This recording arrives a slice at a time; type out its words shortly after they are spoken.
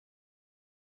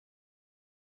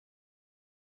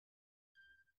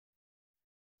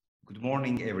Good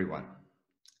morning, everyone.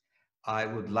 I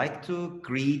would like to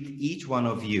greet each one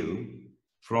of you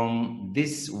from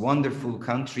this wonderful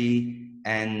country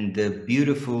and the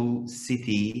beautiful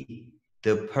city,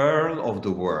 the pearl of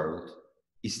the world,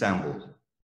 Istanbul.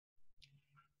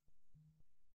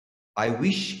 I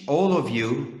wish all of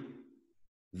you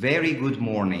very good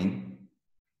morning,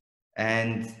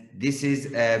 and this is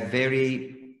a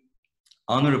very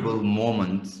honorable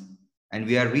moment, and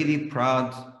we are really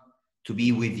proud to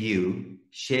be with you,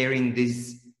 sharing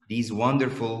these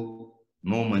wonderful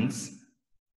moments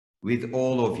with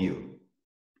all of you.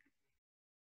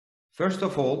 First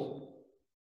of all,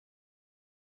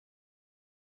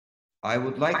 I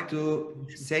would like to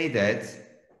say that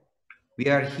we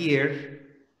are here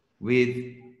with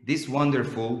this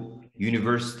wonderful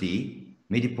university,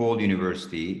 Medipol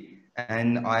University,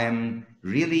 and I am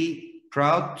really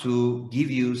proud to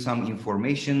give you some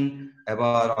information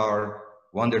about our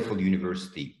wonderful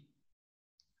university.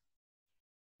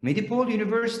 Medipol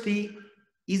University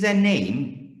is a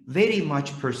name very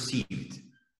much perceived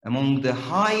among the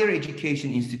higher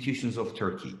education institutions of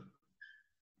Turkey.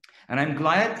 And I'm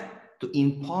glad to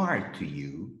impart to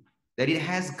you that it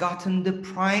has gotten the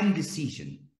prime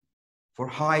decision for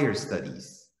higher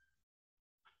studies.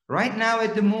 Right now,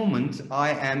 at the moment,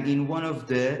 I am in one of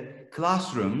the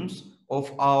classrooms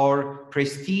of our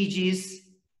prestigious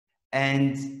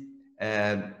and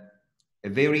a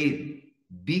very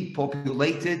big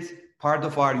populated part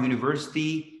of our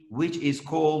university, which is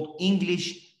called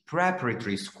English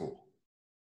Preparatory School.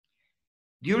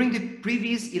 During the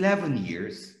previous 11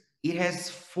 years, it has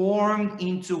formed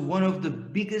into one of the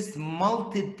biggest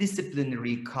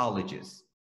multidisciplinary colleges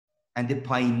and the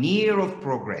pioneer of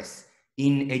progress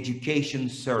in education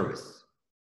service.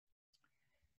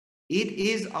 It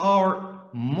is our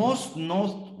most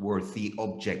noteworthy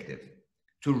objective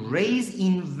to raise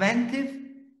inventive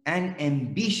and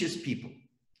ambitious people,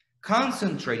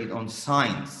 concentrated on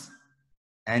science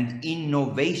and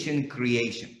innovation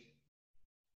creation.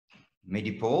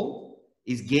 Medipol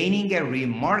is gaining a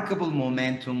remarkable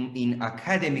momentum in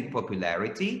academic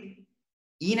popularity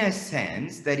in a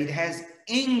sense that it has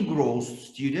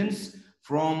engrossed students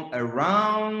from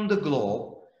around the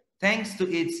globe thanks to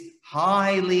its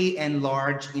highly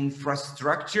enlarged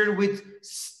infrastructure with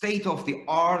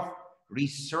state-of-the-art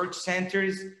research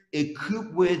centers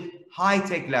equipped with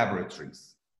high-tech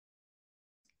laboratories.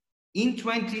 In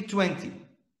 2020,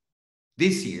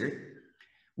 this year,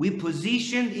 we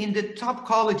positioned in the top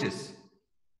colleges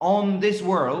on this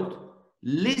world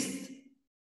list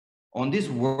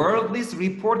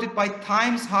reported by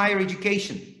Times Higher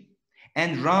Education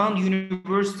and Round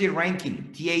University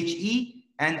Ranking, THE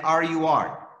and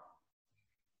RUR.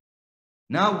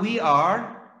 Now we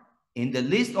are in the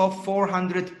list of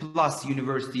 400 plus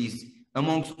universities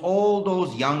amongst all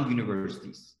those young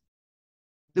universities.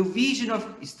 The vision of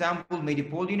Istanbul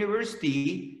Medipol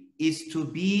University is to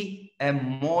be a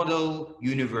model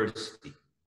university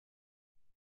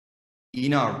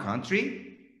in our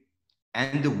country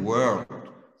and the world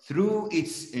through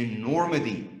its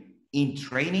enormity in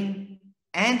training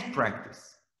and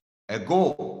practice. A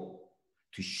goal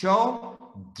to show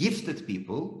gifted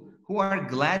people who are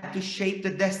glad to shape the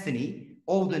destiny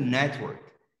of the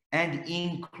network and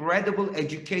incredible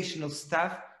educational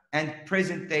staff and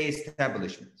present-day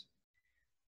establishment.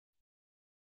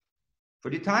 For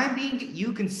the time being,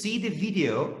 you can see the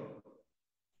video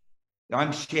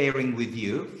I'm sharing with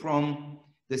you from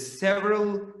the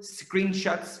several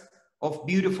screenshots of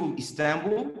beautiful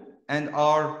Istanbul and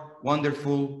our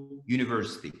wonderful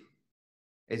university.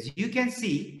 As you can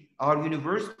see, our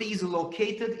university is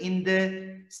located in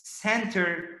the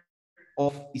center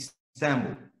of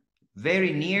Istanbul,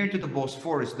 very near to the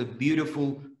Bosphorus, the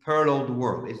beautiful pearl of the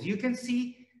world. As you can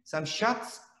see, some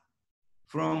shots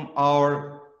from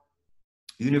our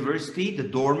university, the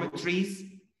dormitories,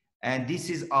 and this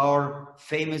is our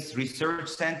famous research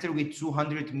center with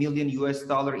 $200 million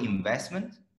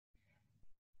investment.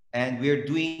 And we're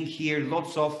doing here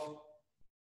lots of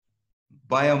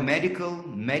biomedical,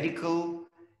 medical,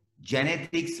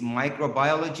 genetics,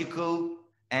 microbiological,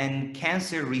 and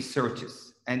cancer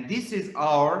researches. And this is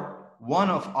one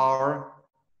of our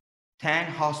 10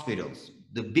 hospitals,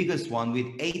 the biggest one with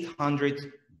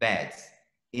 800 beds.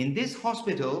 In this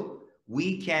hospital,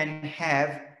 we can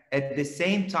have at the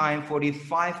same time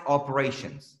 45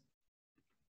 operations.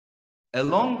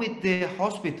 Along with the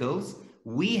hospitals,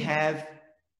 we have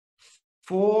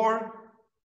 4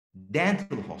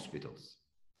 dental hospitals.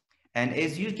 And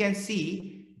as you can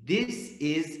see, this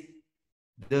is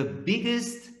the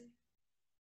biggest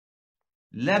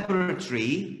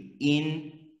laboratory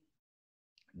in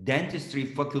dentistry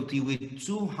faculty with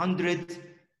 200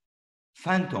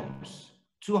 phantoms,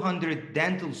 200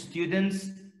 dental students,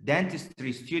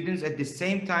 dentistry students at the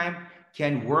same time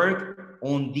can work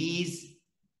on these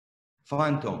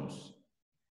phantoms.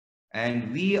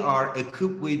 And we are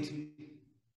equipped with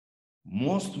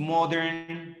most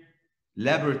modern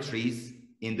laboratories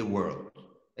in the world.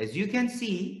 As you can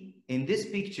see in this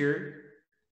picture,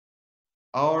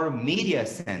 our media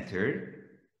center,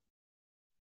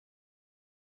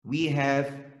 we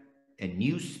have a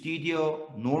new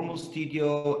studio, normal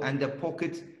studio, and a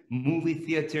pocket movie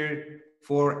theater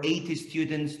for 80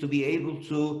 students to be able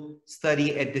to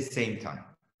study at the same time.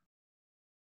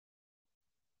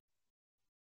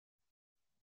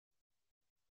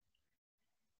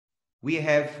 We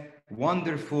have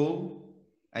wonderful,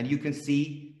 and you can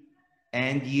see,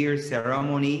 end-year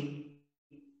ceremony,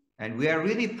 and we are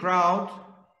really proud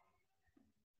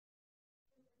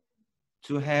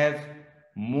to have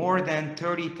more than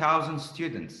 30,000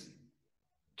 students,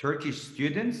 Turkish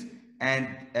students, and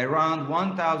around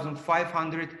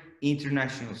 1,500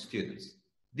 international students.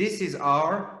 This is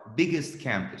our biggest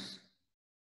campus.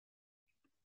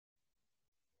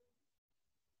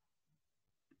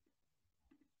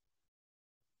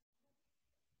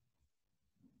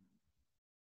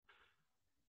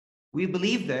 We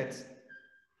believe that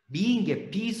being a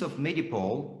piece of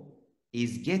Medipol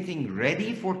is getting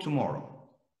ready for tomorrow.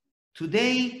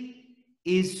 Today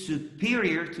is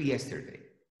superior to yesterday.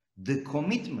 The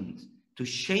commitment to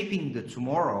shaping the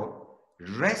tomorrow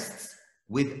rests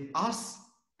with us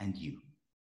and you.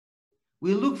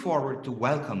 We look forward to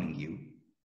welcoming you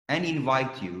and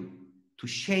invite you to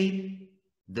shape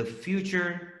the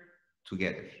future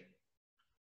together.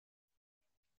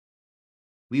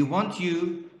 We want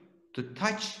you to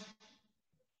touch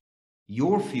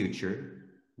your future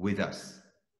with us,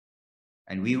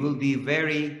 and we will be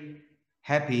very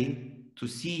happy to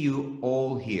see you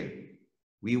all here.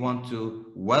 We want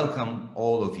to welcome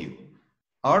all of you.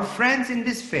 Our friends in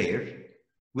this fair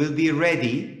will be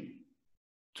ready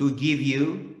to give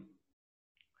you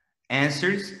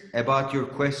answers about your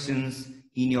questions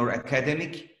in your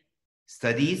academic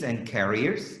studies and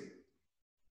careers.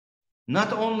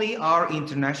 Not only our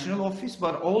international office,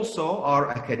 but also our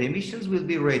academicians will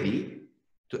be ready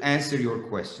to answer your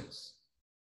questions.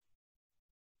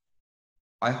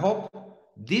 I hope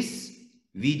this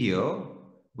video,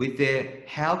 with the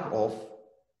help of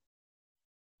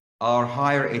our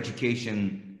Higher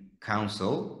Education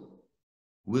Council,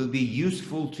 will be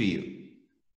useful to you.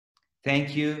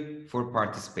 Thank you for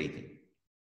participating.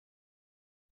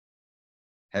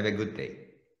 Have a good day.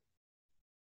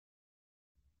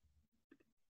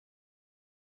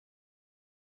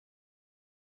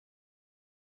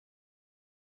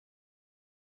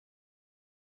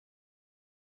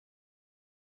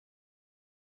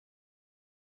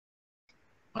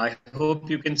 I hope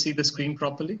you can see the screen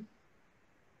properly.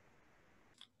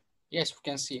 Yes, we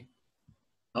can see.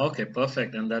 Okay,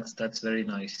 perfect. And that's very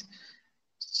nice.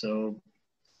 So,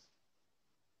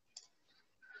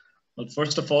 well,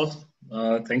 first of all,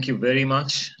 thank you very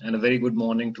much and a very good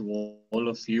morning to all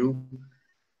of you.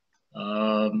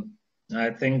 I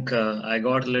think I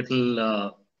got a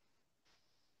little,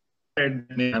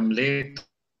 I'm late,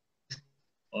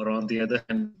 or on the other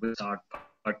hand, we'll start.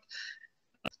 But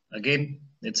again,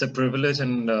 it's a privilege,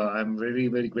 and I'm very,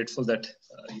 very grateful that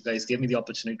you guys gave me the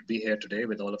opportunity to be here today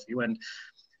with all of you. And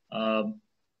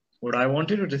what I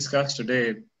wanted to discuss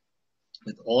today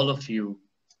with all of you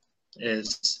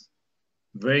is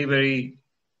very, very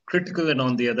critical, and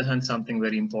on the other hand, something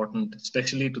very important,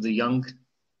 especially to the young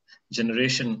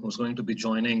generation who's going to be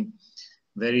joining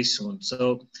very soon.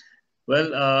 So,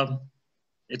 well,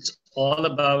 it's all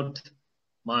about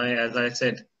as I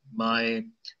said, my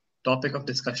topic of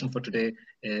discussion for today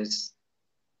is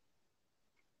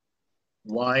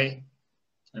why,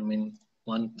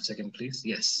 one second, please.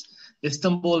 Yes.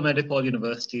 Istanbul Medipol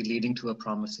University leading to a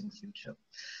promising future.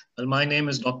 Well, my name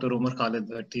is Dr. KHALID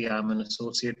BHATTI. I'm an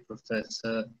associate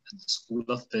professor at the School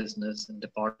of Business and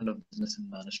Department of Business and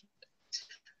Management.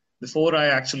 Before I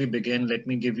actually begin, let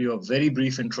me give you a very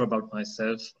brief intro about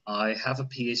myself. I have a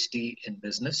PhD in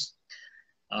business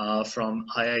from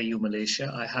IIU Malaysia.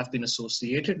 I have been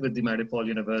associated with the Medipol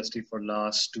University for the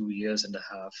last 2.5 years,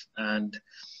 and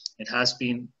it has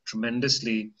been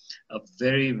tremendously a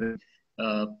very, very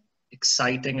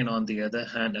exciting, and on the other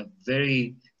hand, a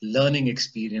very learning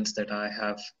experience that I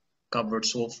have covered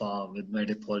so far with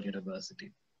Medipol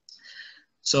University.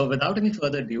 So without any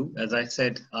further ado, as I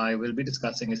said, I will be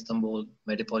discussing Istanbul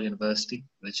Medipol University,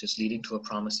 which is leading to a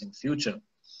promising future.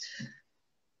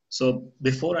 So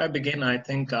before I begin, I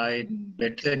think I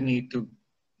better need to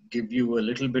give you a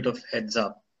little bit of heads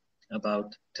up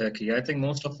about Turkey. I think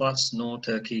most of us know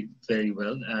Turkey very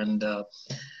well. And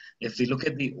if we look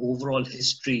at the overall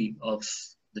history of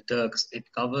the Turks,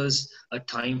 it covers a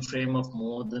time frame of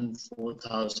more than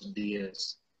 4,000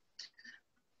 years.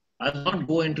 I'll not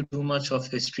go into too much of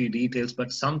history details,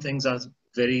 but some things are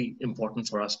very important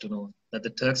for us to know. That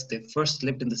the Turks, they first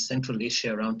lived in the Central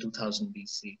Asia around 2000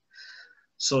 BC.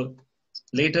 So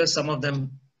later, some of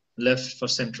them left for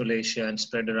Central Asia and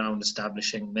spread around,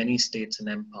 establishing many states and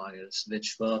empires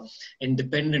which were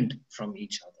independent from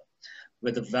each other,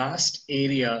 with a vast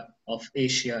area of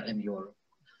Asia and Europe.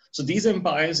 So these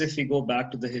empires, if we go back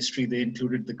to the history, they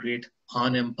included the great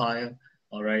Han Empire,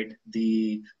 all right,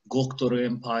 the Göktürk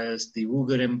empires, the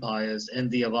Uyghur empires,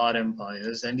 and the Avar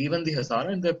empires, and even the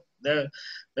Hazara, and there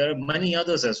are many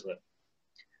others as well.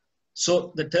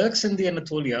 So the Turks in the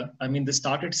Anatolia, I mean, they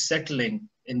started settling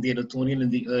in the Anatolian in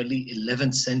the early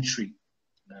 11th century,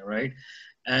 right?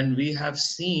 And we have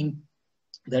seen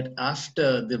that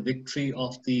after the victory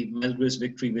of the Melgris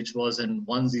victory, which was in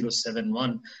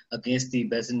 1071 against the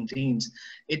Byzantines,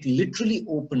 it literally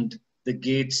opened the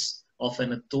gates of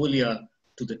Anatolia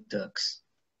to the Turks.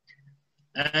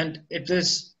 And it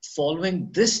is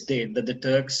following this date that the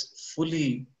Turks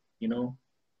fully,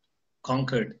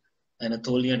 conquered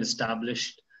Anatolia and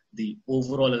established the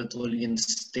overall Anatolian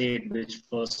state, which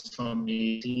was from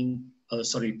 1080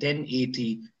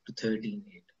 to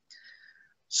 1380.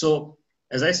 So,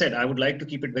 as I said, I would like to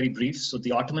keep it very brief. So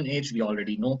the Ottoman age, we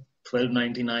already know,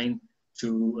 1299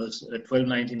 to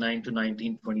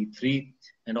 1923.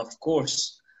 And of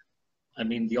course, I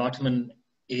mean, the Ottoman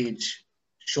age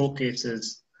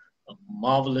showcases a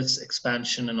marvelous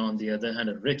expansion, and on the other hand,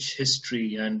 a rich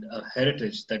history and a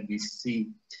heritage that we see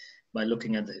by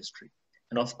looking at the history.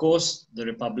 And of course, the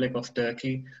Republic of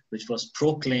Turkey, which was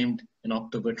proclaimed in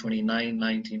October 29,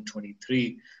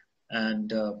 1923,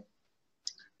 and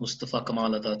Mustafa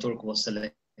Kemal Atatürk was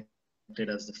selected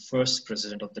as the first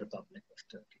president of the Republic of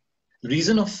Turkey. The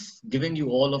reason of giving you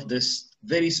all of this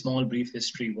very small brief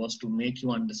history was to make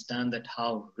you understand that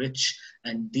how rich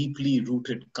and deeply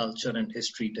rooted culture and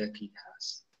history Turkey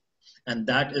has. And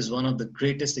that is one of the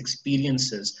greatest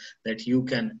experiences that you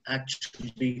can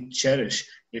actually cherish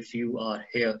if you are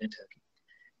here in Turkey.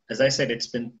 As I said, it's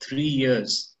been 3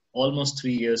 years, almost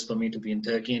 3 years for me to be in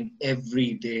Turkey, and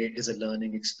every day is a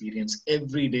learning experience.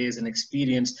 Every day is an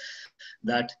experience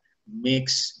that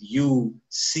makes you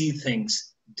see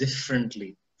things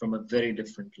differently from a very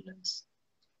different lens.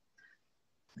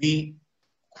 The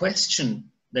question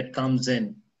that comes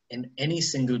in any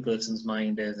single person's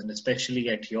mind is, and especially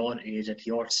at your age, at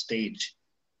your stage,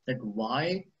 that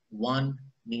why one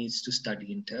needs to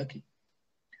study in Turkey.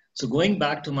 So going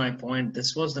back to my point,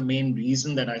 this was the main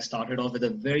reason that I started off with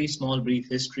a very small brief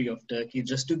history of Turkey,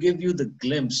 just to give you the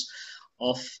glimpse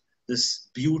of this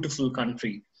beautiful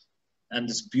country and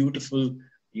this beautiful,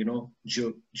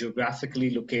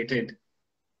 geographically located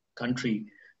country,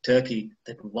 Turkey,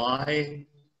 that why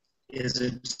is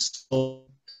it so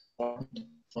important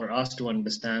for us to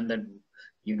understand that,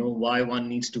 why one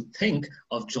needs to think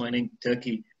of joining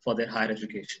Turkey for their higher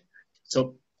education.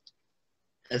 So,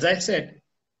 as I said,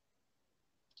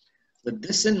 with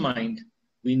this in mind,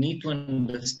 we need to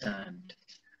understand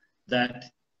that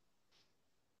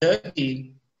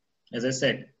Turkey, as I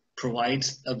said,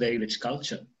 provides a very rich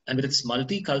culture. And with its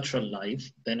multicultural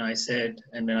life, then I said,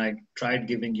 and then I tried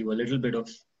giving you a little bit of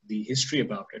the history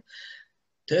about it,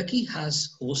 Turkey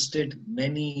has hosted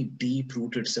many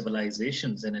deep-rooted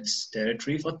civilizations in its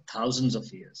territory for thousands of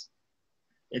years.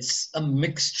 It's a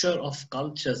mixture of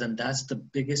cultures, and that's the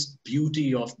biggest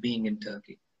beauty of being in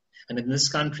Turkey. And in this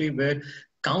country where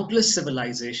countless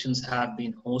civilizations have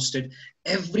been hosted,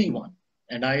 everyone,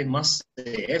 and I must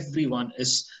say everyone,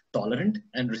 is tolerant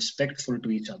and respectful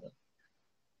to each other.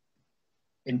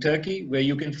 In Turkey, where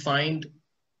you can find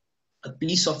a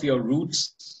piece of your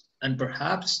roots, and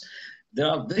perhaps there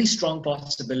are very strong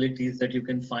possibilities that you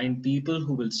can find people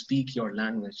who will speak your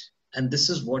language. And this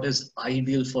is what is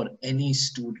ideal for any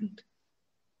student,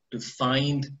 to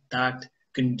find that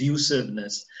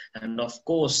conduciveness. And of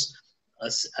course,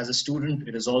 as a student,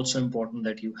 it is also important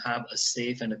that you have a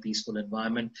safe and a peaceful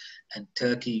environment, and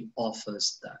Turkey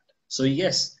offers that. So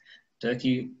yes,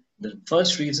 Turkey, the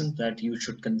first reason that you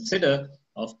should consider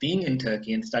of being in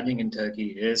Turkey and studying in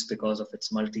Turkey is because of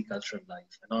its multicultural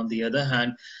life. And on the other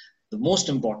hand, the most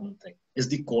important thing is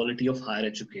the quality of higher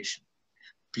education.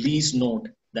 Please note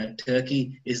that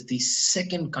Turkey is the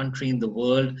second country in the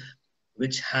world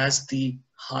which has the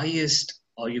highest,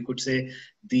 or you could say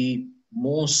the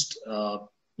most,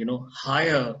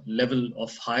 higher level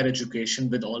of higher education,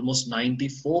 with almost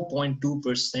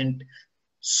 94.2%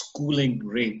 schooling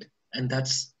rate, and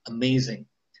that's amazing.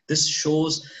 This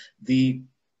shows the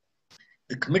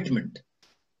commitment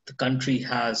the country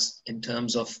has in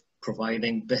terms of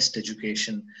providing best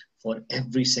education for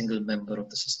every single member of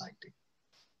the society.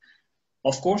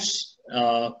 Of course,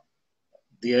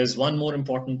 there's one more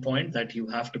important point that you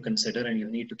have to consider and you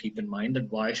need to keep in mind,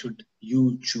 that why should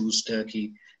you choose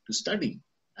Turkey to study?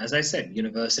 As I said,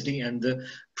 university and the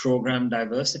program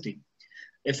diversity.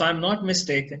 If I'm not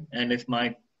mistaken, and if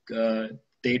my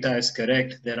data is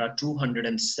correct, there are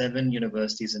 207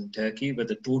 universities in Turkey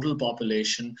with a total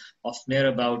population of near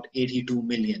about 82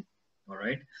 million, all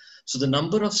right? So the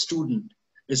number of students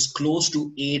is close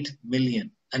to 8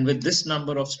 million. And with this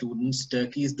number of students,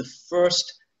 Turkey is the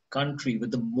first country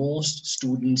with the most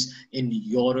students in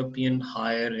European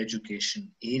higher education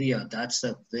area. That's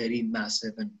a very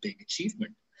massive and big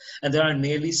achievement. And there are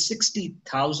nearly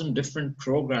 60,000 different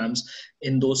programs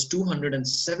in those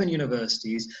 207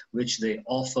 universities which they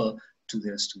offer to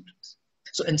their students.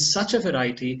 So in such a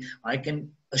variety, I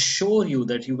can assure you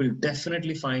that you will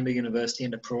definitely find a university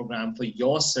and a program for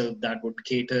yourself that would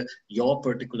cater your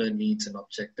particular needs and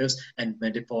objectives, and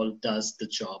Medipol does the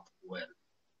job well.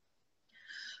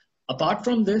 Apart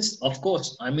from this, of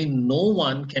course, I mean, no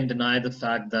one can deny the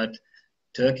fact that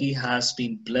Turkey has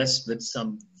been blessed with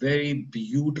some very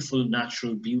beautiful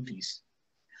natural beauties.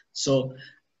 So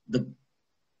the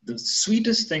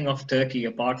sweetest thing of Turkey,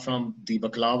 apart from the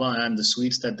baklava and the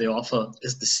sweets that they offer,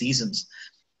 is the seasons.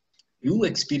 You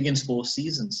experience 4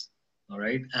 seasons, all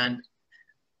right? And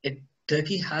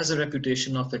Turkey has a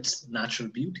reputation of its natural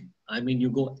beauty. I mean, you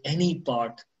go any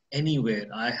part, anywhere.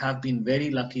 I have been very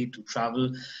lucky to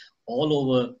travel all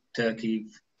over Turkey,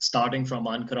 starting from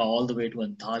Ankara all the way to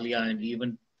Antalya and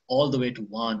even all the way to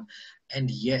Van.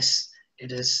 And yes,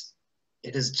 it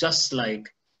is just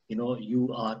like, you know,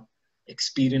 you are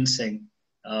experiencing,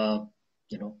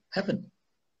 you know, heaven,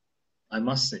 I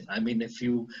must say. I mean, if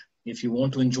you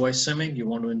want to enjoy swimming, you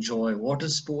want to enjoy water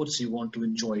sports, you want to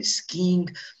enjoy skiing,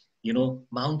 you know,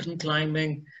 mountain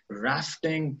climbing,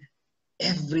 rafting,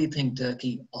 everything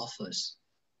Turkey offers.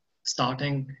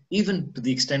 Starting even to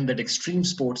the extent that extreme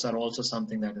sports are also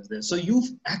something that is there. So you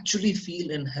actually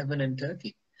feel in heaven in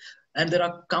Turkey. And there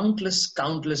are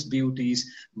countless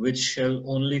beauties which shall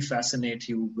only fascinate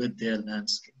you with their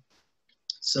landscape.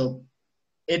 So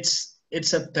it's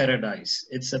a paradise.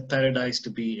 It's a paradise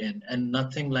to be in, and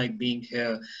nothing like being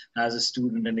here as a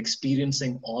student and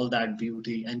experiencing all that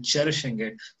beauty and cherishing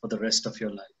it for the rest of your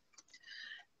life.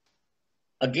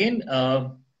 Again,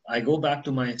 I go back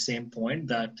to my same point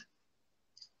that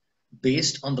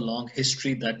based on the long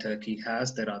history that Turkey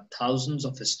has, there are thousands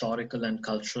of historical and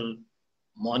cultural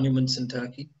monuments in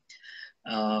Turkey.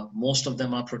 Most of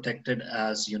them are protected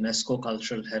as UNESCO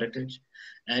cultural heritage.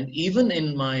 And even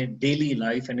in my daily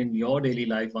life and in your daily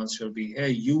life, once you'll be here,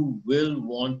 you will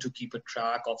want to keep a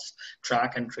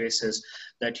track and traces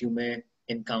that you may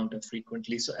encounter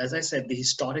frequently. So as I said, the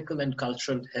historical and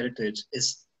cultural heritage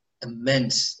is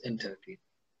immense in Turkey.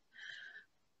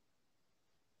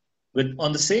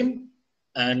 On the same,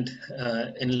 and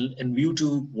in view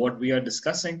to what we are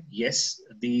discussing, yes,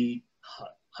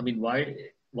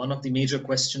 one of the major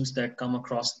questions that come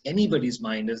across anybody's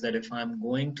mind is that if I'm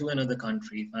going to another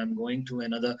country, if I'm going to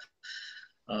another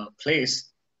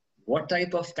place, what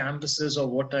type of campuses or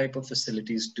what type of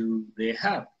facilities do they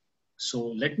have? So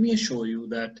let me assure you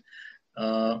that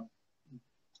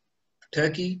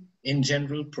Turkey in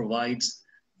general provides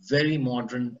very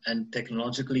modern and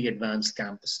technologically advanced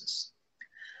campuses.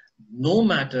 No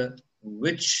matter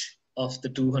which of the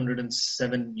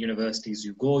 207 universities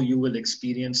you go, you will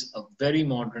experience a very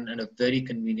modern and a very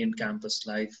convenient campus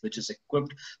life, which is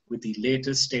equipped with the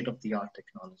latest state-of-the-art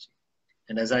technology.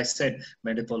 And as I said,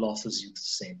 Medipol offers you the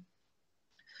same.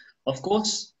 Of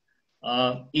course,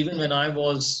 even when I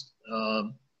was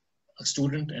a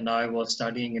student and I was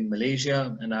studying in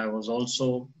Malaysia and I was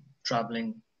also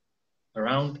traveling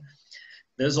around,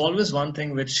 there's always one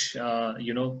thing which,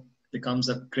 you know, becomes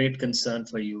a great concern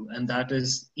for you, and that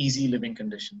is easy living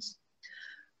conditions.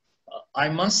 I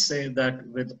must say that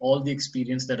with all the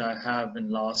experience that I have in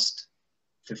last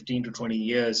 15 to 20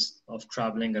 years of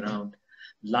traveling around,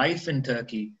 life in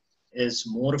Turkey is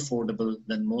more affordable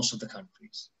than most of the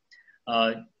countries.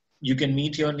 You can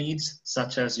meet your needs,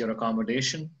 such as your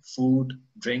accommodation, food,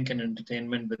 drink, and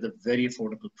entertainment with a very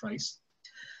affordable price.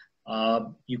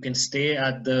 You can stay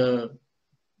at the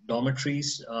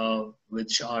dormitories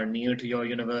which are near to your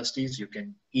universities. You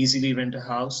can easily rent a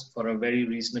house for a very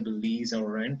reasonable lease or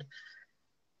rent.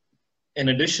 In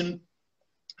addition,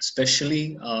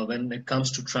 especially when it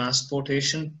comes to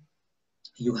transportation,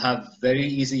 you have very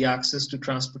easy access to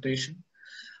transportation.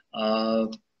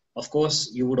 Of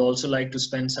course, you would also like to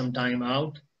spend some time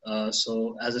out.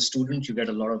 So as a student, you get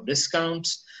a lot of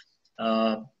discounts.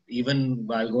 Even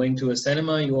while going to a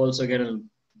cinema, you also get a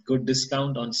good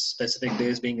discount on specific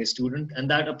days being a student, and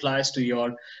that applies to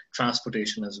your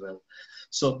transportation as well.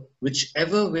 So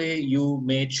whichever way you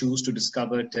may choose to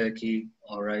discover Turkey,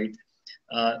 all right,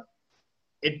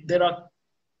 there are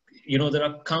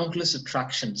countless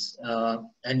attractions,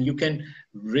 and you can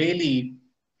really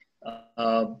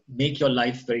make your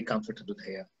life very comfortable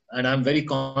here. And I'm very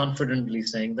confidently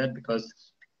saying that because,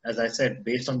 as I said,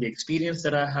 based on the experience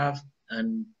that I have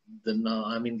and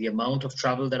the amount of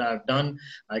travel that I've done,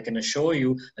 I can assure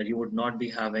you that you would not be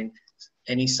having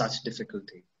any such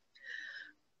difficulty.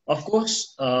 Of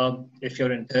course, if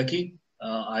you're in Turkey,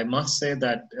 I must say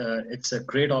that it's a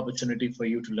great opportunity for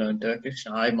you to learn Turkish.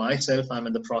 I myself, I'm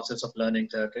in the process of learning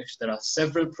Turkish. There are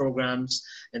several programs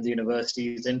in the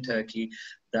universities in Turkey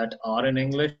that are in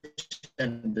English.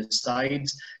 And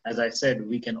besides, as I said,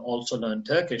 we can also learn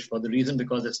Turkish for the reason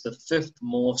because it's the 5th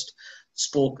most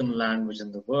spoken language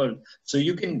in the world. So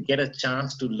you can get a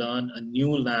chance to learn a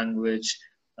new language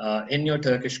in your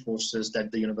Turkish courses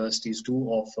that the universities do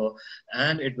offer,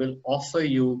 and it will offer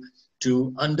you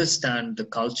to understand the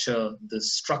culture, the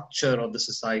structure of the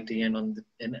society, and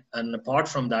apart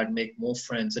from that, make more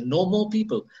friends and know more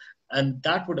people. And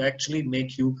that would actually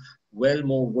make you well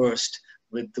more versed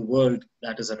with the world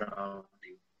that is around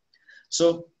you.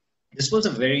 So this was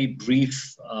a very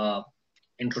brief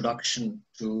introduction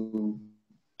to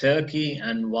Turkey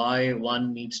and why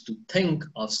one needs to think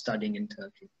of studying in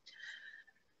Turkey.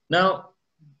 Now,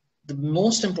 the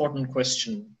most important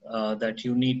question that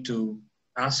you need to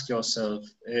ask yourself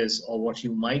is, or what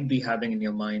you might be having in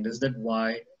your mind is that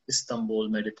why Istanbul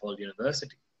Medipol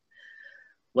University?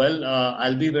 Well,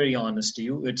 I'll be very honest to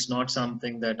you. It's not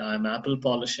something that I'm apple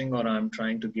polishing or I'm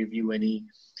trying to give you any,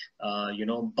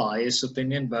 biased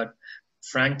opinion. But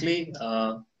frankly,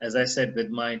 as I said, with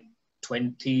my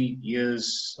 20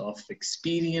 years of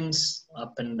experience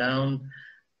up and down,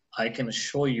 I can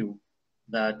assure you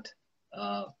that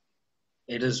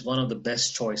it is one of the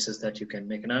best choices that you can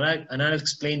make. And I'll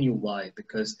explain you why,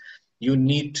 because you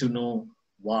need to know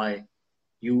why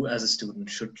you as a student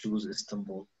should choose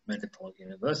Istanbul Medipol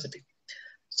University.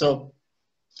 So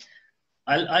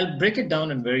I'll break it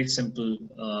down in very simple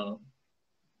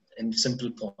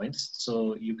points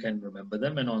so you can remember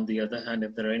them. And on the other hand,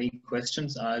 if there are any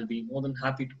questions, I'll be more than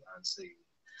happy to answer you.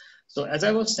 So as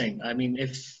I was saying, I mean,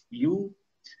 if you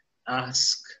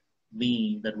ask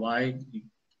me that why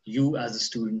you as a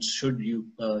student should you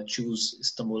choose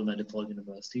Istanbul Medipol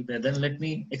University, then let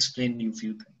me explain you a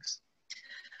few things.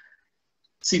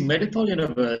 See, Medipol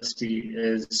University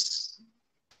is,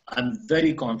 I'm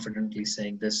very confidently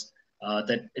saying this,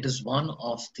 that it is one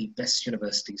of the best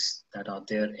universities that are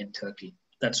there in Turkey.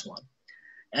 That's one.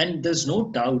 And there's no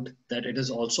doubt that it is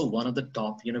also one of the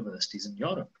top universities in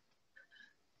Europe.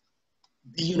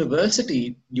 The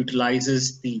university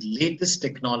utilizes the latest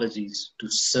technologies to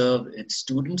serve its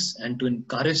students and to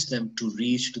encourage them to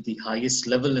reach to the highest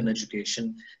level in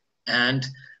education, and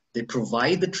they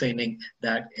provide the training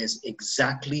that is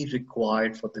exactly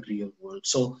required for the real world.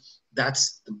 So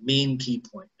that's the main key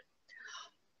point.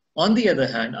 On the other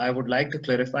hand, I would like to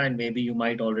clarify, and maybe you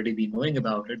might already be knowing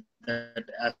about it, that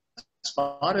as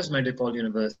far as Medipol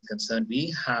University is concerned,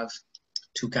 we have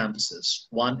 2 campuses.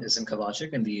 One is in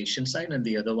Kavacık in the Asian side, and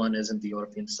the other one is in the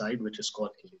European side, which is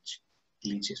called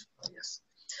HALID. Yes.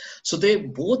 So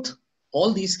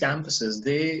all these campuses,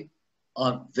 they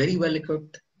are very well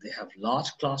equipped. They have large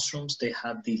classrooms. They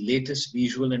have the latest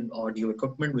visual and audio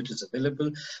equipment, which is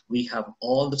available. We have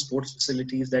all the sports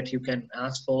facilities that you can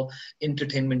ask for,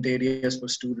 entertainment areas for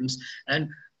students. And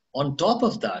on top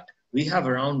of that, we have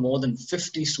around more than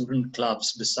 50 student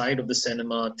clubs beside of the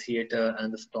cinema, theater,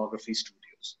 and the photography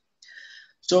studios.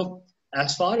 So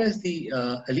as far as the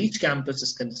HALID campus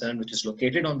is concerned, which is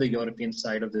located on the European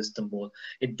side of Istanbul,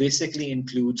 it basically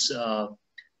includes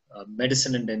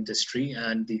medicine and dentistry,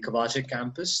 and the Kavacık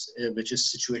campus, which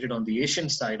is situated on the Asian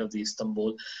side of the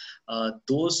Istanbul,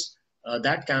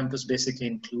 that campus basically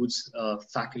includes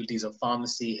faculties of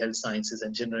pharmacy, health sciences,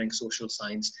 engineering, social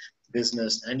science,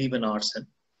 business, and even arts and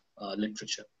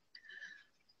literature.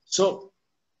 So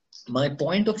my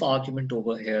point of argument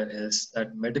over here is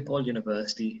that Medipol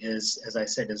University is, as I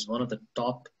said, is one of the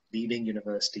top leading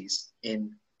universities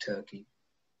in Turkey,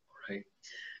 right?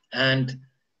 And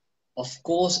of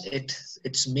course,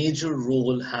 its major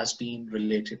role has been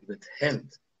related with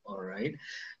health, all right?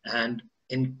 And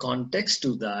in context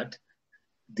to that,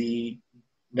 the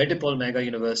Medipol Mega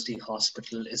University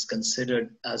Hospital is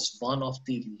considered as one of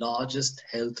the largest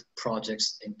health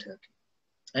projects in Turkey.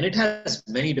 And it has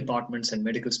many departments and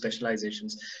medical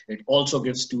specializations. It also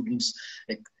gives students,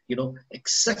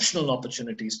 exceptional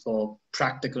opportunities for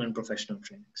practical and professional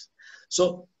trainings.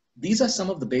 So these are some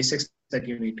of the basics that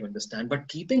you need to understand. But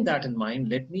keeping that in mind,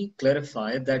 let me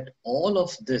clarify that all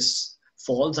of this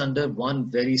falls under one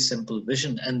very simple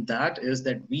vision, and that is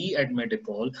that we at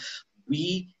Medipol,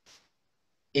 we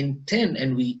intend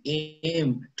and we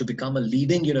aim to become a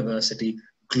leading university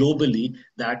globally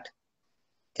that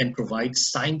can provide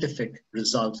scientific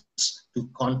results to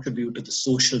contribute to the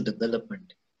social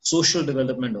development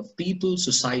of people,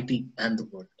 society, and the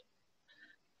world.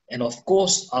 And of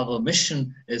course, our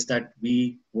mission is that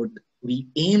we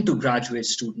aim to graduate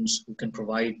students who can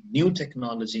provide new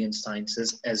technology and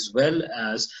sciences, as well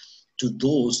as to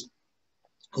those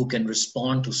who can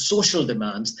respond to social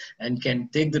demands and can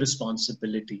take the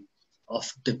responsibility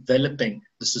of developing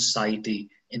the society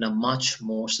in a much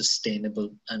more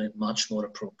sustainable and a much more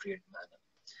appropriate manner.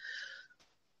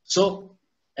 So,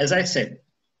 as I said,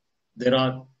 there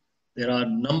are a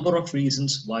number of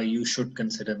reasons why you should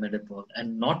consider Medipol,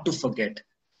 and not to forget,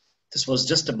 this was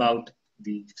just about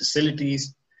the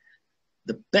facilities,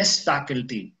 the best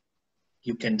faculty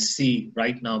you can see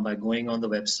right now by going on the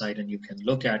website and you can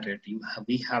look at it.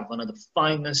 We have one of the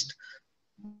finest,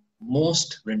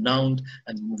 most renowned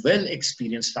and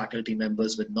well-experienced faculty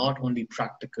members with not only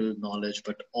practical knowledge,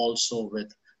 but also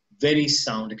with very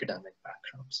sound academic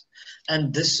backgrounds.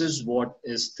 And this is what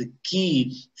is the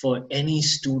key for any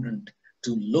student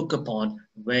to look upon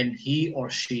when he or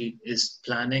she is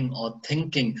planning or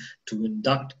thinking to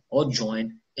induct or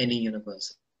join any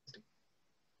university.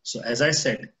 So as I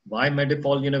said, why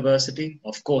Medipol University?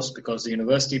 Of course, because the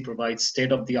university provides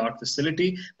state-of-the-art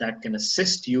facility that can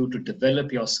assist you to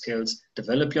develop your skills,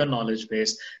 develop your knowledge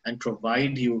base, and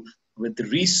provide you with the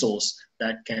resource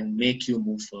that can make you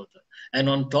move further. And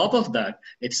on top of that,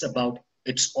 it's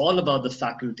all about the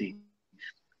faculty,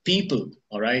 people,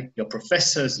 all right, your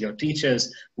professors, your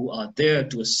teachers who are there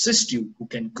to assist you, who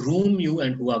can groom you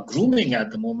and who are grooming at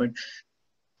the moment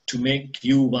to make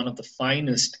you one of the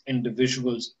finest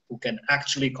individuals who can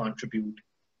actually contribute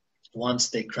once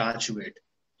they graduate,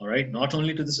 all right? Not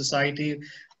only to the society,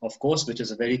 of course, which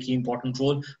is a very key important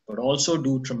role, but also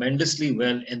do tremendously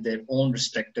well in their own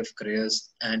respective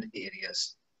careers and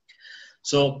areas.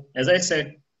 So, as I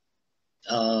said,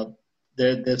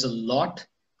 there's a lot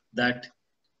that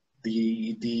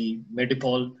the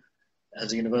Medipol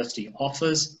as a university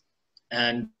offers,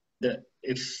 and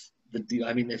if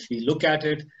we look at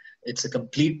it, it's a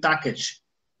complete package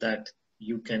that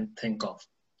you can think of.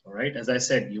 All right. As I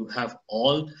said, you have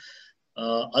all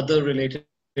other related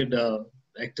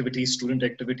activities, student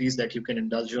activities that you can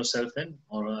indulge yourself in,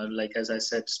 or like, as I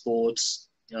said, sports,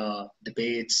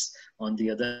 debates, on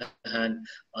the other hand,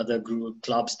 other group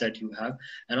clubs that you have.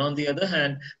 And on the other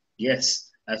hand, yes,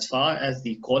 as far as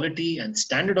the quality and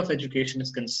standard of education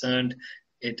is concerned,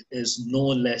 it is no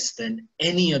less than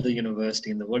any other university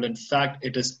in the world. In fact,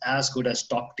 it is as good as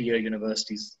top tier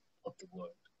universities of the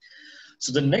world.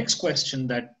 So the next question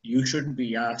that you should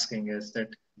be asking is that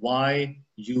why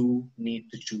you need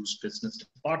to choose business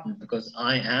department, because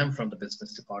I am from the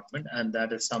business department, and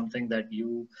that is something that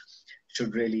you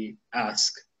should really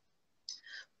ask.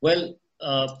 Well,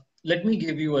 let me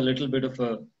give you a little bit of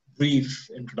a brief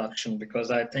introduction,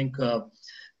 because I think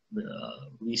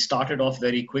we started off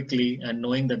very quickly and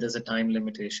knowing that there's a time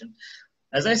limitation.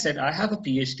 As I said, I have a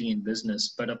PhD in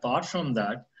business, but apart from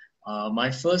that,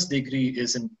 my first degree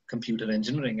is in computer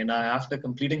engineering. And after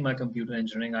completing my computer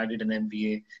engineering, I did an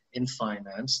MBA in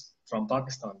finance from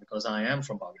Pakistan, because I am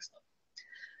from Pakistan.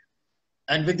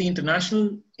 And with the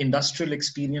international industrial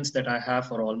experience that I have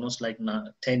for almost like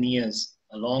 10 years,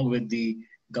 along with the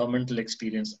governmental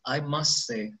experience, I must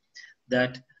say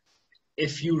that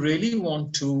if you really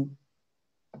want to,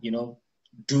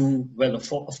 do well,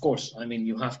 of course, I mean,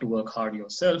 you have to work hard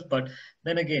yourself, but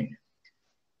then again,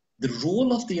 the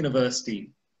role of the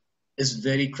university is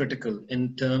very critical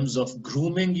in terms of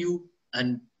grooming you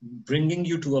and bringing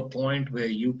you to a point where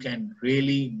you can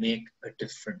really make a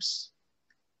difference.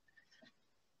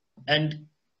 And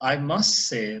I must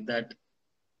say that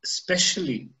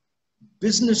especially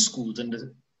business schools,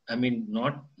 and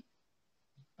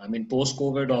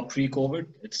post-COVID or pre-COVID,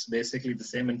 it's basically the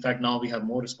same. In fact, now we have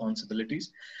more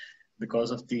responsibilities because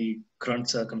of the current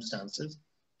circumstances.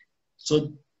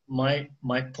 So my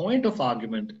point of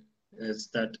argument is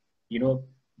that,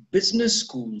 business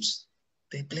schools,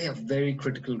 they play a very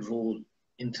critical role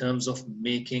in terms of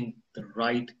making the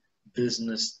right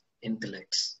business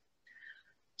intellects.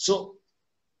 So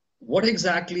what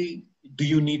exactly do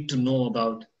you need to know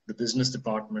about the business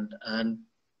department and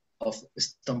of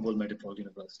Istanbul Medipol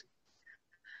University?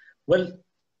 Well,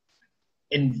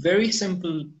 in very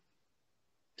simple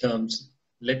terms,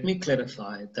 let me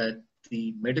clarify that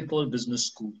the Medipol Business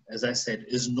School, as I said,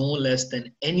 is no less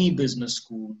than any business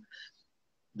school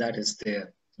that is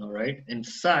there, all right? In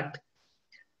fact,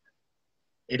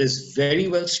 it is very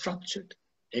well structured.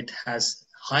 It has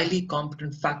highly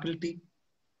competent faculty.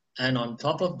 And on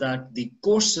top of that, the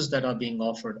courses that are being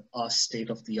offered are state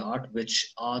of the art,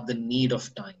 which are the need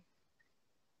of time.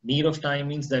 Need of time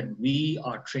means that we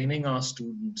are training our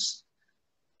students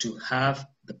to have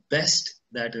the best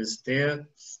that is there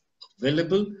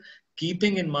available,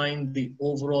 keeping in mind the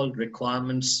overall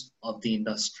requirements of the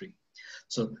industry.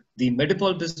 So the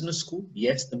Medipol Business School,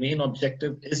 yes, the main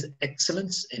objective is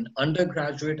excellence in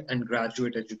undergraduate and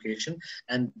graduate education,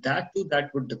 and that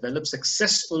would develop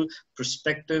successful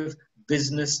prospective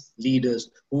business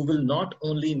leaders who will not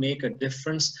only make a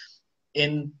difference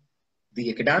in the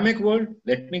academic world,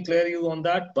 let me clear you on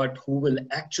that, but who will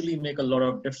actually make a lot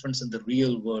of difference in the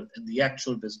real world, in the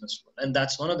actual business world. And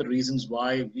that's one of the reasons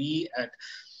why we at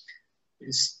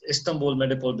Istanbul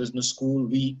Medipol Business School,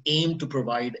 we aim to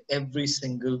provide every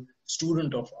single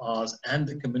student of ours and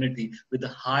the community with a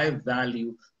high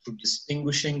value through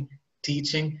distinguishing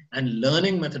teaching and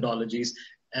learning methodologies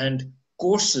and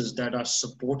courses that are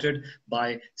supported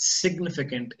by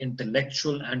significant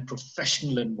intellectual and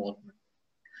professional involvement.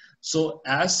 So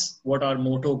as what our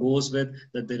motto goes with,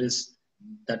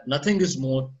 that nothing is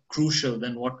more crucial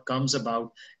than what comes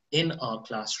about in our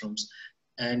classrooms.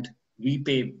 And we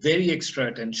pay very extra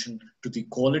attention to the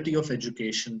quality of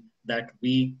education that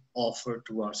we offer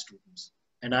to our students.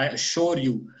 And I assure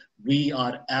you, we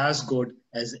are as good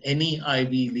as any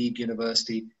Ivy League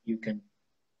university you can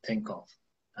think of.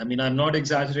 I mean, I'm not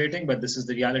exaggerating, but this is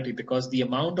the reality, because the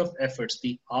amount of efforts,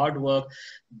 the hard work,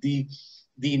 the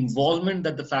involvement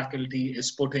that the faculty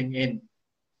is putting in,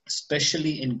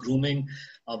 especially in grooming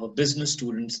our business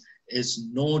students, is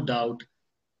no doubt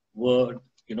worth,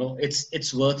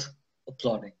 it's worth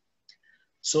applauding.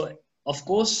 So, of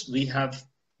course, we have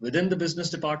within the business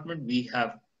department, we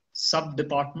have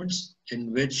sub-departments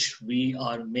in which we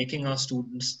are making our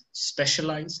students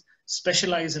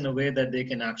specialize in a way that they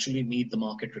can actually meet the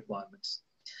market requirements.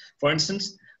 For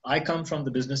instance, I come from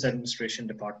the business administration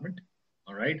department.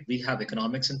 All right, we have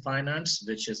economics and finance,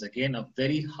 which is again a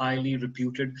very highly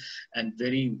reputed and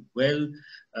very well,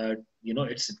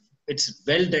 it's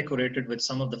well decorated with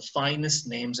some of the finest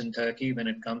names in Turkey when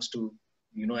it comes to,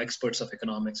 experts of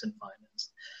economics and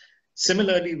finance.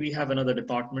 Similarly, we have another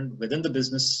department within the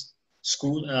business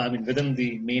school, within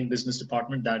the main business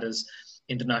department, that is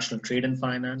international trade and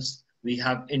finance. We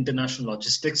have international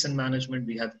logistics and management.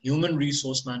 We have human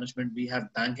resource management. We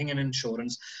have banking and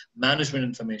insurance, management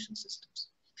information systems.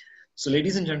 So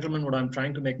ladies and gentlemen, what I'm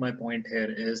trying to make my point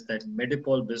here is that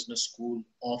Medipol Business School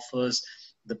offers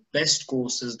the best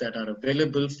courses that are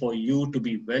available for you to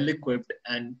be well equipped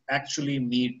and actually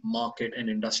meet market and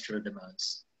industrial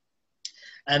demands.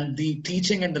 And the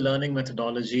teaching and the learning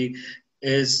methodology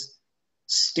is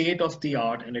state of the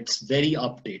art, and it's very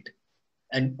updated.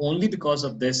 And only because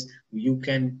of this, you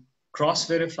can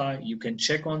cross-verify, you can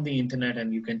check on the internet,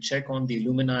 and you can check on the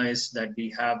alumni that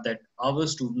we have, that our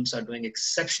students are doing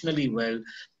exceptionally well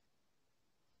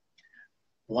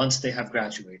once they have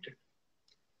graduated.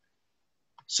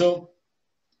 So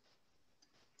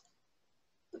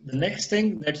the next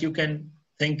thing that you can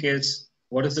think is,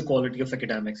 what is the quality of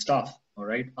academic staff? All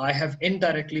right. I have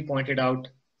indirectly pointed out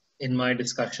in my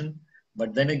discussion,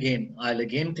 but then again, I'll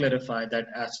again clarify that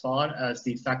as far as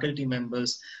the faculty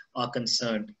members are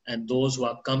concerned and those who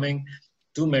are coming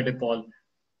to Medipol,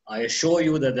 I assure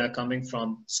you that they're coming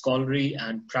from scholarly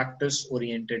and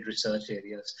practice-oriented research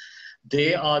areas.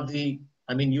 They are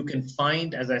you can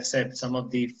find, as I said, some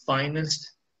of the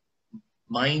finest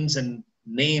minds and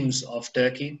names of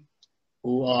Turkey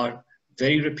who are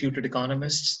very reputed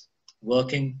economists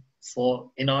working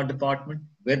in our department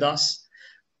with us.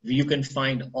 You can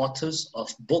find authors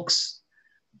of books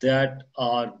that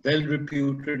are well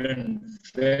reputed and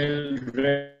well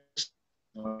read.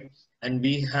 And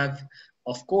we have,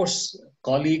 of course,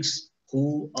 colleagues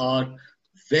who are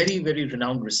very, very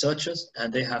renowned researchers,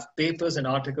 and they have papers and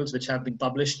articles which have been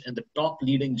published in the top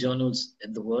leading journals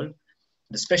in the world,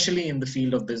 especially in the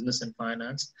field of business and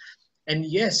finance. And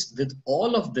yes, with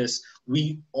all of this,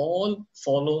 we all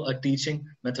follow a teaching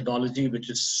methodology which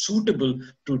is suitable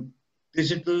to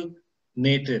digital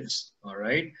natives, all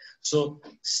right? So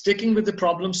sticking with the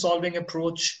problem-solving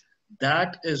approach,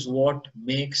 that is what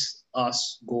makes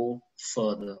us go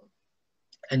further.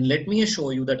 And let me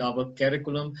assure you that our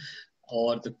curriculum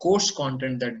or the course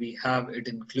content that we have, it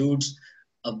includes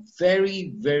a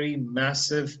very, very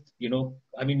massive,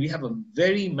 we have a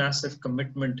very massive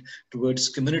commitment towards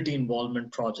community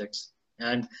involvement projects.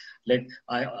 And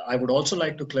I would also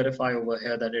like to clarify over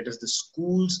here that it is the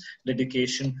school's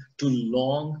dedication to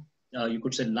you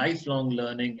could say lifelong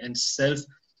learning and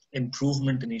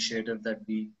self-improvement initiative that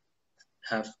we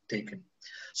have taken.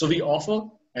 So we offer,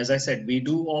 as I said, we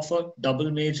do offer double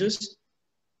majors,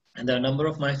 and there are a number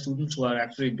of my students who are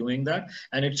actually doing that.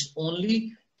 And it's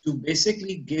only to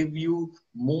basically give you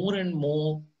more and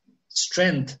more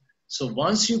strength. So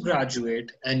once you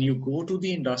graduate and you go to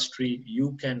the industry,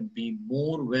 you can be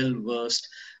more well-versed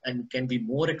and can be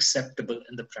more acceptable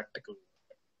in the practical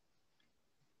world.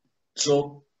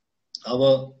 So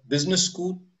our business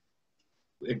school,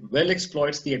 it well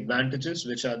exploits the advantages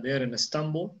which are there in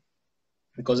Istanbul,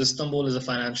 because Istanbul is a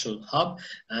financial hub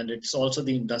and it's also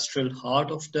the industrial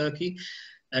heart of Turkey.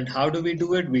 And how do we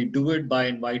do it? We do it by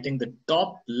inviting the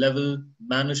top level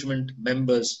management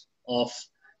members of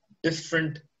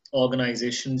different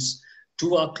organizations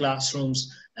to our classrooms,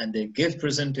 and they give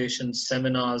presentations,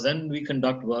 seminars, and we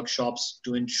conduct workshops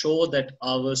to ensure that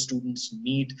our students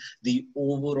meet the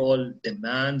overall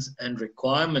demands and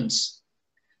requirements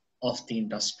of the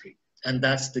industry. And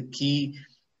that's the key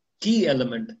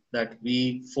element that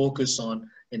we focus on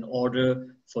in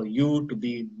order for you to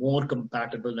be more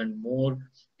compatible and more,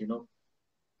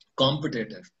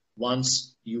 competitive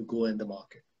once you go in the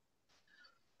market.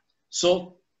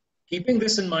 So keeping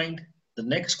this in mind, the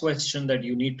next question that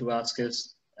you need to ask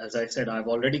is, as I said, I've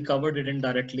already covered it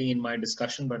indirectly in my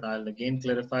discussion, but I'll again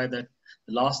clarify that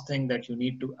the last thing that you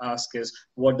need to ask is,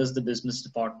 what does the business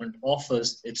department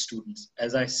offers its students?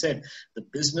 As I said, the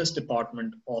business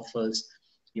department offers,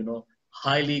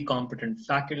 highly competent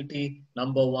faculty.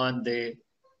 Number one, they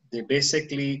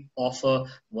basically offer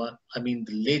the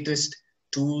latest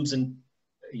tools and,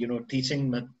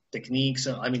 teaching techniques,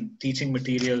 teaching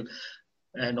material.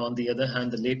 And on the other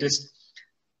hand, the latest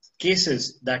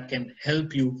cases that can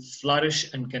help you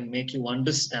flourish and can make you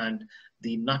understand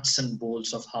the nuts and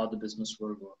bolts of how the business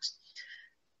world works.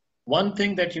 One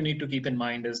thing that you need to keep in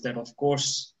mind is that, of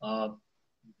course,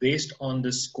 based on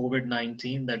this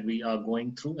COVID-19 that we are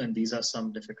going through, and these are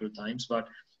some difficult times, but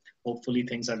hopefully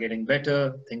things are getting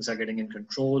better, things are getting in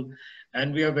control,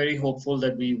 and we are very hopeful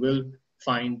that we will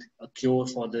find a cure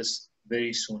for this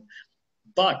very soon.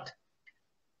 But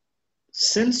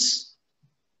since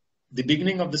the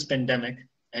beginning of this pandemic,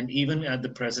 and even at the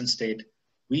present state,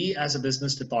 we as a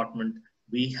business department,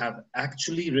 we have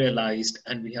actually realized,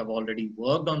 and we have already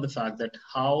worked on the fact that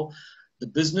how the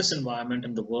business environment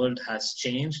in the world has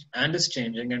changed and is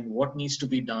changing, and what needs to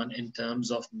be done in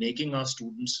terms of making our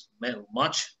students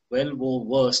much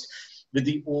well-versed with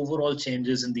the overall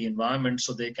changes in the environment,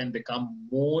 so they can become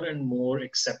more and more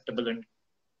acceptable and,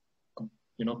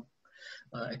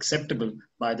 acceptable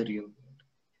by the real world.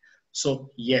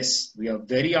 So yes, we are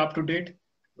very up to date.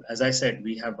 As I said,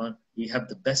 we have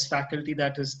the best faculty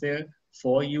that is there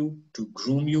for you to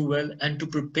groom you well and to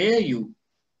prepare you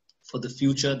for the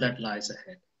future that lies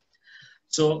ahead.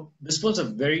 So this was a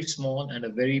very small and a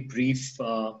very brief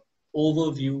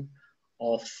overview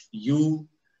of you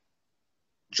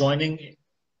joining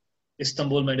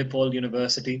Istanbul Medipol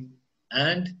University,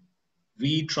 and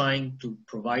we trying to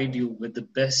provide you with the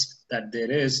best that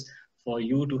there is for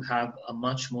you to have a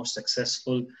much more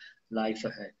successful life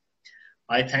ahead.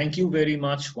 I thank you very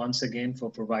much once again for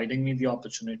providing me the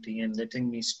opportunity and letting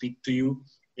me speak to you.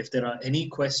 If there are any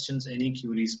questions, any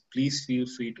queries, please feel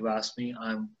free to ask me.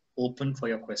 I'm open for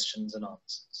your questions and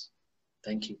answers.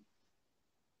 Thank you.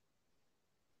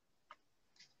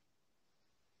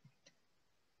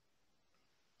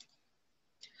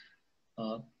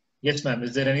 Yes, ma'am.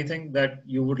 Is there anything that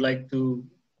you would like to?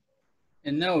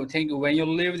 No, thank you. When you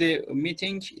leave the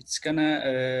meeting, it's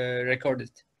gonna record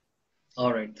it.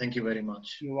 All right. Thank you very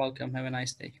much. You're welcome. Have a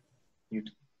nice day. You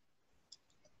too.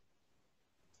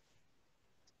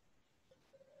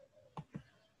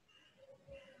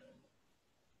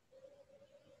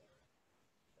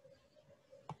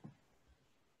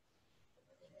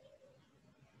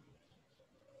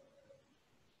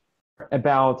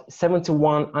 About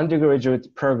 71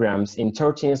 undergraduate programs in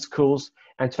 13 schools,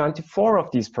 and 24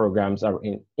 of these programs are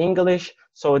in English.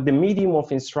 So the medium of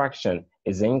instruction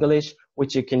is English,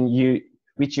 which you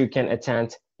can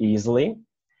attend easily.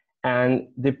 And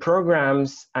the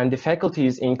programs and the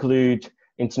faculties include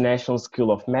International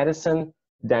School of Medicine,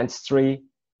 Dentistry,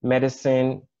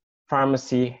 Medicine,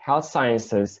 Pharmacy, Health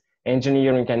Sciences,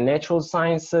 Engineering and Natural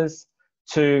Sciences,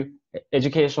 to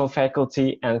Educational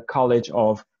Faculty and College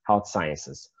of Health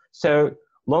Sciences. So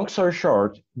long story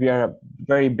short, we are a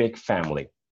very big family.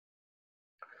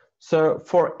 So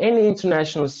for any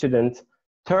international student,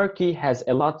 Turkey has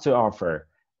a lot to offer.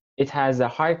 It has a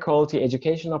high quality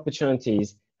education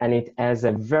opportunities and it has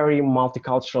a very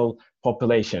multicultural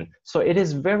population. So it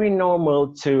is very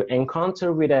normal to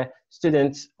encounter with a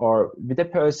student or with a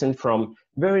person from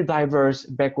very diverse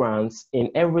backgrounds in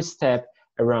every step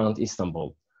around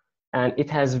Istanbul. And it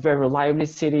has very lively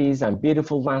cities and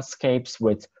beautiful landscapes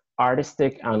with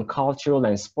artistic and cultural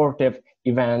and sportive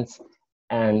events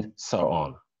and so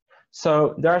on.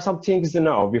 So there are some things to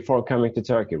know before coming to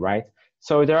Turkey, right?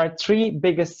 So there are three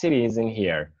biggest cities in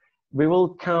here. We will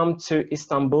come to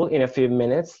Istanbul in a few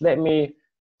minutes. Let me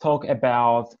talk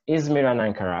about Izmir and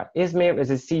Ankara. Izmir is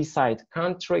a seaside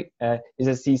country, is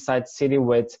a seaside city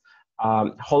with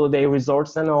holiday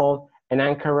resorts and all. And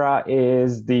Ankara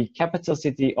is the capital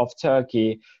city of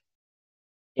Turkey.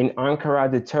 In Ankara,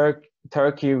 the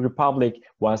Turkey Republic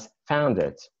was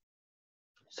founded.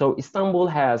 So Istanbul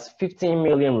has 15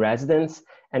 million residents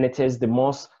and it is the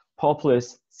most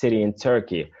populous city in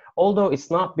Turkey. Although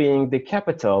it's not being the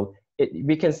capital,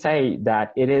 we can say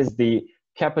that it is the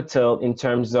capital in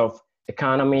terms of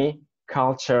economy,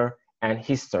 culture, and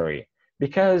history.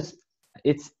 Because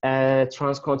it's a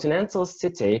transcontinental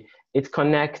city, it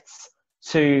connects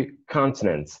two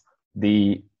continents,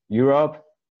 the Europe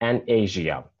and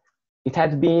Asia. It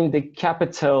had been the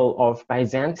capital of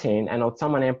Byzantine and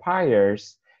Ottoman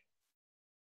empires.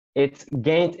 It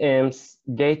gained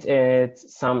it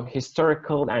some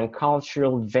historical and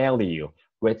cultural value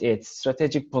with its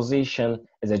strategic position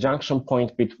as a junction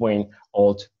point between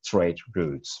old trade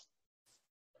routes.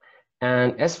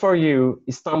 And as for you,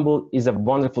 Istanbul is a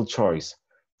wonderful choice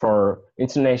for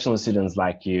international students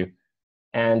like you.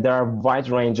 And there are a wide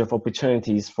range of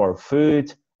opportunities for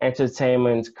food,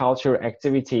 entertainment, cultural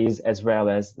activities, as well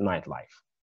as nightlife.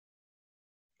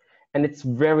 And it's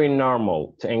very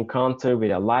normal to encounter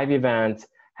with a live event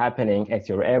happening at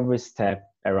your every step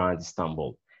around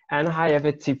Istanbul. And I have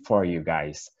a tip for you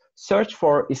guys. Search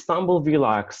for Istanbul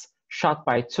vlogs shot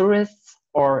by tourists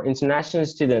or international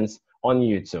students on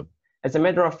YouTube. As a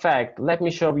matter of fact, let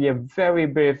me show you a very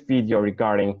brief video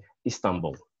regarding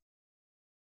Istanbul.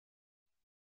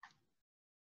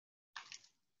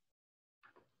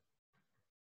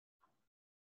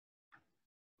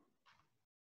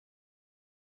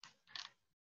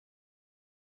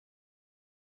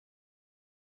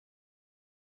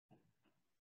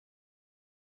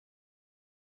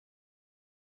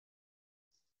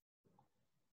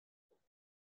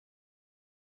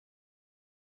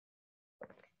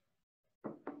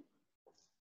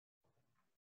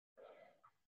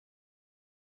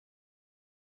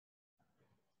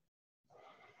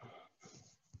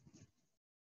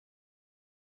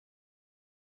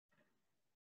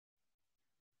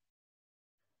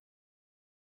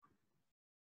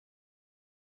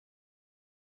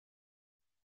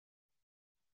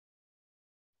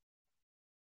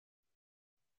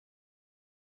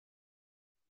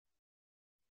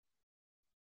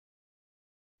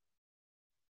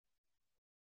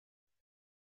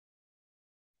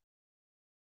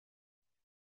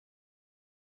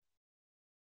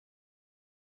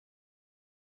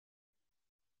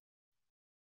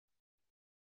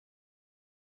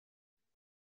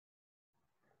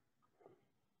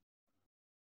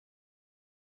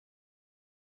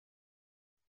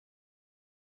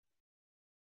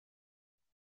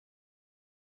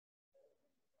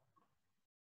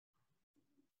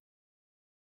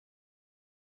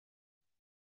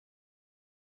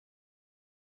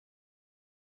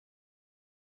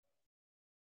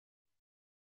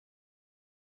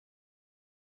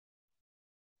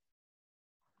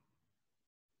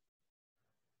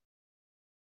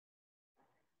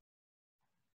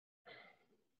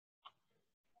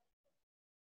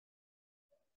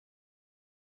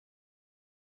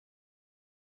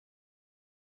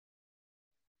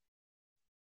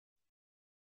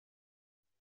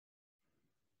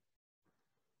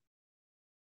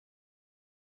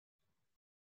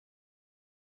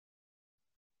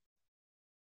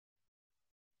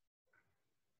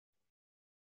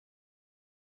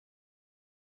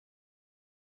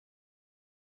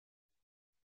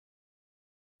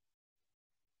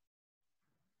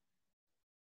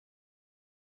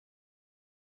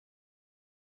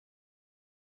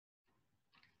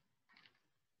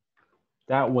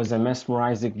 That was a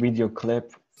mesmerizing video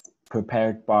clip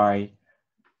prepared by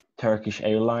Turkish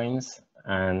Airlines.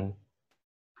 And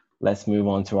let's move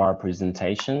on to our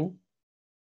presentation.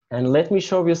 And let me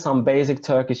show you some basic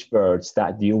Turkish words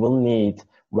that you will need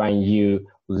when you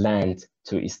land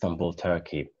to Istanbul,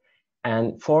 Turkey.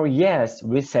 And for yes,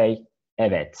 we say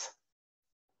evet.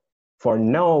 For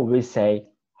no, we say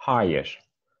hayır.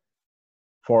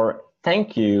 For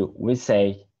thank you, we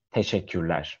say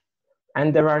teşekkürler.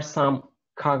 And there are some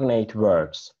cognate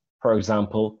words. For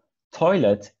example,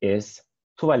 toilet is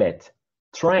tuvalet,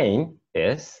 train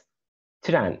is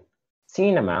tren,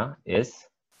 cinema is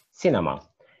sinema.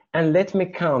 And let me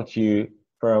count you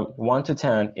from 1 to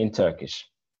 10 in Turkish.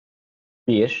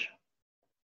 1, 2,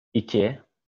 3,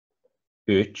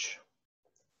 4,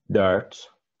 5,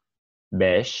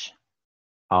 6,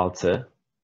 7,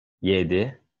 8,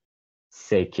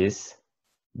 9,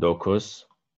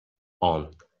 10.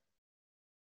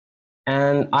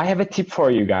 And I have a tip for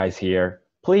you guys here.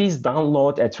 Please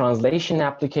download a translation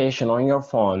application on your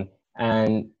phone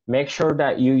and make sure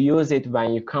that you use it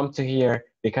when you come to here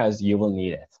because you will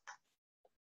need it.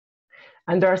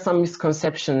 And there are some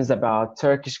misconceptions about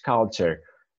Turkish culture,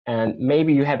 and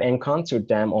maybe you have encountered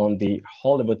them on the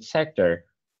Hollywood sector,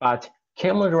 but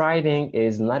camel riding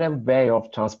is not a way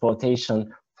of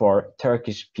transportation for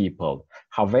Turkish people.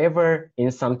 However,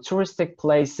 in some touristic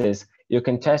places, you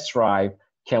can test drive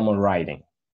camel riding.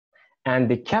 And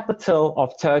the capital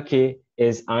of Turkey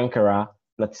is Ankara,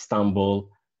 not Istanbul,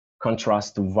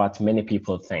 contrast to what many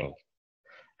people think.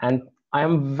 And I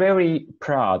am very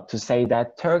proud to say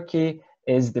that Turkey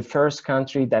is the first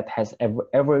country that has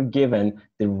ever given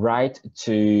the rights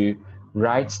to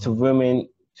women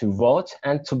to vote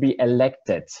and to be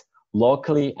elected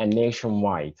locally and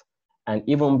nationwide, and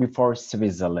even before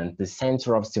Switzerland, the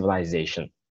center of civilization.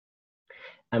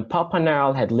 And Papa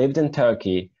Noel had lived in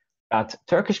Turkey, but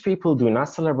Turkish people do not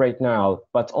celebrate Noel,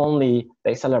 but only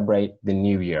they celebrate the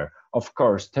New Year. Of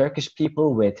course, Turkish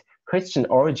people with Christian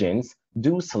origins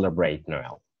do celebrate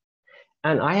Noel.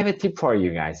 And I have a tip for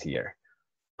you guys here.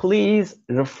 Please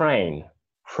refrain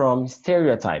from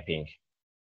stereotyping,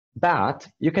 but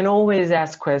you can always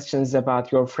ask questions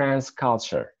about your friend's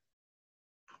culture.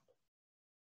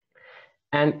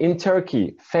 And in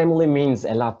Turkey, family means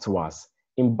a lot to us.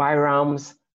 In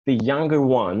Bayrams, the younger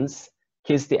ones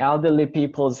kiss the elderly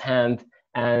people's hand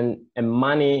and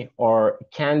money or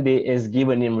candy is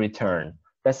given in return.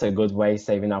 That's a good way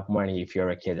saving up money if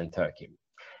you're a kid in Turkey.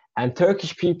 And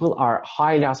Turkish people are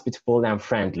highly hospitable and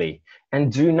friendly.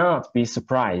 And do not be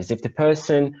surprised if the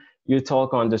person you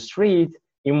talk on the street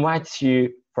invites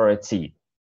you for a tea.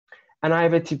 And I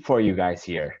have a tip for you guys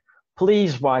here.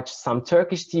 Please watch some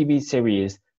Turkish TV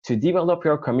series to develop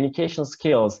your communication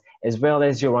skills as well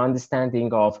as your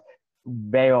understanding of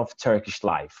way of Turkish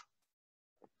life.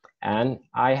 And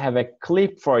I have a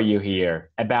clip for you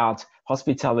here about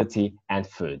hospitality and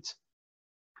food.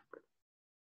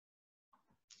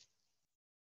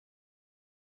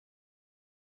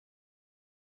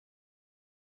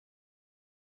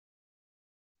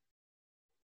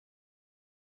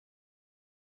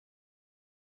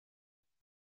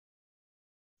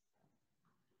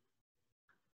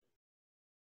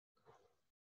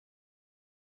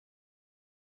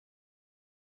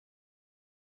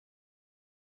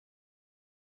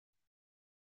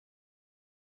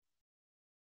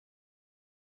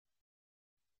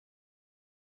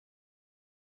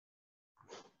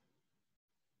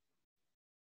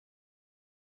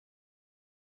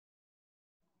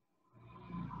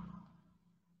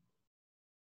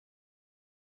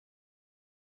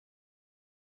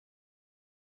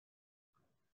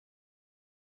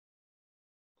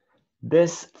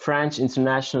 This French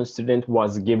international student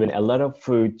was given a lot of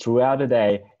food throughout the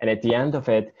day, and at the end of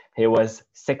it, he was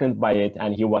sickened by it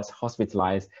and he was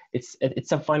hospitalized.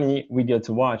 It's a funny video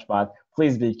to watch, but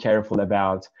please be careful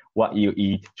about what you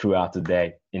eat throughout the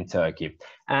day in Turkey.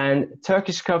 And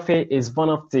Turkish coffee is one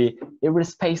of the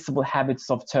irreplaceable habits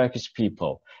of Turkish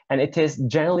people, and it is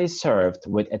generally served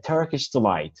with a Turkish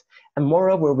delight. And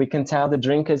moreover, we can tell the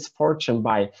drinker's fortune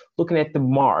by looking at the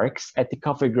marks at the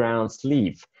coffee ground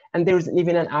sleeve. And there's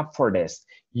even an app for this.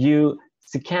 You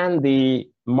scan the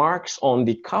marks on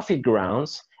the coffee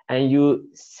grounds and you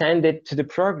send it to the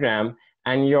program,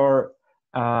 and your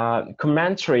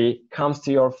commentary comes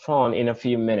to your phone in a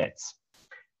few minutes.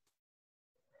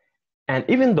 And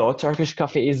even though Turkish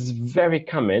coffee is very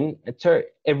common,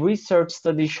 a research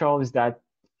study shows that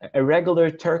a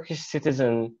regular Turkish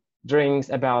citizen drinks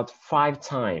about 5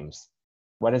 times.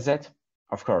 What is it?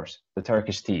 Of course, the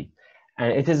Turkish tea.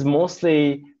 And it is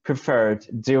mostly preferred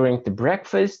during the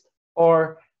breakfast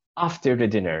or after the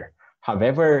dinner.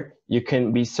 However, you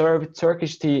can be served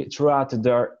Turkish tea throughout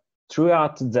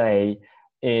the day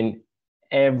in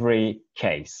every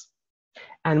case.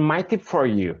 And my tip for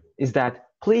you is that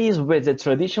please visit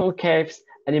traditional caves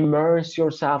and immerse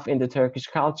yourself in the Turkish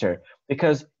culture,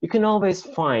 because you can always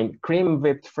find cream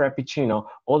whipped frappuccino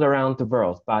all around the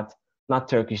world, but not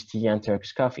Turkish tea and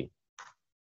Turkish coffee.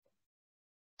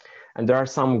 And there are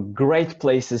some great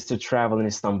places to travel in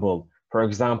Istanbul. For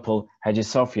example, Hagia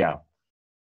Sophia.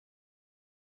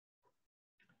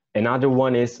 Another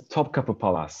one is Topkapı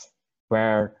Palace,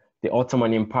 where the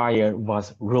Ottoman Empire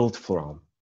was ruled from.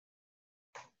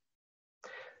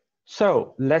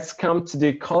 So let's come to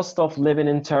the cost of living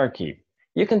in Turkey.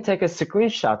 You can take a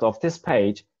screenshot of this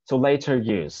page to later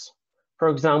use. For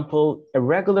example, a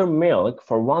regular milk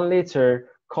for 1 liter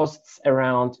costs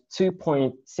around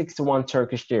 2.61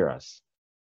 Turkish liras,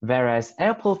 whereas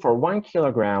apple for 1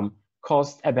 kilogram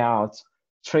costs about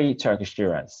 3 Turkish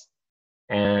liras.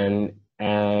 And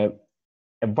a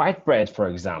white bread, for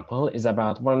example, is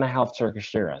about 1.5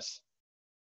 Turkish liras.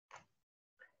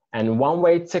 And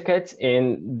one-way ticket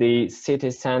in the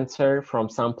city center from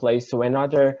some place to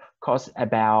another costs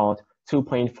about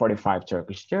 2.45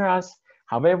 Turkish liras.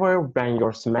 However, when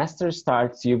your semester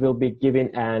starts, you will be given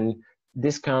an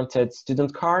discounted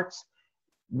student card,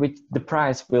 which the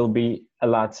price will be a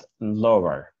lot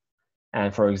lower.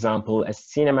 And for example, a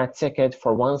cinema ticket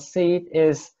for 1 seat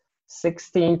is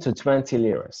 16 to 20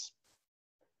 liras.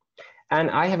 And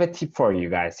I have a tip for you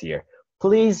guys here.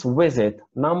 Please visit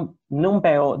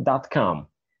numbeo.com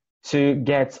to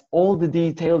get all the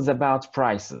details about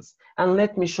prices. And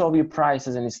let me show you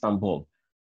prices in Istanbul.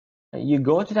 You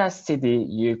go to that city,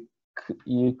 you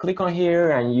click on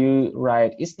here and you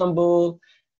write Istanbul,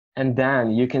 and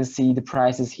then you can see the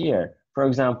prices here. For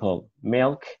example,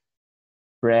 milk,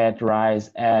 bread, rice,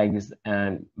 eggs,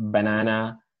 and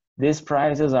banana. These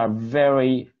prices are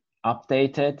very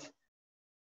updated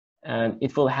and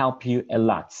it will help you a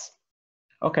lot.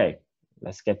 Okay,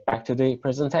 let's get back to the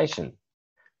presentation.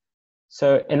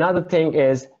 So another thing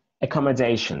is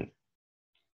accommodation.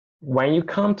 When you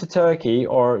come to Turkey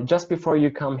or just before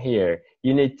you come here,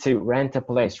 you need to rent a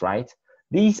place, right?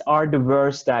 These are the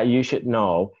words that you should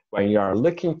know when you are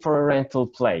looking for a rental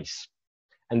place.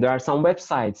 And there are some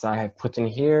websites I have put in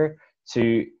here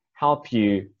to help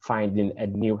you finding a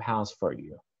new house for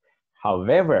you.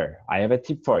 However, I have a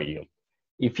tip for you.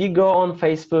 If you go on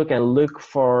Facebook and look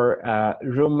for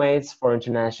roommates for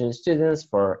international students,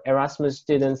 for Erasmus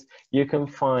students, you can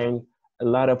find a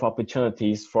lot of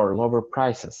opportunities for lower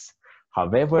prices.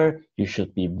 However, you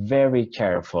should be very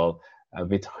careful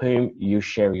with whom you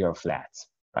share your flat,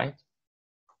 right?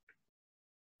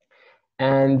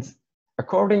 And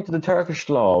according to the Turkish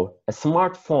law, a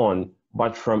smartphone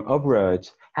bought from abroad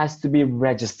has to be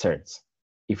registered.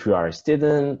 If you are a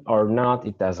student or not,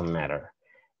 it doesn't matter.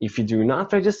 If you do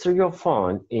not register your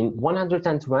phone in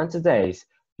 120 days,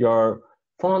 your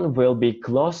phone will be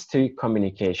closed to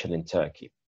communication in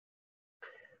Turkey.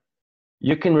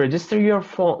 You can register your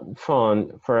phone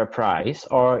for a price,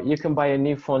 or you can buy a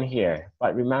new phone here.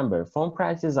 But remember, phone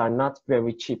prices are not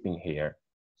very cheap in here.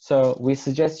 So we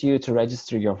suggest you to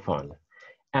register your phone.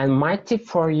 And my tip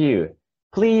for you,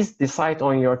 please decide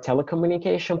on your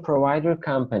telecommunication provider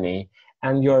company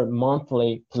and your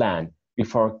monthly plan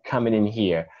before coming in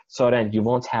here, so that you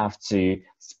won't have to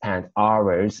spend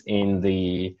hours in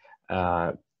the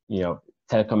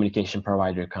telecommunication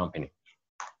provider company.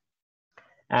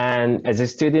 And as a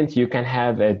student, you can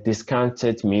have a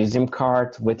discounted museum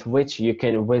card with which you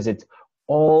can visit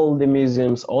all the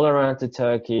museums all around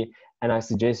Turkey. And I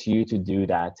suggest you to do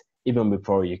that even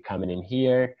before you come in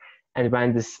here. And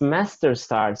when the semester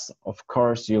starts, of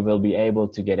course, you will be able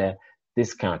to get a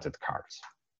discounted card.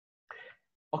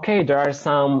 Okay, there are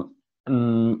some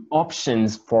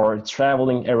options for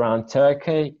traveling around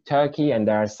Turkey, and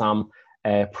there are some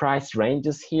price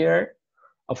ranges here.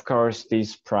 Of course,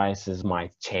 these prices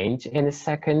might change in a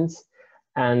second.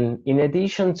 And in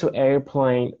addition to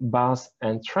airplane, bus,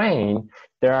 and train,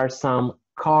 there are some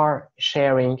car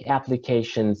sharing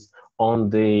applications on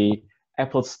the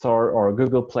Apple Store or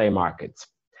Google Play Market.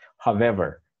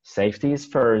 However, safety is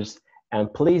first,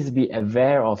 and please be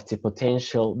aware of the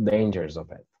potential dangers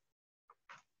of it.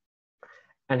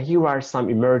 And here are some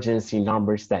emergency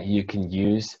numbers that you can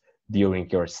use during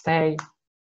your stay.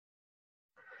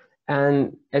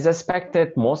 And as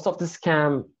expected, most of the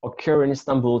scams occur in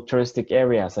Istanbul touristic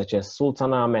areas such as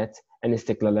Sultanahmet and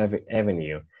Istiklal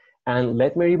Avenue. And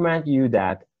let me remind you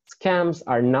that scams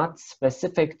are not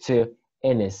specific to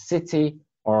any city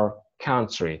or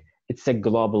country. It's a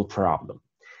global problem.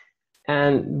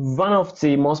 And one of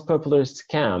the most popular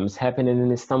scams happening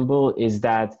in Istanbul is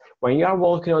that when you are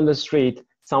walking on the street,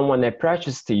 someone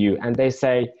approaches to you and they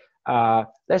say,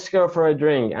 let's go for a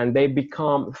drink, and they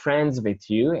become friends with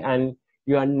you, and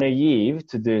you are naive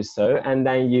to do so, and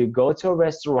then you go to a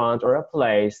restaurant or a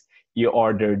place, you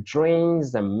order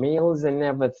drinks and meals and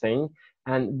everything,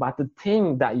 but the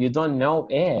thing that you don't know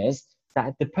is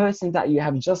that the person that you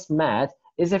have just met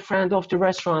is a friend of the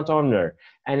restaurant owner.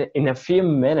 And in a few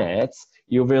minutes,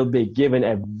 you will be given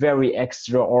a very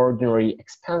extraordinary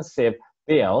expensive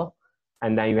bill,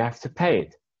 and then you have to pay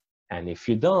it. And if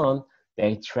you don't,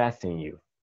 they threaten you.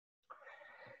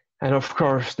 And of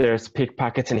course, there's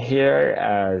pickpocketing here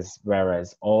as well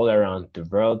as all around the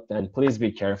world, and please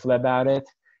be careful about it.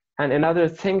 And another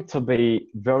thing to be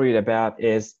worried about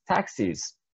is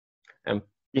taxis. And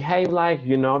behave like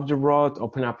you know the road,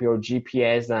 open up your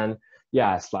GPS, and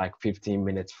yeah, it's like 15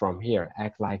 minutes from here.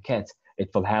 Act like it. It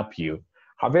will help you.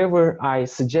 However, I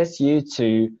suggest you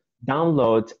to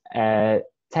download a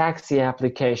taxi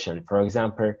application, for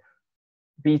example,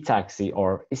 B-Taxi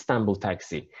or Istanbul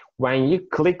Taxi. When you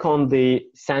click on the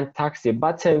Send Taxi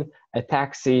button, a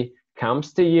taxi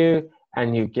comes to you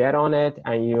and you get on it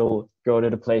and you'll go to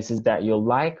the places that you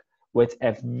like with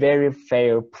a very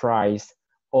fair price,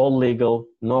 all legal,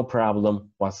 no problem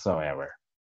whatsoever.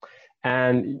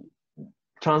 And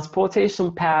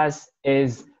transportation pass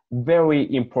is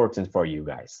very important for you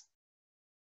guys.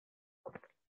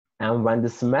 And when the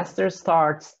semester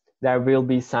starts, there will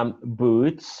be some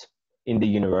booths in the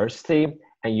university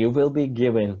and you will be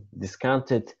given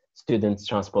discounted student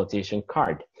transportation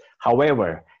card.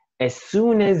 However, as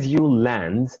soon as you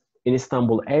land in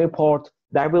Istanbul airport,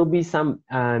 there will be some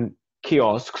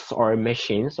kiosks or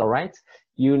machines, all right?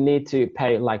 You need to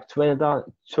pay like 20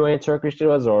 Turkish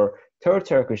liras or 30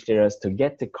 Turkish liras to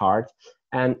get the card.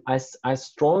 And I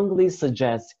strongly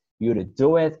suggest you to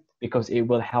do it because it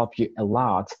will help you a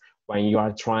lot when you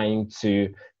are trying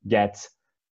to get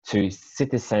to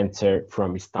city center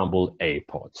from Istanbul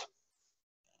airport.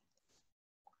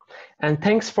 And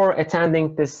thanks for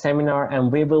attending this seminar,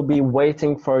 and we will be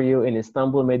waiting for you in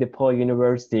Istanbul Medipol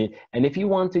University. And if you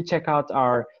want to check out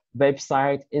our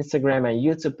website, Instagram, and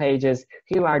YouTube pages,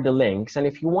 here are the links. And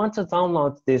if you want to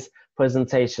download this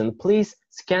presentation, please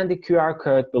scan the QR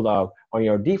code below on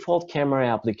your default camera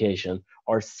application,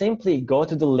 or simply go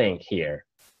to the link here.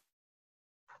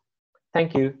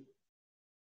 Thank you.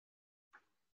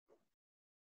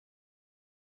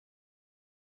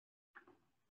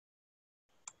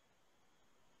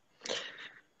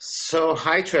 So,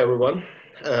 hi to everyone.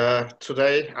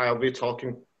 Today I'll be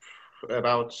talking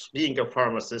about being a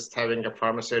pharmacist, having a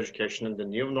pharmacy education in the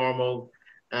new normal,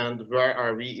 and where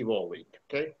are we evolving,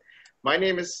 okay? My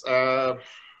name is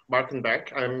Barkin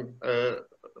Berk. I'm a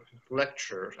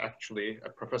lecturer, actually, a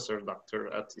professor doctor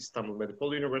at Istanbul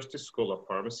Medipol University School of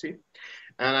Pharmacy.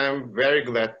 And I'm very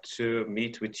glad to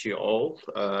meet with you all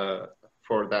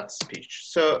for that speech.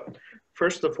 So,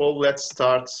 first of all, let's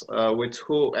start with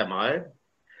who am I?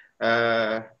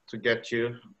 To get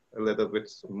you a little bit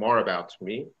more about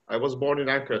me. I was born in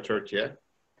Ankara, Turkey.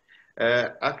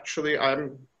 Actually,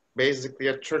 I'm basically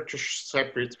a Turkish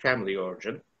separate family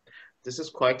origin. This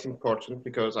is quite important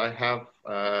because I have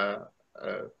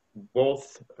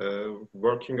both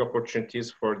working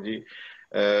opportunities for the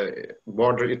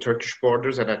Turkish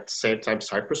borders and at the same time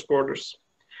Cyprus borders.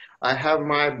 I have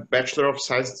my Bachelor of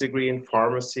Science degree in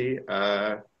pharmacy.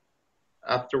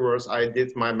 Afterwards, I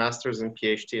did my master's and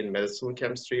PhD in medicinal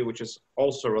chemistry, which is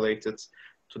also related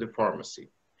to the pharmacy.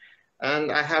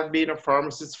 And I have been a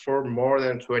pharmacist for more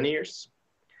than 20 years.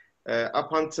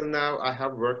 Up until now, I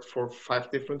have worked for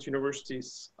 5 different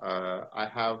universities. I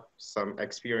have some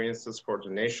experiences for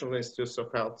the National Institutes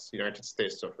of Health, United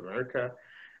States of America,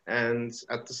 and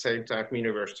at the same time,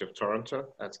 University of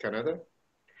Toronto at Canada.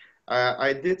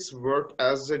 I did work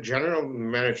as a general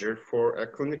manager for a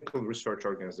clinical research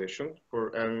organization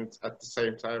and at the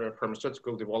same time a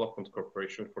pharmaceutical development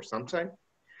corporation for some time.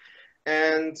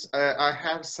 And I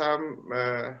have some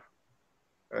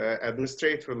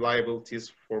administrative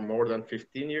liabilities for more than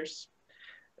 15 years.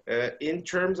 In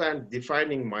terms of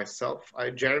defining myself, I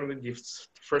generally,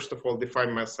 first of all,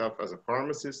 define myself as a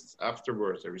pharmacist,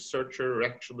 afterwards a researcher,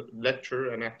 lecturer,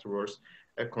 and afterwards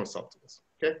a consultant.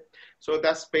 Okay, so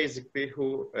that's basically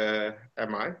who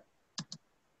am I.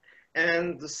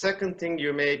 And the second thing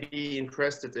you may be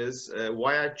interested is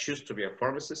why I choose to be a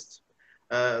pharmacist.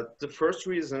 The first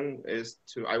reason is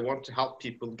I want to help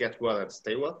people get well and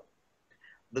stay well.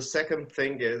 The second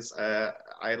thing is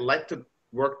I like to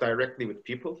work directly with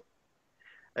people.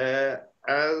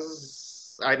 As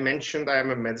I mentioned, I am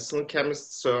a medicinal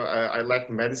chemist, so I like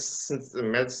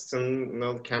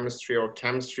medicinal chemistry or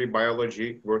chemistry,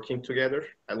 biology working together.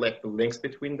 I like the links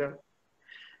between them.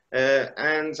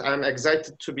 And I'm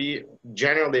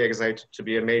generally excited to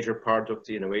be a major part of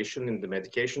the innovation in the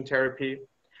medication therapy.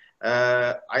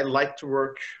 I like to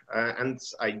work, and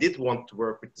I did want to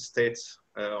work with the state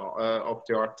of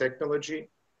the art technology.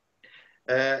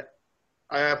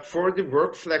 For the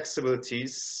work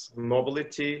flexibilities,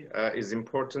 mobility is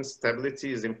important,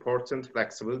 stability is important,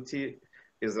 flexibility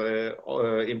is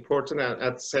important, and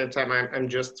at the same time, I'm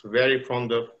just very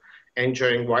fond of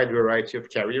enjoying wide variety of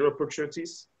career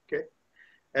opportunities. Okay.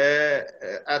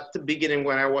 At the beginning,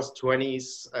 when I was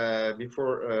 20s,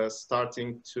 before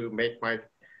starting to make my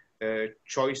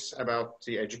choice about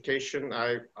the education,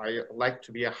 I like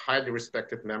to be a highly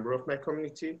respected member of my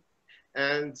community.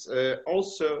 And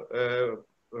also, a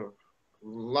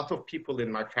lot of people in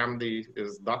my family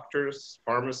is doctors,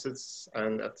 pharmacists,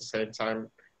 and at the same time,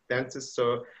 dentists.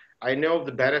 So I know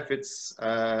the benefits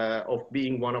of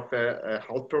being one of a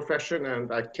health profession, and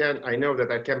I know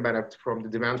that I can benefit from the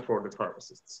demand for the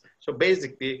pharmacists. So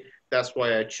basically, that's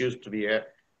why I choose to be a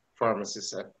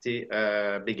pharmacist at the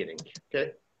beginning.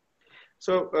 Okay.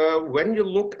 So when you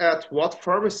look at what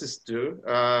pharmacists do,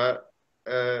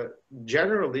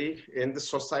 generally in the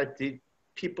society,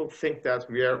 people think that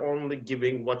we are only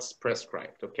giving what's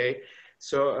prescribed, okay?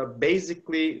 So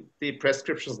basically the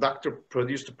prescriptions, doctor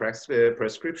produce the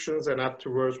prescriptions, and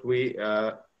afterwards they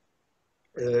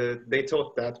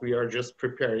thought that we are just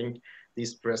preparing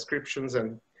these prescriptions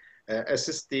and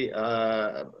assist the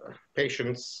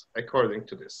patients according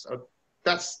to this.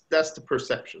 That's the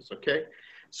perceptions, okay?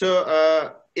 So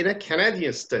in a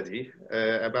Canadian study,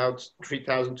 about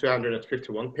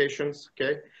 3,251 patients,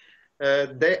 okay,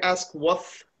 they asked, what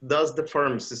does the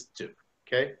pharmacist do,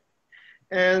 okay?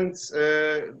 And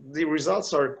the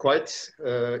results are quite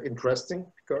interesting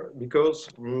because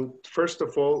first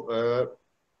of all,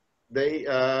 they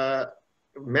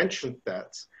mentioned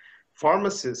that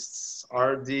pharmacists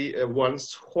are the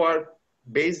ones who are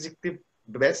basically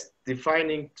best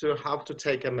defining to how to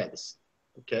take a medicine,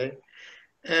 okay?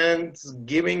 And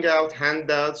giving out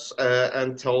handouts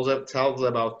and tell them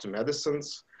about the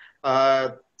medicines,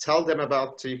 tell them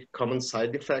about the common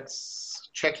side effects,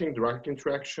 checking drug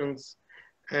interactions,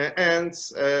 and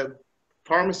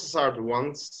pharmacists are the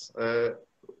ones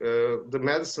the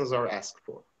medicines are asked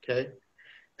for, okay?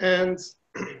 And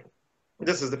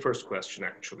this is the first question,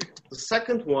 actually. The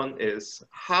second one is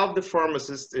how the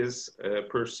pharmacist is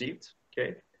perceived,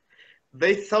 okay?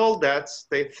 They think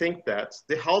that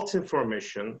the health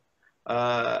information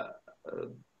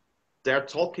they're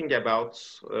talking about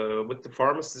with the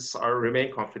pharmacists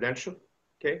remain confidential,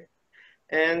 okay?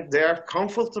 And they are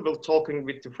comfortable talking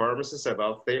with the pharmacists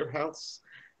about their health,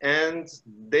 and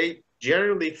they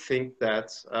generally think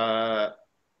that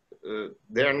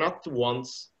they are not the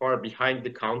ones who are behind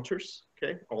the counters,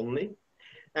 okay, only.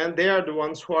 And they are the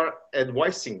ones who are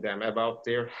advising them about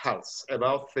their health,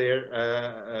 about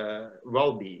their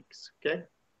well-beings, okay?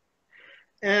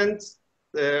 And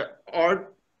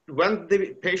when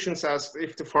the patients asked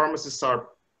if the pharmacists are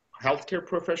healthcare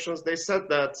professionals, they said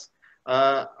that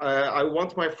I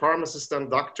want my pharmacist and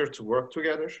doctor to work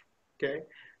together, okay?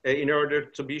 In order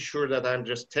to be sure that I'm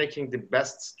just taking the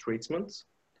best treatment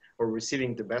or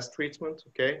receiving the best treatment,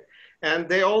 okay? And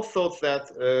they all thought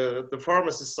that the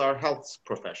pharmacists are health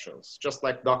professionals, just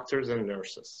like doctors and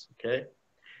nurses, okay?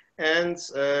 And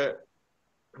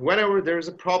whenever there is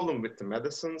a problem with the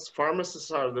medicines,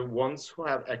 pharmacists are the ones who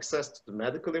have access to the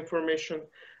medical information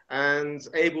and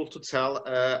able to tell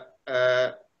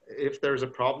if there's a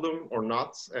problem or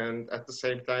not, and at the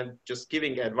same time, just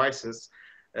giving advices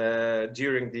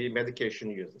during the medication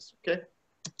uses, okay?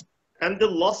 And the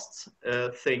last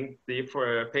thing the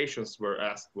patients were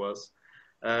asked was,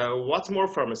 what more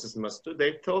pharmacists must do?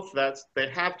 They thought that they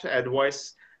have to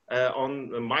advise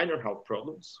on minor health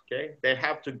problems, okay? They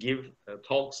have to give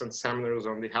talks and seminars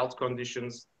on the health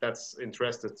conditions that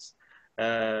interest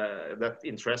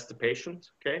the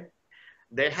patient, okay?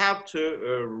 They have to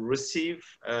receive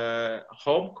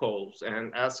home calls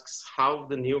and asks how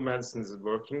the new medicine is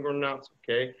working or not,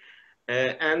 okay?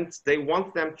 And they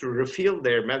want them to refill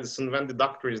their medicine when the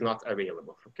doctor is not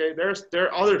available, okay? There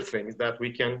are other things that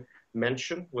we can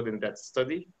mention within that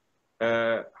study.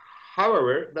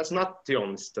 However, that's not the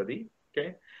only study,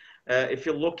 okay? If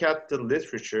you look at the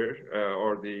literature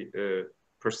or the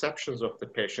perceptions of the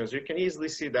patients, you can easily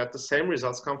see that the same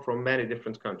results come from many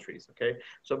different countries, okay?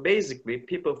 So basically,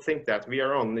 people think that we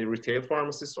are only retail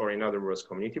pharmacists, or in other words,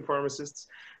 community pharmacists,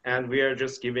 and we are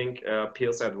just giving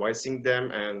pills, advising them,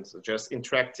 and just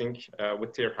interacting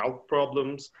with their health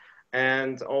problems,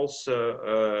 and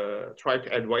also try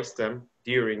to advise them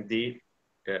during the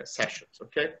sessions,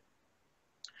 okay?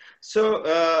 So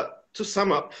to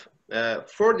sum up,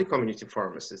 for the community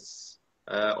pharmacists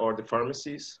or the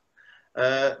pharmacies,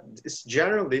 it's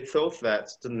generally thought that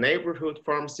the neighborhood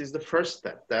pharmacy is the first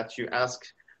step that you ask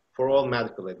for all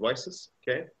medical advices,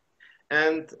 okay?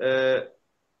 And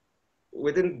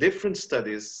within different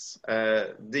studies,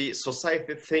 the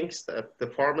society thinks that the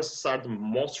pharmacists are the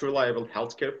most reliable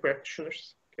healthcare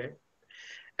practitioners, okay?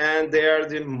 And they are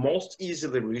the most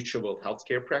easily reachable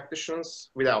healthcare practitioners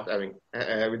without having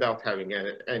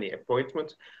any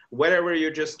appointment. Wherever you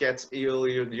just get ill,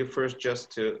 you first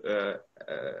just to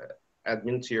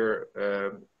admit to your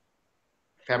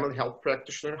family health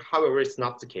practitioner. However, it's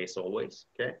not the case always,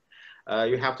 okay?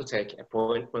 You have to take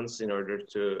appointments in order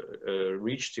to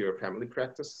reach to your family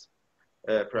practitioner.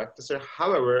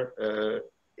 However,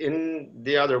 in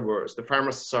the other words, the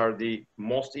pharmacists are the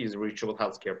most easily reachable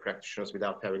healthcare practitioners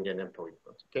without having an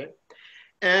appointment, okay?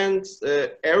 And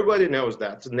everybody knows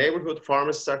that neighborhood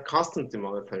pharmacists are constantly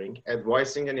monitoring,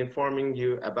 advising and informing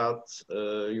you about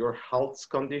your health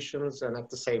conditions and at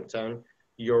the same time,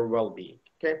 your well-being,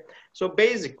 okay? So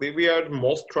basically, we are the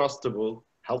most trustable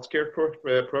healthcare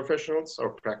professionals or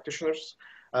practitioners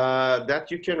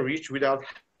that you can reach without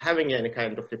having any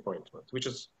kind of appointment, which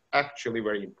is actually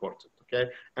very important, okay?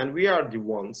 And we are the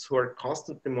ones who are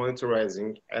constantly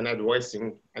monitoring and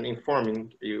advising and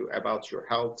informing you about your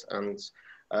health and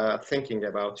thinking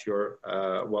about your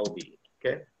well-being,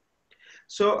 okay?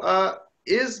 So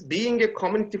is being a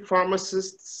community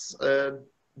pharmacist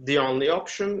the only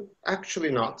option?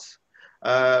 Actually not.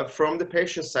 From the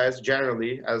patient side,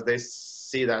 generally, as they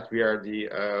see that we are the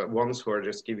ones who are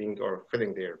just giving or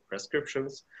filling their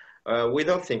prescriptions, we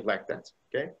don't think like that,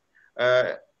 okay?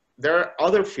 There are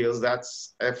other fields that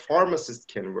a pharmacist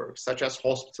can work, such as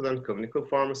hospital and clinical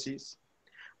pharmacies.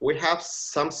 We have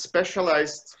some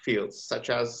specialized fields, such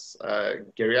as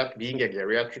being a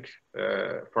geriatric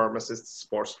pharmacist,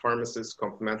 sports pharmacist,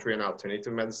 complementary and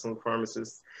alternative medicine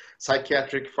pharmacist,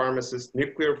 psychiatric pharmacist,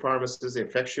 nuclear pharmacist,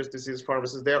 infectious disease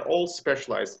pharmacist. They're all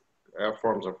specialized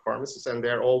forms of pharmacists, and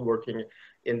they're all working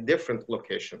in different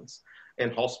locations,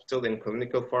 in hospital, in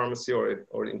clinical pharmacy,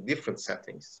 or in different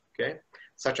settings, okay?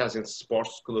 Such as in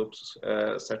sports clubs,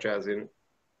 such as in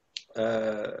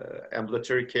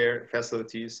ambulatory care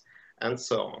facilities, and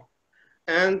so on.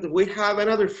 And we have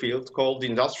another field called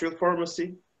industrial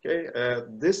pharmacy, okay?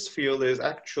 This field is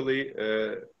actually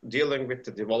dealing with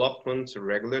the development,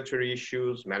 regulatory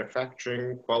issues,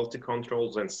 manufacturing, quality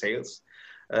controls, and sales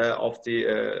of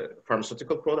the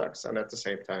pharmaceutical products, and at the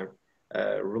same time,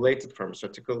 related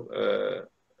pharmaceutical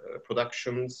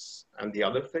productions and the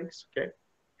other things, okay?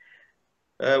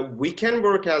 We can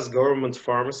work as government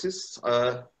pharmacists.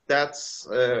 That's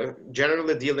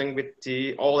generally dealing with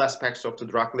all aspects of the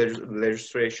drug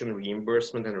legislation,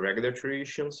 reimbursement, and regulatory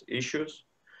issues.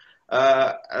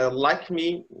 Like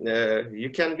me, you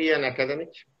can be an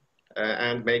academic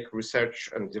and make research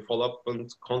and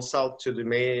development, consult to the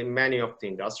many of the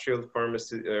industrial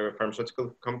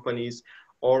pharmaceutical companies,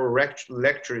 or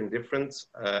lecture in different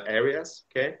areas,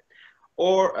 okay?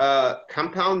 Or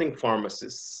compounding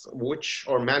pharmacists,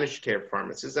 or managed care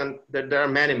pharmacists, and there are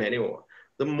many, many more.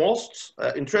 The most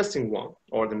interesting one,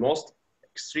 or the most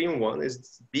extreme one,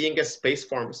 is being a space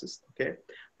pharmacist, okay?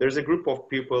 There's a group of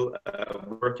people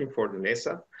working for the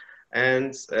NASA,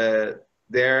 and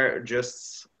they're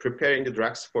just preparing the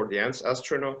drugs for the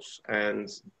astronauts, and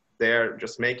they're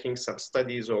just making some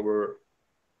studies over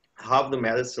how the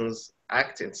medicines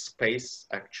act in space,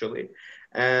 actually.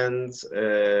 And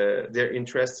they're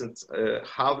interested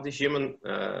how the human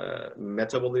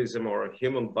metabolism or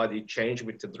human body change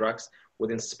with the drugs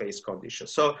within space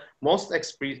conditions. So most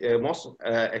extreme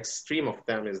of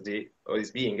them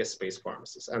is being a space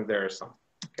pharmacist, and there are some.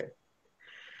 Okay.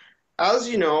 As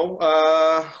you know,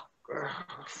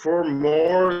 for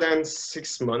more than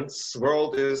 6 months, the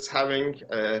world is having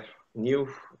a new,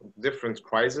 different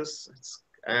crisis,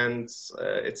 and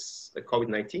it's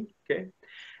COVID-19. Okay.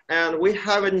 And we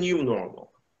have a new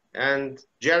normal, and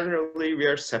generally we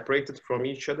are separated from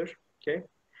each other, okay?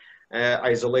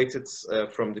 Isolated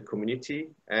from the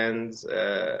community, and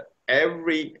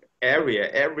every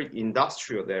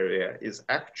industrial area is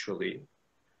actually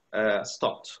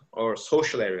stopped, or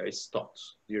social area is stopped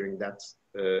during that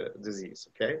disease,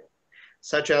 okay?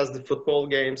 Such as the football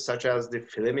games, such as the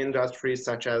film industry,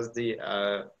 such as the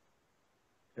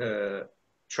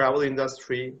travel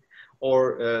industry,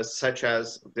 or such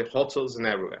as the hotels and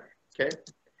everywhere, okay?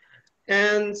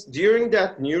 And during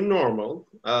that new normal,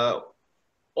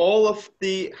 all of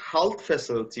the health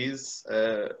facilities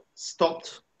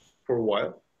stopped for a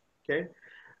while, okay?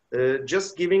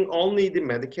 Just giving only the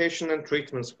medication and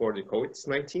treatments for the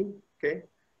COVID-19, okay?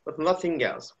 But nothing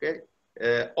else, okay?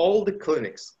 All the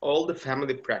clinics, all the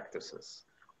family practices,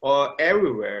 or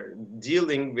everywhere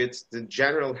dealing with the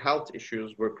general health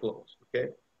issues were closed,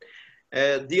 okay?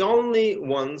 The only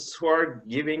ones who are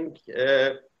giving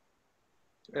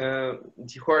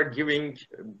who are giving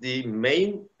the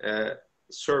main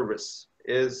service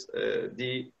is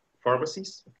the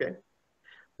pharmacies, okay,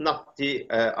 not the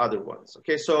other ones,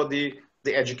 okay. So the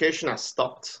education has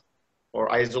stopped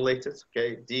or isolated,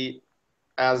 okay.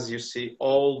 As you see,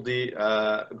 all the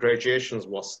graduations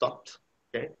was stopped,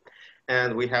 okay,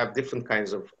 and we have different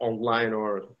kinds of online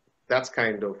or that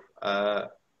kind of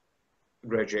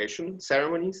graduation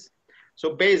ceremonies.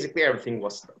 So basically everything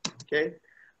was stopped, okay.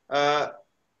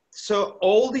 So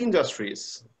all the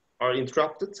industries are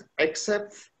interrupted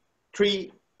except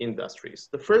 3 industries.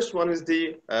 The first one is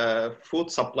the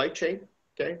food supply chain,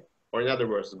 okay, or in other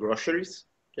words, groceries,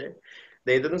 okay.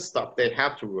 They didn't stop, they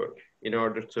have to work in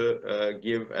order to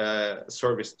give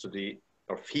service to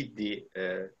or feed the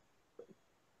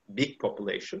big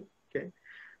population, okay.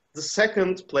 The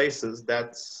second places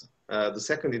that's the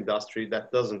second industry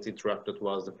that doesn't interrupt it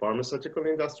was the pharmaceutical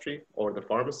industry or the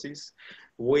pharmacies.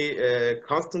 We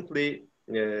constantly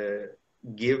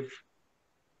give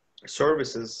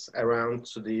services around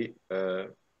to the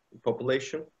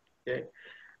population, okay,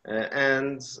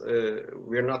 and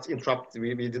we're not interrupted.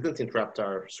 We didn't interrupt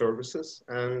our services,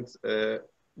 and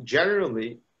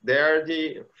generally they are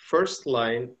the first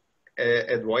line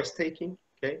advice taking,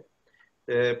 okay,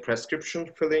 prescription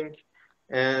filling,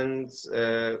 and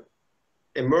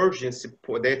emergency.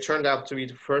 They turned out to be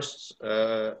the first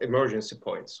emergency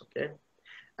points, okay.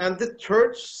 And the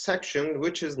third section,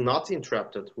 which is not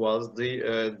interrupted, was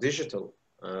the digital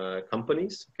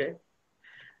companies, okay.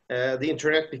 The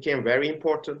internet became very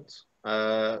important.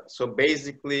 So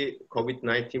basically,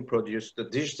 COVID-19 produced the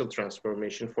digital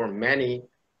transformation for many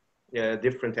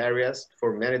different areas,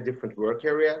 for many different work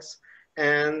areas.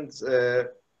 And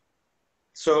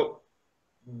so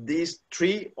these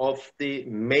 3 of the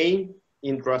main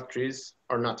industries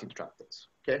are not interrupted,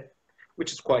 okay,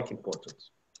 which is quite important.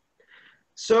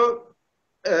 So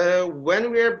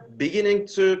when we are beginning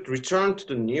to return to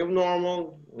the new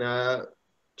normal,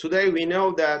 today we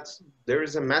know that there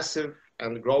is a massive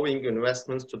and growing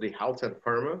investments to the health and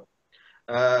pharma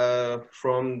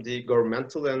from the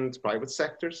governmental and private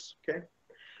sectors, okay?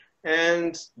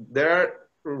 And there are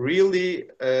really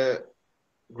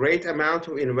great amount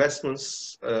of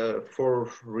investments for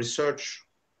research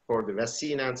for the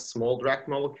vaccine and small drug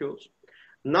molecules,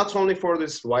 not only for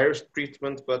this virus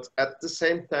treatment, but at the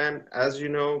same time, as you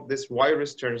know, this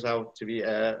virus turns out to be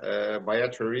a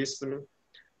bioterrorism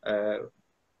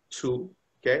tool,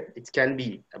 okay? It can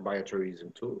be a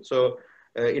bioterrorism tool. So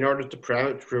in order to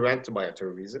prevent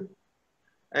bioterrorism,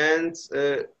 and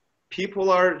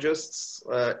people are just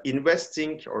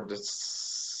investing, or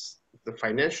the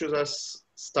financials are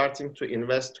starting to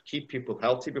invest to keep people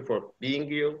healthy before being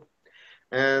ill.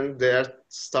 And they're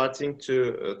starting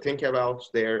to think about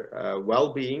their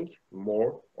well-being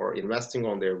more, or investing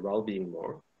on their well-being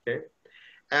more, okay?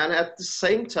 And at the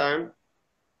same time,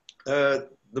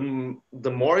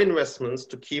 the more investments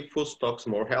to keep food stocks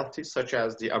more healthy, such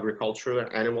as the agricultural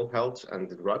and animal health and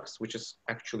the drugs, which is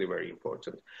actually very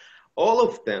important. All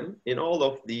of them, in all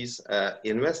of these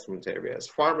investment areas,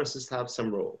 pharmacists have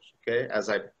some roles, okay, as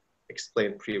I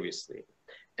explained previously.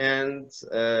 And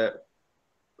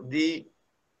the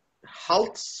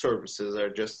health services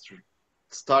are just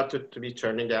started to be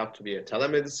turning out to be a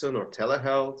telemedicine or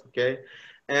telehealth, okay?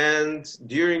 And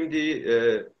during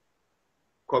the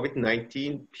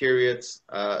COVID-19 periods,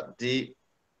 the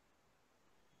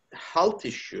health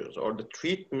issues or the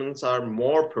treatments are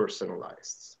more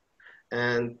personalized.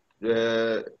 And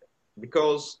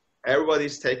because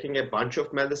everybody's taking a bunch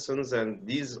of medicines, and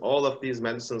all of these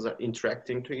medicines are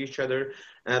interacting to each other.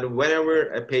 And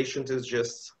whenever a patient is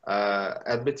just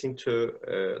admitting to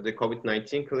the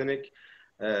COVID-19 clinic,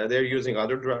 they're using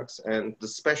other drugs, and the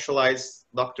specialized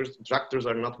doctors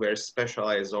are not very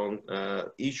specialized on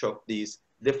each of these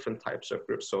different types of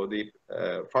groups. So the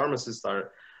pharmacists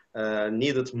are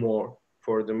needed more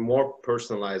for the more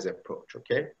personalized approach,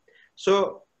 okay?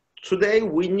 So today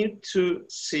we need to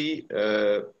see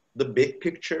the big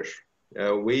picture.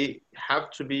 We have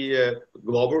to be a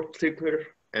global thinker,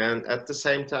 and at the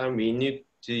same time we need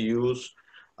to use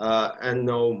and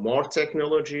know more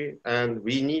technology, and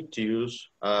we need to use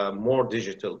more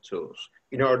digital tools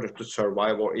in order to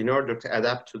survive or in order to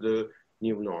adapt to the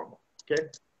new normal, okay?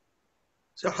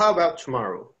 So how about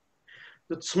tomorrow?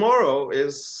 The tomorrow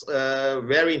is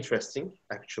very interesting,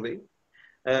 actually.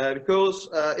 Because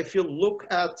if you look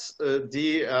at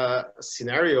the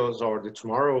scenarios or the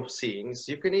tomorrow scenes,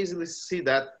 you can easily see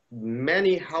that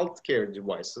many healthcare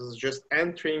devices just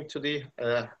entering to the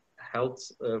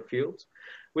health field,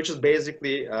 which is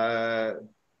basically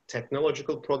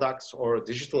technological products or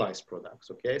digitalized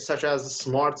products, okay? Such as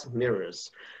smart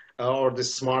mirrors, or the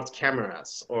smart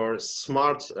cameras or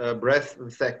smart breath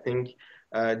detecting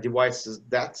devices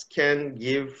that can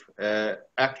give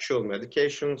actual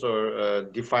medications or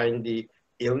define the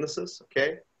illnesses,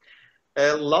 okay?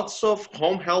 Lots of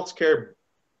home healthcare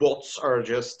bots are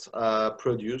just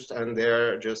produced, and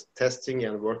they're just testing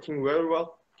and working very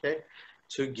well, okay,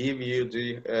 to give you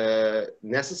the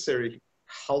necessary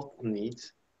health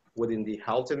needs within the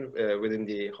within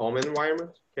the home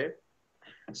environment, okay.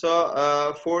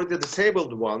 So for the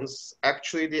disabled ones,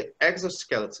 actually the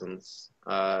exoskeletons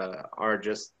are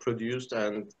just produced,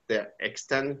 and they're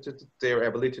extended their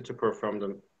ability to perform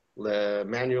the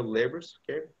manual labors,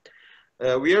 okay.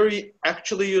 We are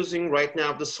actually using right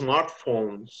now the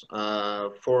smartphones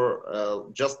for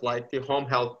just like the home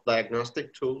health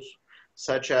diagnostic tools,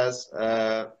 such as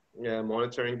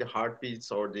monitoring the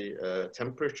heartbeats or the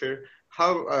temperature.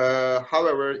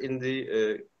 However, in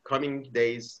the coming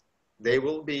days, they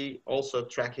will be also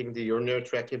tracking the urinary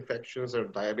tract infections or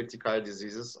diabetic eye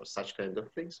diseases or such kind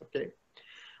of things, okay?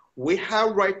 We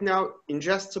have right now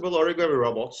ingestible origami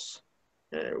robots,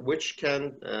 which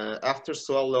can, after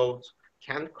swallowed,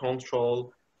 can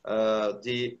control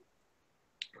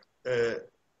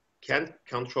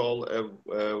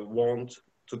wound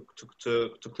to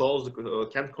close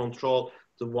can control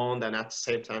the wound, and at the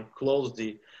same time close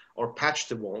or patch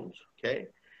the wound, okay.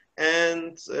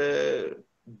 And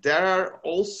there are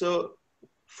also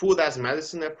food as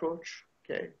medicine approach,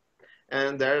 okay,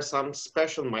 and there are some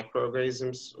special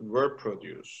microorganisms were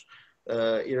produced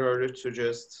in order to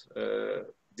just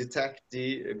detect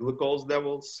the glucose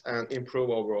levels and improve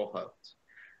overall health.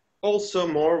 Also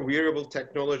more wearable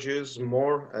technologies,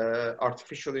 more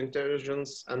artificial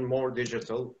intelligence, and more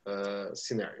digital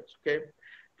scenarios, okay?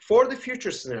 For the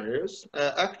future scenarios,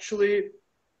 actually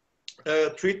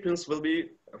treatments will be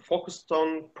focused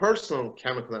on personal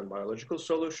chemical and biological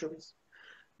solutions,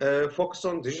 focused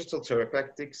on digital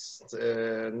therapeutics,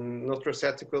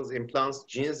 nutraceuticals, implants,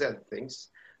 genes and things,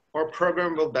 or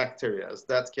programmable bacteria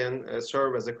that can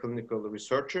serve as a clinical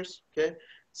researchers, okay?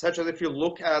 Such as if you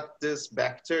look at this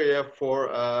bacteria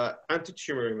for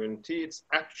anti-tumor immunity, it's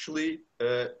actually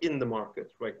in the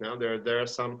market right now. There are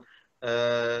some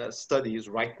studies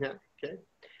right now, okay?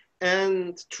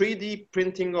 And 3D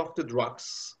printing of the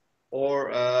drugs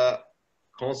or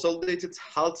consolidated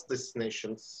health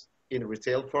destinations in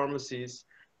retail pharmacies,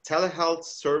 telehealth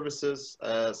services,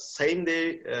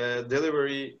 same-day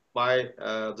delivery by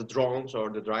the drones or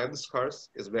the driverless cars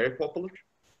is very popular,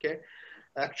 okay?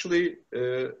 Actually,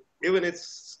 even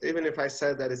if I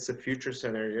said that it's a future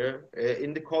scenario,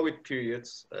 in the COVID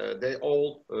periods, they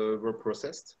all were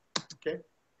processed, okay?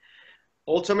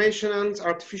 Automation and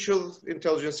artificial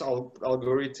intelligence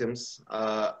algorithms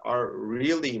are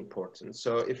really important.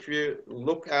 So if you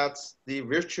look at the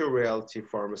virtual reality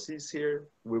pharmacies here,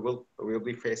 we'll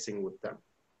be facing with them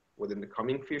within the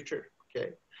coming future,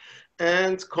 okay?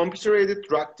 And computer-aided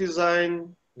drug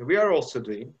design, we are also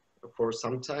doing for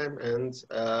some time, and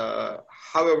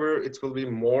however, it will be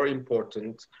more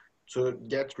important to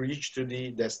reach to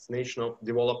the destination of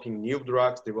developing new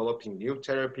drugs, developing new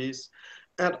therapies.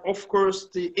 And of course,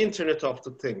 the Internet of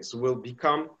the Things will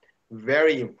become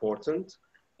very important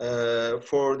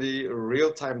for the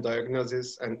real-time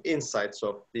diagnosis and insights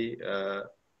of the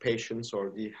patients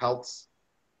or the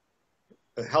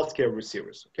healthcare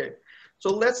receivers, okay?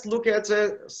 So let's look at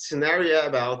a scenario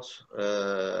about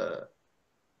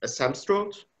a SEM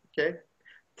throat, okay?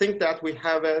 Think that we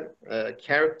have a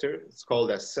character, it's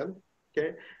called as SEM,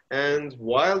 okay? And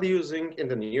while using, in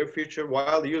the near future,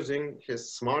 while using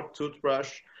his smart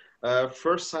toothbrush,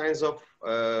 first signs of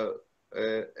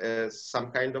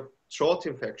some kind of throat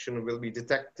infection will be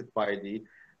detected by the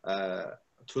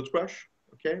toothbrush,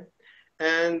 okay?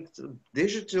 And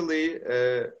digitally,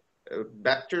 a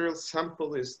bacterial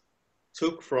sample is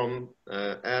took from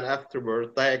and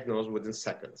afterward diagnosed within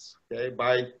seconds, okay,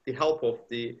 by the help of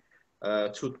the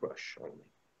toothbrush only,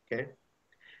 okay?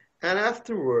 And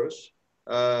afterwards,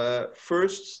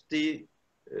 first the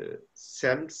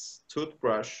SEM's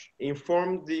toothbrush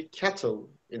informed the kettle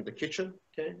in the kitchen,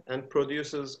 okay, and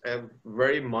produces a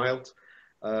very mild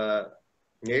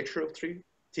natural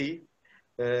tea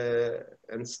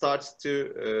and starts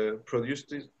to produce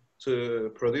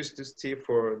this tea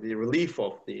for the relief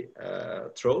of the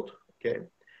throat, okay?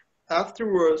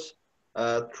 Afterwards,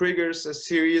 triggers a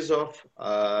series of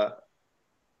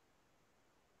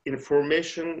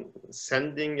information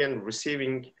sending and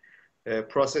receiving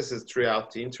processes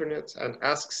throughout the internet, and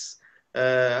asks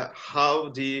how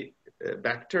the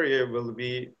bacteria will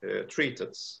be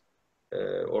treated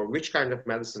or which kind of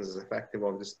medicine is effective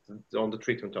on the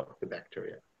treatment of the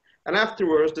bacteria. And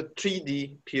afterwards, the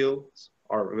 3D peels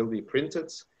or will be printed,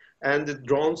 and the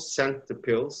drones send the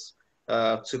pills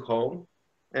to home,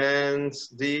 and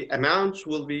the amount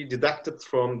will be deducted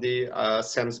from the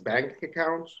SEM's bank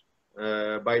account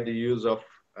by the use of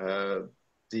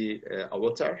the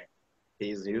avatar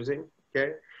he is using, okay?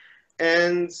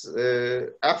 And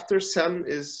after SEM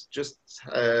is just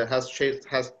has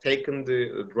taken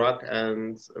the drug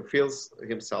and feels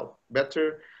himself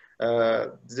better,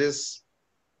 this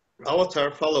avatar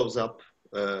follows up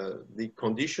the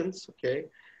conditions, okay,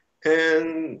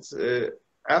 and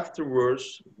afterwards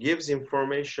gives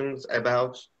information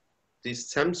about the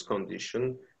SEM's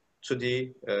condition to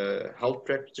the health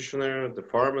practitioner, the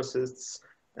pharmacists,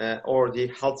 or the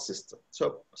health system.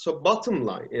 So bottom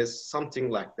line is something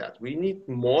like that. We need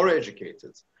more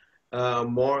educated,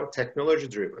 more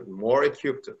technology-driven, more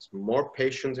equipped, more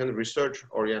patient and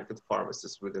research-oriented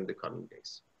pharmacists within the coming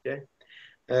days, okay?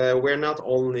 We're not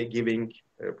only giving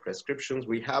prescriptions,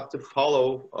 we have to follow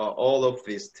all of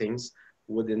these things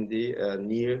within the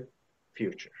near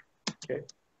future, okay?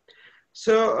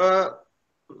 So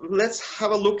let's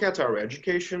have a look at our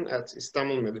education at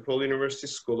Istanbul Medipol University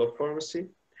School of Pharmacy.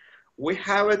 We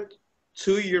have a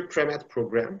 2-year pre-med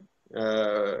program,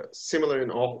 similar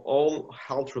in all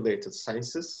health-related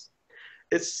sciences.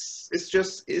 It's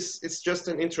just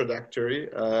an introductory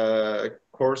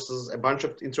courses, a bunch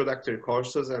of introductory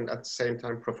courses, and at the same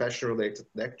time profession-related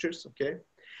lectures. Okay,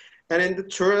 and in the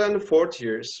 3rd and 4th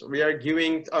years, we are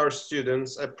giving our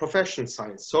students a profession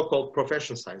science, so-called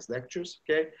profession science lectures.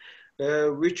 Okay,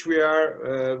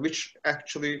 which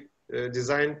actually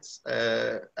designed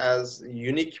as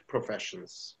unique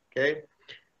professions. Okay.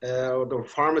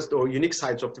 Or unique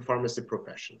sides of the pharmacy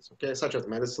professions, okay, such as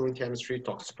medicine, chemistry,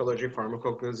 toxicology,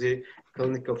 pharmacology,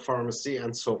 clinical pharmacy,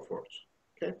 and so forth,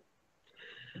 okay.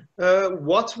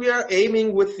 What we are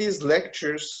aiming with these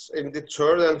lectures in the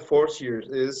 3rd and 4th years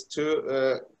is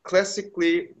to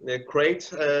classically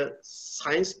create a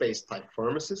science-based type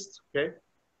pharmacist, okay.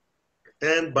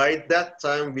 And by that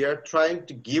time, we are trying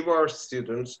to give our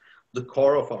students the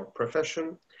core of our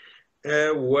profession,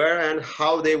 where and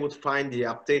how they would find the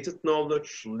updated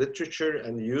knowledge, literature,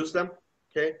 and use them,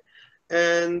 okay?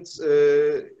 And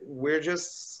we're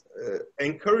just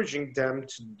encouraging them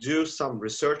to do some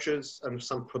researches and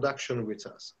some production with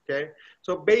us, okay?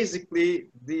 So basically,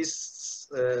 these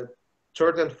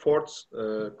 3rd and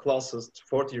 4th classes,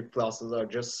 4th year classes are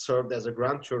just served as a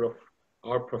grand tour of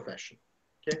our profession,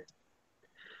 okay?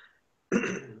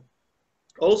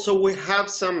 Also, we have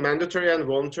some mandatory and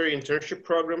voluntary internship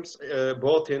programs,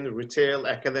 both in retail,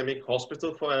 academic,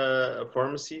 hospital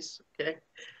pharmacies, okay,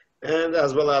 and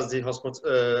as well as the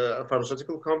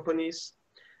pharmaceutical companies.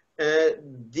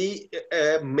 The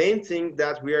main thing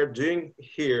that we are doing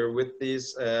here with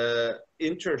these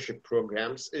internship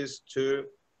programs is to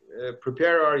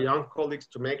prepare our young colleagues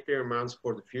to make their demands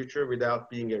for the future without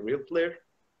being a real player.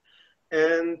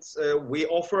 And we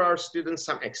offer our students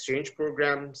some exchange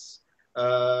programs,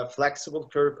 flexible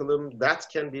curriculum that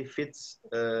can be fit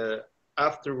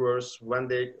afterwards when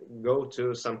they go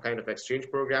to some kind of exchange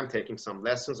program, taking some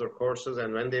lessons or courses,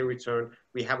 and when they return,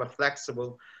 we have a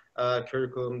flexible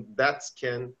curriculum that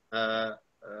can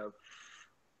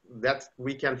that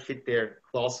we can fit their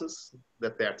classes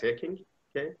that they are taking,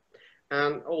 okay?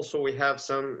 And also we have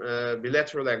some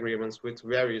bilateral agreements with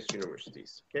various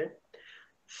universities, okay?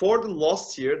 For the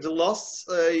last year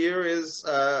is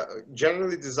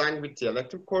generally designed with the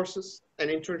elective courses and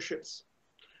internships.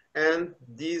 And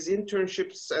these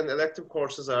internships and elective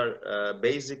courses are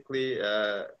basically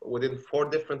within 4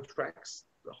 different tracks: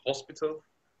 the hospital,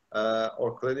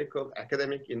 or clinical,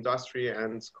 academic, industry,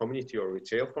 and community or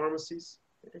retail pharmacies.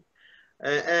 Okay?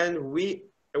 And we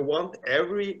want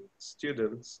every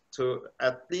student to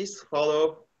at least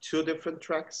follow 2 different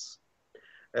tracks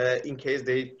in case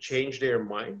they change their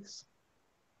minds.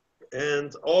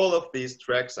 And all of these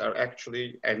tracks are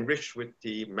actually enriched with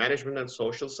the management and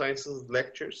social sciences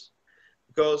lectures,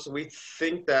 because we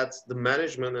think that the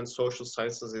management and social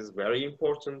sciences is very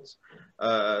important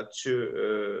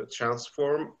to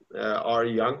transform our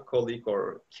young colleague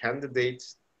or candidate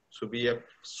to be a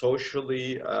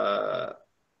socially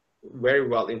very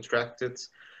well interacted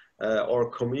or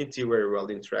community very well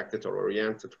interacted or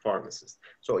oriented pharmacist.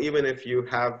 So even if you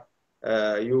have,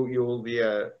 you will be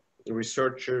a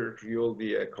researcher, you'll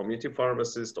be a community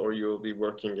pharmacist, or you'll be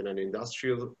working in an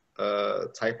industrial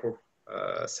type of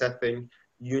setting,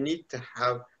 you need to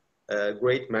have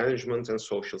great management and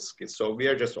social skills. So we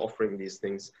are just offering these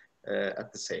things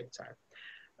at the same time.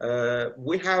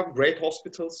 We have great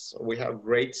hospitals, we have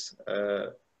great,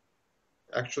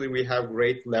 actually we have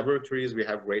great laboratories, we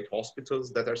have great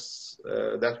hospitals that are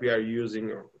that we are using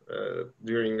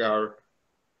during our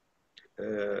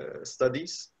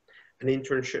studies and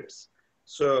internships.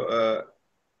 So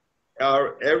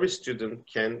every student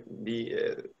can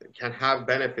have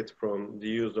benefit from the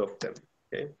use of them.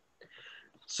 Okay.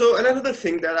 So another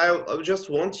thing that I just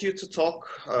want you to talk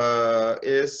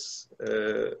is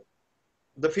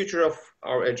the future of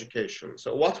our education.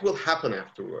 So what will happen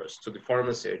afterwards to the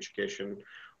pharmacy education,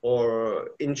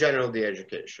 or in general the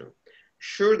education?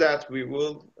 Sure that we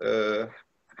will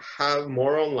have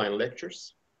more online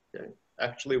lectures. Okay.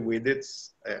 Actually, we did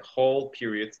a whole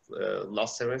period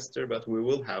last semester, but we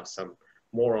will have some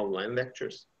more online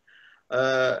lectures.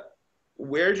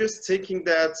 We're just thinking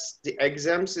that the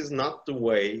exams is not the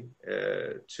way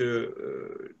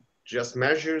to just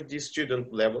measure the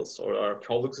student levels or our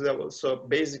colleagues levels. So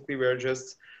basically, we're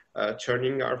just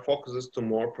turning our focuses to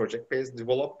more project-based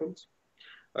development.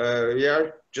 We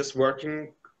are just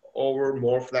working over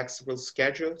more flexible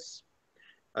schedules.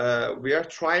 We are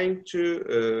trying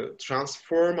to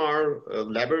transform our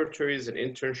laboratories and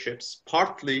internships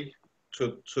partly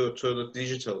to the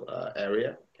digital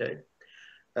area, okay?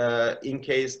 In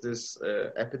case this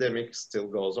epidemic still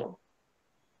goes on.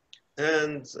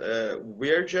 And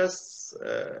we're just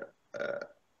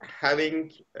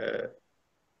having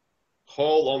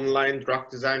whole online drug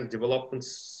design development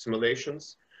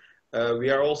simulations.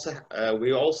 We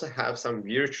also have some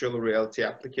virtual reality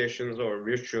applications or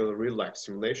virtual real life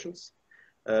simulations.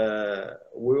 We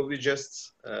will be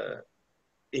just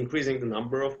increasing the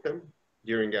number of them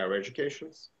during our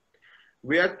educations.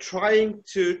 We are trying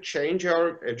to change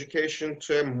our education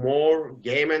to a more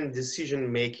game and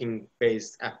decision-making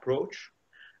based approach.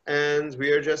 And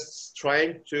we are just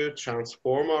trying to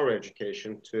transform our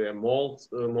education to a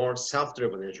more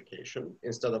self-driven education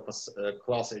instead of a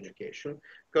class education,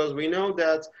 because we know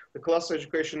that the class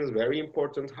education is very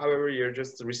important. However, you're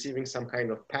just receiving some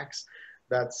kind of packs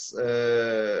that's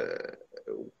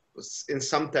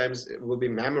sometimes it will be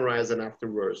memorized and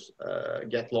afterwards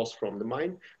get lost from the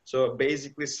mind. So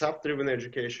basically, self-driven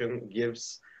education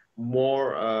gives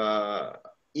more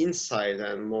insight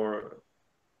and more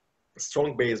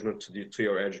strong basement to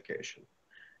your education.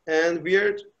 And we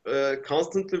are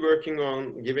constantly working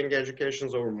on giving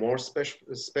educations over more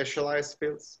specialized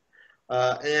fields.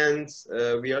 And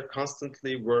we are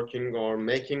constantly working on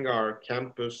making our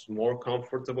campus more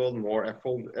comfortable, more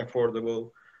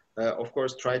affordable. Of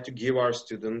course, try to give our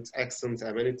students excellent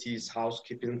amenities,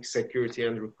 housekeeping, security,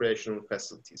 and recreational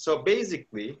facilities. So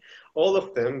basically, all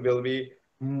of them will be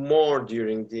more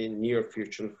during the near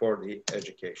future for the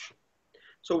education.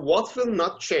 So what will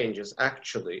not change is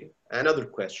actually another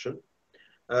question.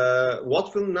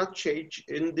 What will not change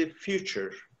in the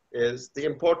future is the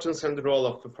importance and the role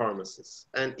of the pharmacist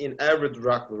and in every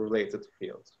drug-related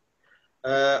field.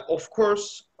 Of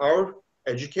course, our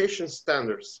education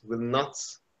standards will not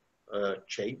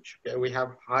change. Okay? We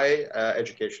have high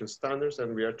education standards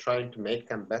and we are trying to make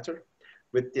them better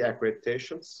with the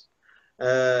accreditations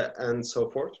and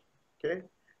so forth. Okay?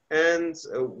 And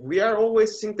we are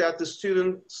always think that the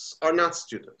students are not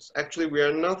students. Actually, we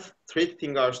are not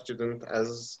treating our students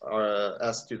as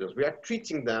students. We are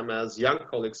treating them as young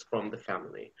colleagues from the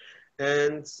family.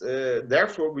 And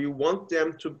therefore, we want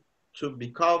them to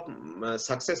become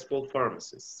successful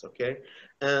pharmacists, okay?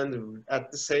 And at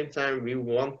the same time, we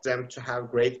want them to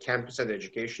have great campus and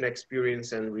education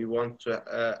experience, and we want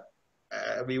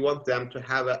them to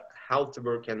have a healthy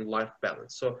work and life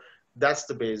balance. So that's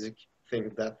the basic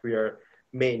thing that we are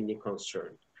mainly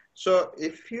concerned. So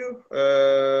if you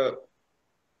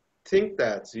think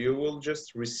that you will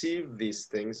just receive these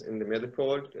things in the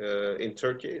Medipol in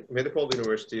Turkey, Medipol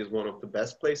University is one of the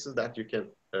best places that you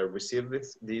can receive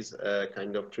these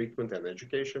kind of treatment and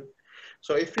education.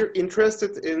 So if you're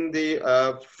interested in the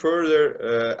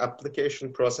further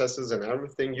application processes and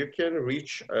everything, you can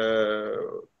reach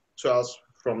to us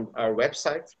from our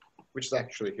website, which is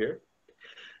actually here.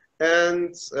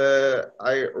 And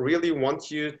I really want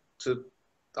to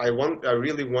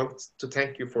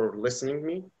thank you for listening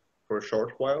me for a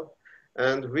short while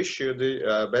and wish you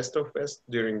the best of best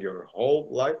during your whole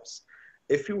lives.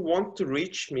 If you want to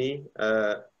reach me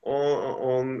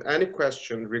on any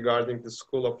question regarding the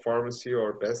School of Pharmacy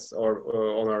or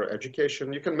on our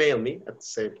education, you can mail me at the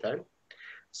same time.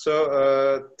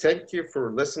 So thank you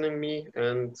for listening me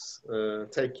and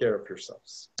take care of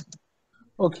yourselves.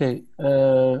 Okay,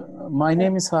 my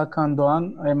name is HAKAN.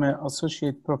 I'm an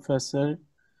associate professor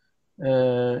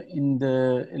in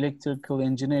the Electrical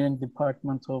Engineering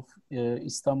Department of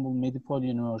Istanbul Medipol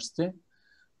University.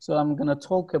 So I'm going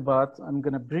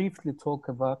to briefly talk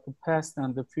about the past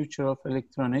and the future of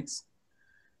electronics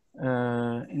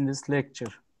in this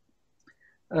lecture.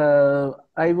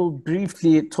 I will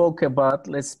briefly talk about,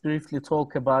 let's briefly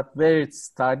talk about where it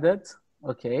started,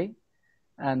 okay?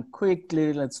 And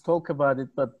quickly, let's talk about it,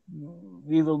 but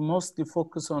we will mostly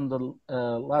focus on the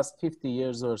last 50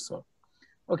 years or so.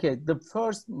 Okay, the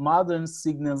first modern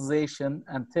signalization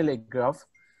and telegraph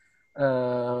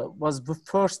was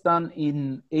first done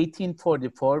in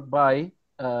 1844 by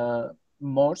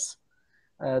Morse.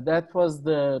 That was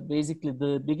basically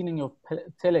the beginning of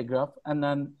telegraph, and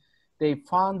then they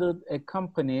founded a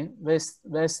company,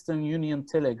 Western Union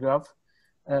Telegraph,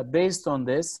 based on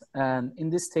this. And in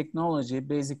this technology,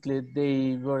 basically,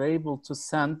 they were able to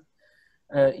send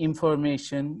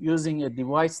information using a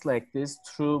device like this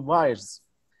through wires,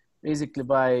 basically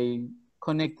by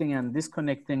connecting and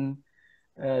disconnecting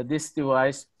this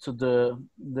device to the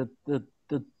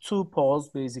two poles.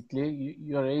 Basically,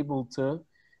 you're able to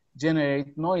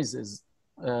generate noises,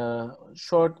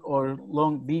 short or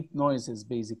long beep noises,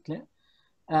 basically.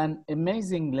 And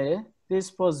amazingly,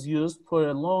 this was used for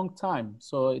a long time.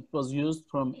 So it was used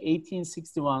from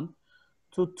 1861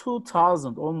 to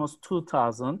 2000, almost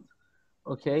 2000.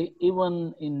 Okay,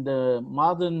 even in the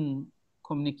modern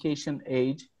communication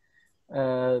age,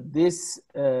 this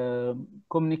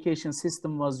communication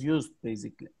system was used,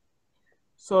 basically.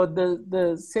 So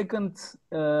the second,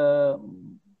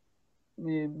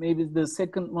 maybe the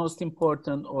second most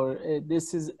important, or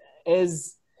this is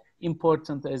as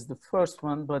important as the first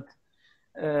one, but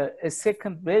a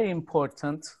second very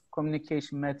important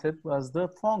communication method was the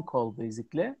phone call,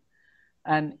 basically.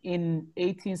 And in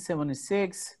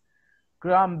 1876,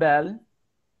 Graham Bell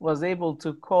was able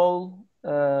to call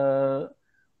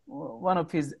one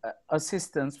of his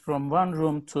assistants from one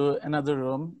room to another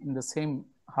room in the same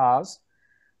house.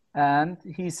 And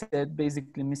he said,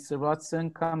 basically, Mr. Watson,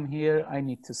 come here, I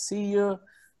need to see you.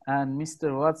 And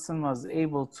Mr. Watson was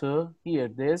able to hear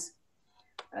this.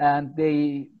 And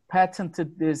they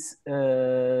patented this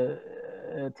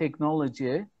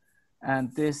technology.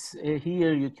 And this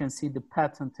here you can see the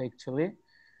patent, actually.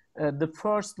 The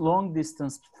first long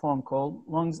distance phone call,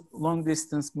 long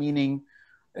distance meaning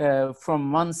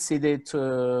from one city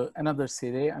to another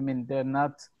city. I mean, they're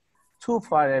not too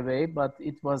far away, but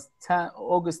it was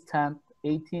August 10th,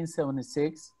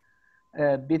 1876,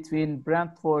 between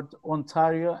Brantford,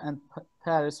 Ontario and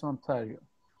Paris, Ontario.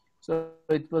 So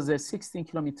it was a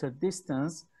 16-kilometer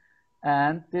distance.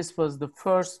 And this was the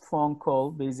first phone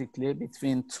call, basically,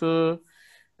 between two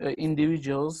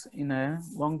individuals in a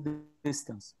long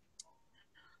distance.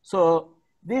 So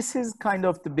this is kind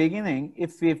of the beginning.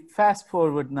 If we fast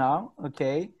forward now,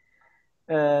 okay,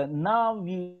 now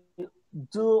we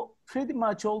do pretty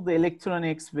much all the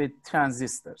electronics with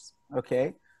transistors,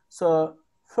 okay? So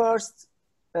first,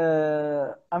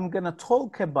 I'm gonna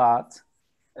talk about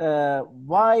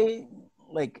why,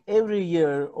 like every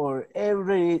year or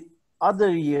every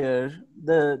other year,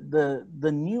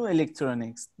 the new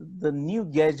electronics, the new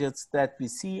gadgets that we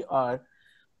see are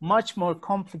much more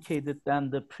complicated than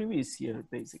the previous year,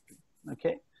 basically,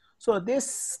 okay? So this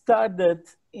started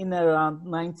in around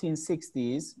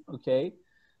 1960s, okay?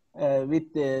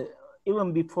 With the,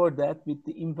 even before that, with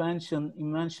the invention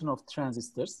of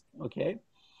transistors, okay?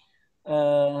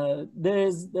 There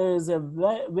is a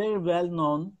very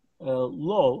well-known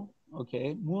law,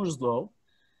 okay, Moore's law.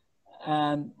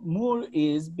 And Moore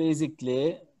is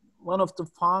basically one of the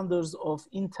founders of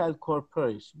Intel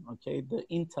Corporation, okay? The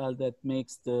Intel that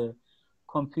makes the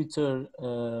computer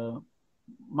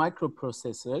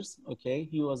microprocessors, okay?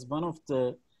 He was one of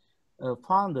the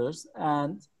founders,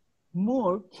 and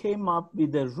Moore came up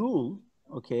with a rule,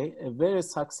 okay? A very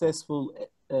successful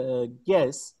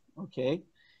guess, okay?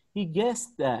 He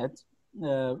guessed that,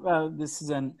 well, this is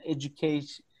an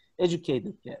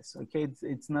educated guess, okay?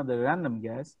 It's not a random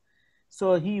guess.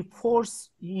 So he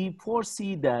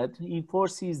foresees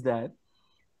that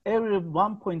every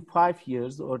 1.5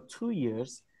 years or 2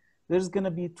 years, there's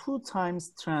gonna be 2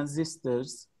 times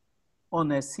transistors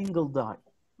on a single die,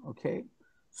 okay?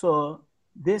 So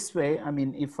this way, I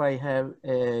mean, if I have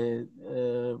a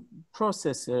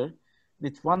processor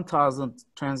with 1,000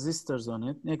 transistors on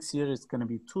it, next year it's gonna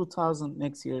be 2,000,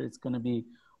 next year it's gonna be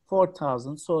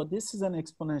 4,000. So this is an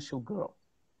exponential growth,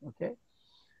 okay?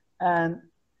 And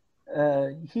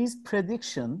his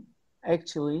prediction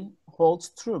actually holds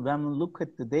true. When we look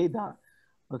at the data,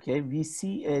 okay, we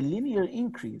see a linear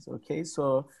increase, okay?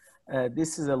 So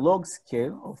this is a log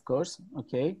scale, of course,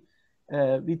 okay?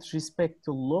 With respect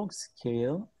to log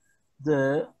scale,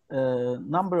 the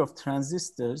number of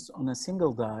transistors on a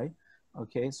single die,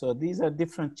 okay? So these are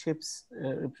different chips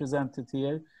represented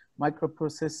here,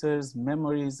 microprocessors,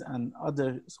 memories, and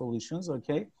other solutions,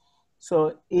 okay?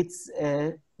 So it's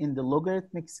in the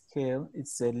logarithmic scale,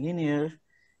 it's a linear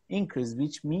increase,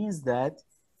 which means that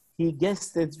he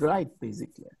guessed it right,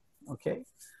 basically, okay?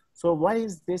 So why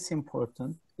is this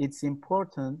important? It's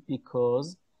important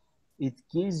because it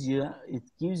gives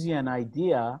you an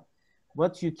idea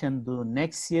what you can do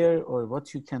next year, or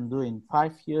what you can do in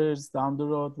 5 years down the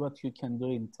road, what you can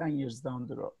do in 10 years down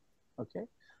the road, okay?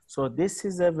 So this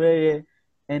is a very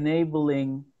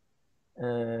enabling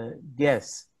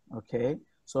guess, okay?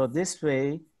 So this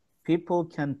way, people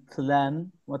can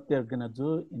plan what they're gonna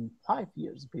do in 5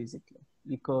 years, basically,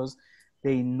 because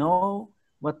they know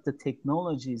what the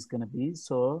technology is gonna be,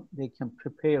 so they can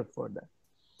prepare for that.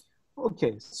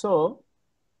 Okay, so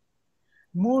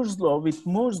Moore's law, with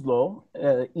Moore's law,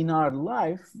 in our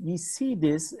life, we see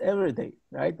this every day,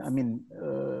 right? I mean,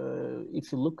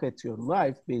 if you look at your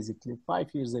life, basically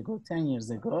 5 years ago, 10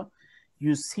 years ago,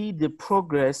 you see the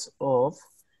progress of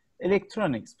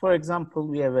electronics. For example,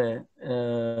 we have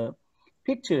a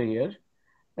picture here.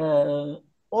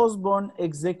 Osborne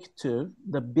Executive,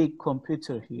 the big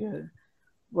computer here,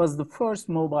 was the first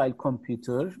mobile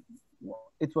computer.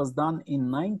 It was done in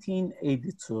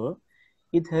 1982.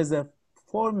 It has a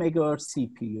 4 megahertz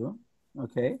CPU,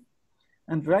 okay?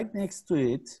 And right next to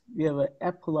it, we have an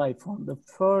Apple iPhone, the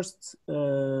first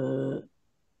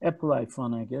Apple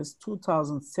iPhone, I guess,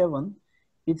 2007.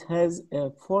 It has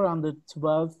a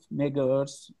 412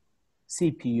 megahertz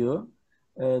CPU.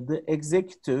 The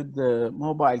Executive, the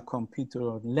mobile computer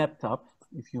or laptop,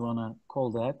 if you wanna call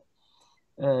that,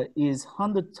 is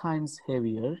 100 times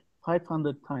heavier,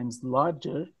 500 times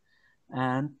larger,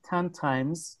 and 10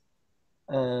 times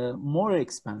more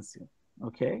expensive,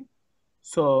 okay?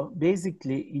 So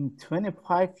basically in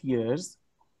 25 years,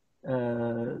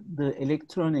 the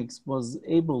electronics was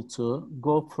able to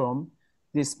go from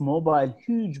this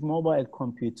huge mobile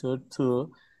computer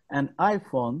to an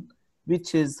iPhone,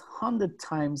 which is 100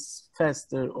 times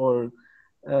faster, or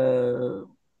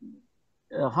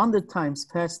 100 times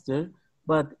faster,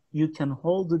 but you can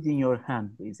hold it in your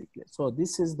hand, basically. So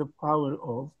this is the power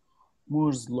of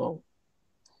Moore's law.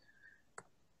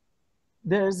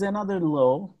 There's another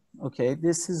law, okay?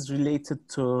 This is related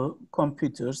to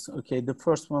computers, okay? The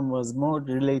first one was more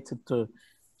related to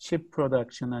chip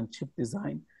production and chip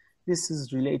design. This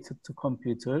is related to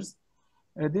computers.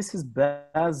 This is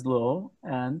Bayes' law,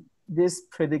 and this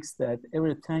predicts that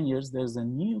every 10 years, there's a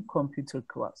new computer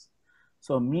class.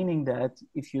 So meaning that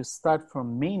if you start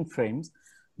from mainframes,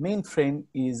 mainframe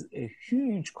is a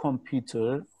huge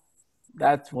computer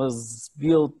that was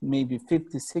built maybe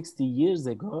 50, 60 years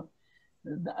ago.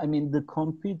 I mean, the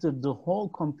whole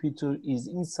computer is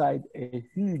inside a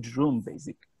huge room,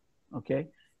 basically, okay?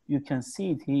 You can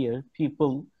see it here,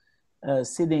 people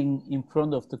sitting in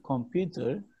front of the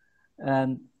computer,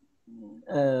 and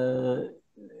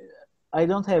I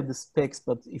don't have the specs,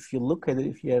 but if you look at it,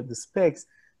 if you have the specs,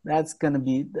 that's gonna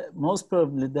be, most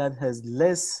probably that has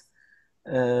less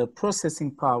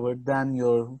processing power than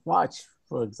your watch,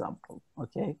 for example,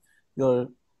 okay? Your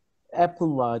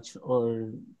Apple Watch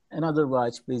or another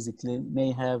watch basically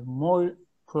may have more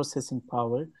processing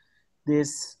power.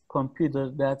 This computer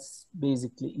that's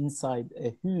basically inside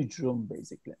a huge room,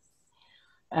 basically.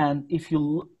 And if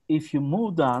you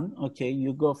move on, okay,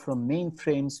 you go from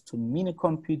mainframes to mini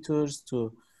computers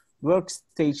to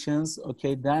workstations,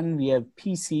 okay, then we have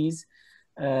PCs.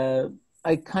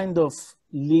 I kind of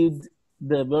lived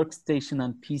the workstation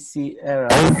and PC era.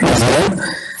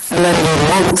 And then we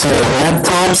moved to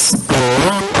laptops,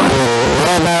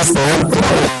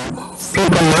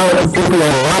 people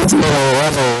are not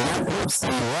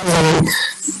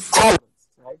tablets,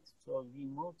 right? So we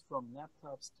moved from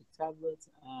laptops to tablets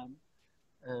and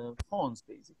phones,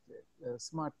 basically,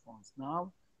 smartphones.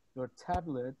 Now, your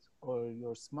tablet or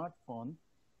your smartphone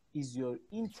is your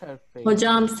interface.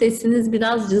 Hocam sesiniz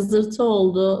biraz cızırtı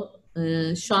oldu.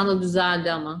 Şu anda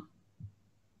düzeldi ama.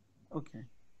 Okay.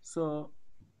 So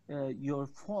your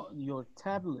phone, your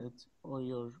tablet or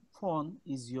your phone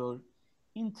is your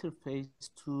interface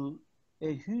to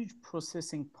a huge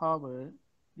processing power,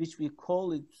 which we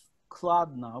call it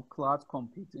cloud now, cloud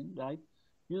computing, right?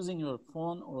 Using your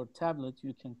phone or tablet,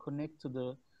 you can connect to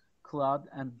the cloud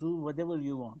and do whatever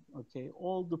you want, okay?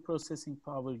 All the processing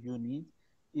power you need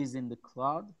is in the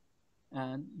cloud,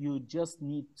 and you just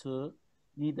need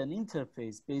an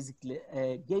interface, basically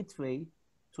a gateway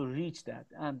to reach that.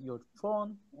 And your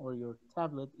phone or your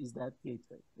tablet is that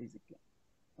gateway, basically,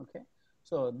 okay?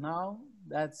 So now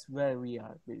that's where we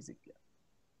are, basically.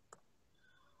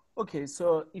 Okay,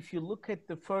 so if you look at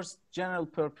the first general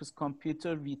purpose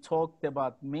computer, we talked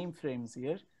about mainframes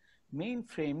here.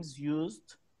 Mainframes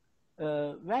used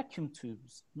vacuum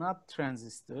tubes, not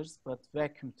transistors, but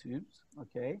vacuum tubes,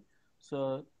 okay?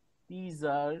 So these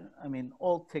are, I mean,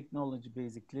 old technology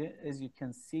basically. As you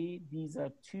can see, these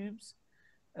are tubes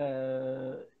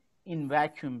in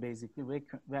vacuum, basically,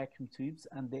 vacuum tubes,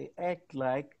 and they act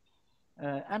like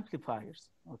amplifiers,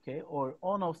 okay, or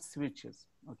on-off switches,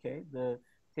 okay? The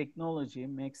technology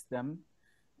makes them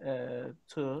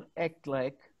to act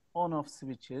like on-off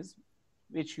switches,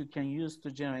 which you can use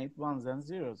to generate ones and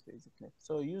zeros, basically.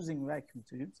 So using vacuum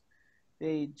tubes,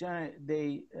 they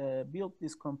built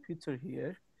this computer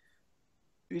here,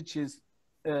 which is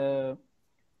 30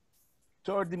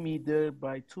 meter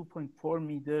by 2.4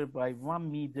 meter by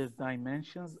 1 meter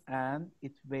dimensions, and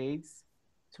it weighs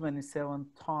 27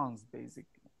 tons,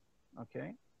 basically,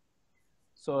 okay?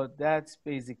 So that's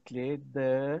basically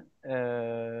the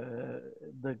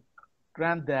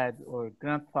granddad or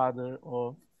grandfather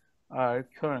of our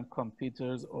current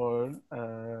computers or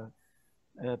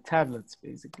tablets,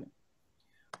 basically.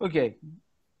 Okay,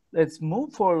 let's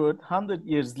move forward 100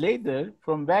 years later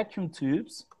from vacuum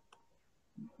tubes.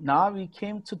 Now we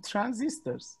came to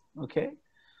transistors, okay?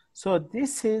 So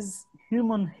this is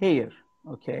human hair,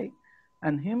 okay?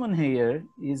 And human hair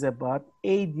is about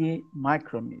 80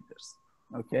 micrometers,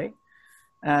 okay?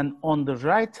 And on the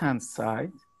right-hand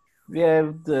side, we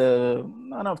have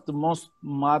one of the most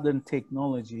modern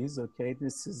technologies, okay?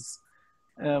 This is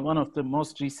one of the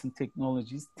most recent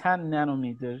technologies, 10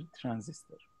 nanometer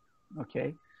transistor,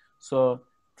 okay? So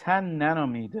 10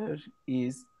 nanometer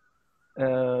is,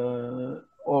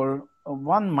 or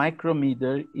 1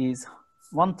 micrometer is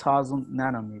 1,000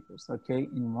 nanometers, okay?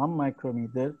 In 1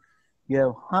 micrometer, you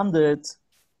have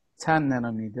 110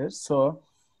 nanometers. So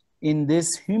in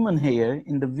this human hair,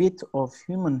 in the width of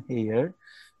human hair,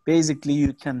 basically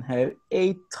you can have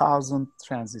 8,000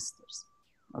 transistors,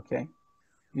 okay?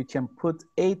 You can put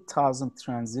 8,000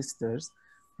 transistors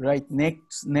right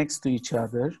next to each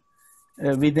other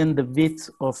within the width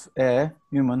of a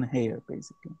human hair,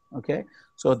 basically, okay?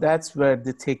 So that's where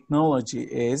the technology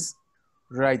is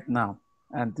right now.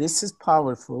 And this is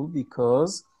powerful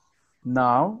because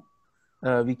now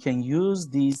we can use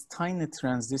these tiny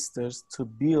transistors to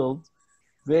build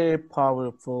very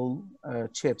powerful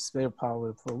chips, very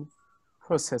powerful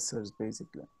processors,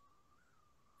 basically.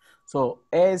 So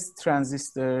as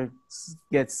transistors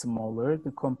get smaller,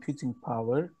 the computing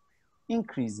power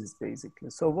increases, basically.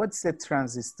 So what's a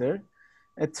transistor?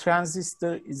 A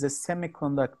transistor is a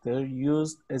semiconductor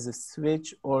used as a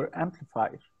switch or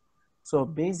amplifier. So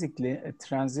basically, a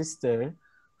transistor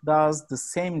does the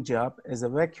same job as a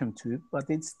vacuum tube, but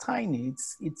it's tiny.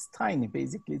 It's tiny,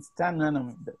 basically. It's 10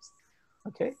 nanometers,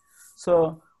 okay?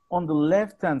 So on the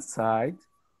left-hand side,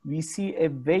 we see a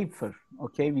wafer,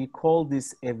 okay? We call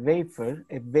this a wafer.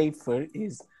 A wafer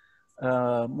is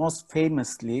most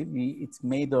famously, it's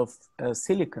made of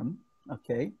silicon,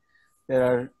 okay? There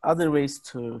are other ways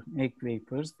to make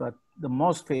wafers, but the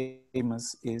most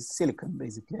famous is silicon,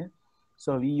 basically.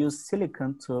 So we use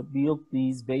silicon to build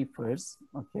these wafers,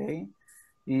 okay?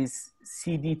 These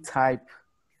CD-type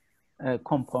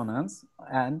components,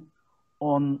 and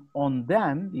on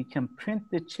them, you can print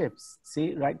the chips.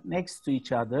 See, right next to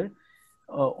each other,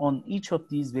 on each of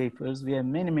these wafers, we have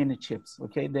many, many chips,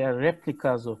 okay? They are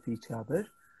replicas of each other,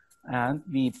 and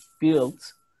we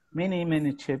built many,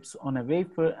 many chips on a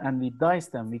wafer, and we dice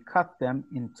them, we cut them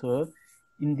into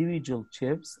individual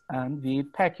chips, and we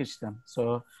package them.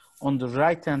 So on the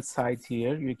right-hand side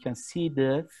here, you can see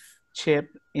the chip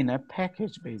in a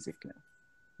package, basically,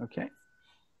 okay?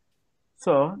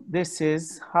 So this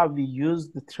is how we use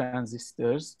the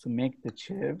transistors to make the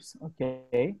chips,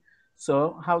 okay?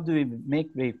 So how do we make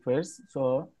wafers?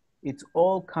 So it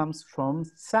all comes from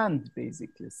sand,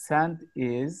 basically. Sand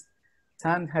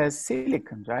has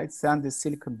silicon, right? Sand is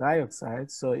silicon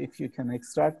dioxide. So if you can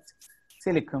extract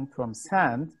silicon from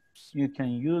sand, you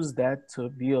can use that to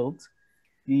build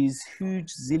these huge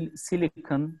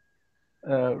silicon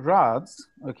rods.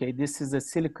 Okay, this is a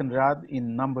silicon rod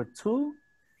in number 2.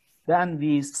 Then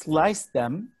we slice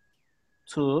them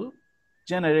to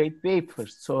generate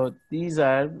wafers. So these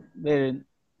are very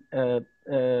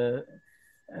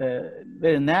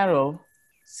narrow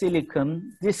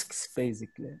silicon discs,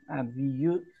 basically, and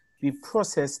we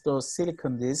process those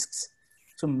silicon discs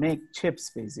to make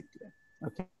chips, basically.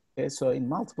 Okay, so in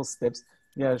multiple steps,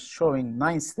 we are showing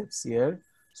 9 steps here.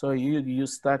 So you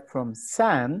start from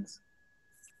sand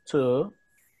to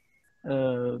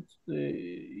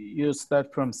you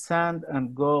start from sand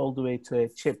and go all the way to a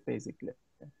chip, basically,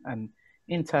 an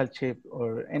Intel chip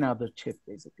or any other chip,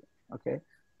 basically. Okay,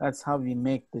 that's how we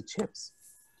make the chips.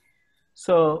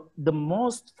 So the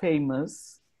most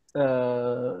famous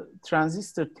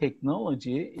transistor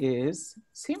technology is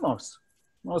CMOS.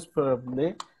 Most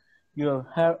probably you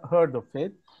have heard of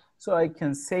it. So I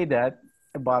can say that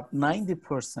about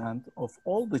 90% of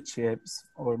all the chips,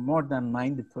 or more than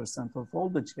 90% of all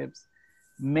the chips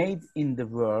made in the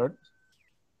world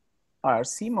are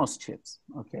CMOS chips,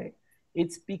 okay?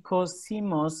 It's because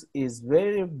CMOS is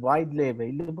very widely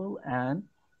available, and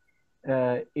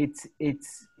it's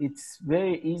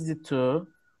very easy to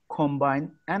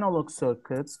combine analog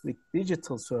circuits with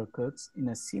digital circuits in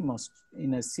a CMOS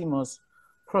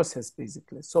process,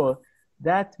 basically. So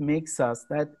that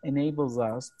enables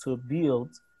us to build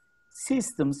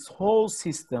systems, whole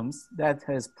systems that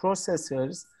has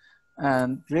processors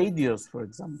and radios, for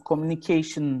example,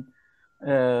 communication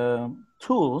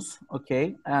tools,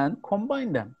 okay, and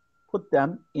combine them, put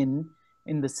them in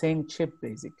the same chip,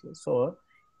 basically. So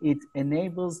it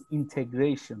enables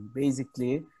integration.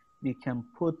 Basically, we can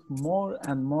put more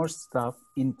and more stuff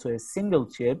into a single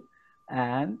chip,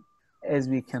 and as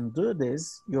we can do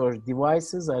this, your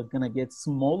devices are gonna get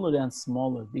smaller and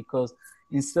smaller, because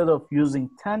instead of using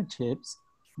 10 chips,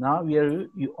 now you're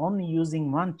only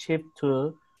using one chip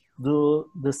to do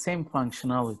the same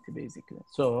functionality, basically.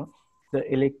 So the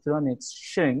electronics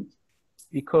shrink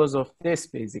because of this,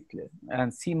 basically.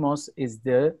 And CMOS is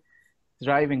the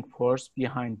driving force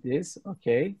behind this,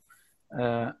 okay?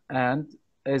 And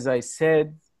as I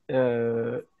said,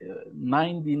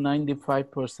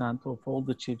 90–95% of all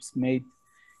the chips made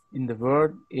in the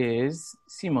world is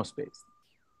CMOS based.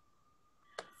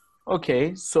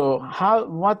 Okay, so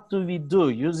what do we do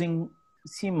using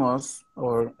CMOS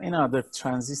or any other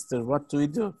transistor? What do we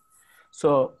do?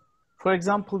 So, for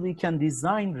example, we can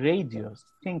design radios.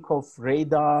 Think of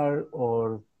radar,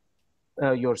 or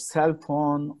your cell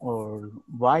phone, or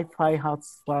Wi-Fi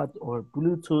hotspot, or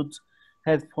Bluetooth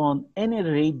headphone, any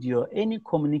radio, any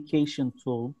communication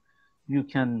tool you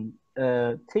can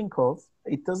think of.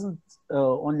 It doesn't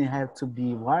only have to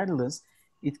be wireless.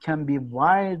 It can be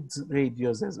wired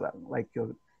radios as well, like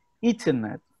your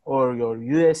Ethernet, or your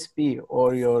USB,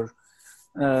 or your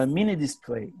mini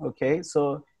display, okay?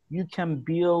 So you can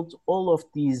build all of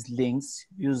these links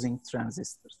using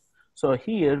transistors. So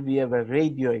here we have a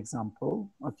radio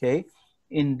example, okay?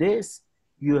 In this,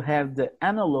 you have the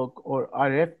analog or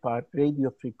RF part, radio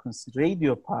frequency,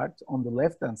 radio part on the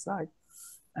left-hand side.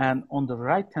 And on the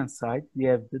right-hand side, we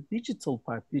have the digital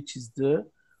part, which is the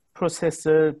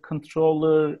processor,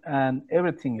 controller, and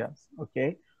everything else,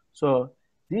 okay? So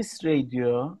this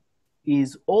radio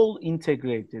is all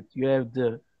integrated. You have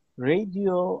the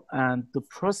radio and the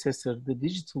processor, the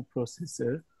digital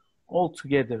processor, all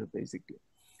together, basically.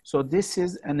 So this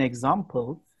is an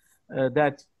example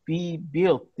that we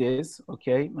built this,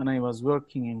 okay, when I was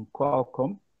working in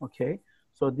Qualcomm, okay?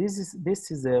 So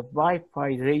this is a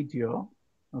Wi-Fi radio,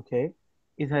 okay?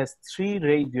 It has 3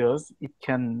 radios. It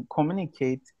can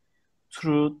communicate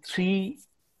through 3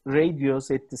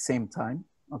 radios at the same time,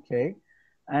 okay?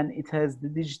 And it has the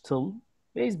digital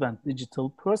baseband, digital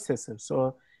processor.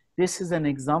 So this is an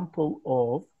example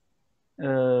of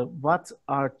what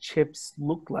our chips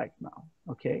look like now,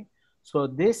 okay? So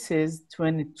this is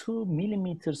 22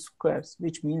 millimeter squares,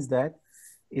 which means that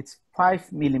it's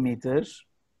 5 millimeters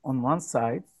on one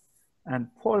side and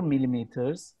 4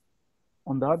 millimeters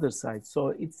on the other side. So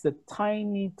it's a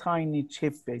tiny, tiny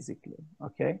chip, basically,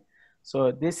 okay?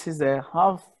 So this is a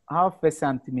half a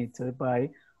centimeter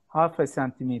by half a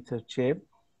centimeter chip,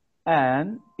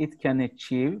 and it can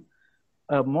achieve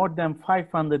more than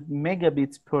 500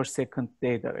 megabits per second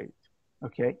data rate,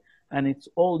 okay? And it's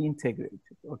all integrated,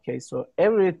 okay? So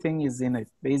everything is in it.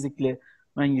 Basically,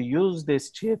 when you use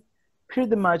this chip,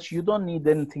 pretty much you don't need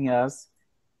anything else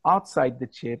outside the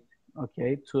chip,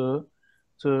 okay, to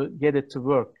get it to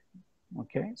work,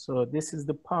 okay? So this is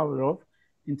the power of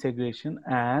integration,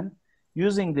 and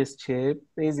using this chip,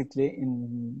 basically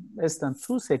in less than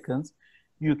 2 seconds,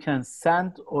 you can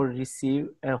send or receive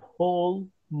a whole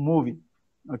movie,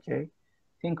 okay?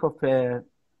 Think of a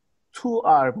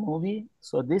 2-hour movie.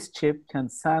 So this chip can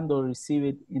send or receive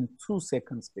it in 2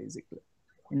 seconds, basically,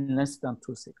 in less than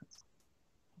 2 seconds.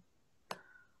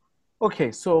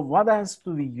 Okay, so what else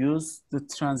do we use the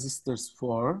transistors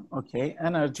for? Okay,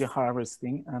 energy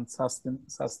harvesting and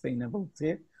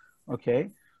sustainability.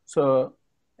 Okay, so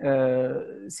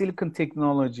silicon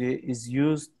technology is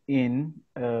used in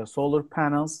solar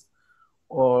panels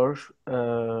or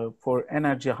for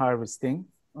energy harvesting.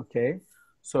 Okay,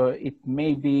 so it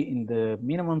may be in the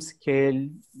minimum scale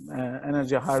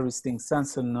energy harvesting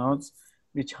sensor nodes,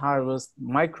 which harvest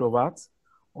microwatts,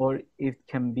 or it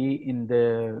can be in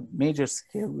the major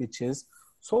scale, which is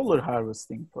solar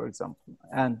harvesting, for example.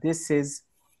 And this is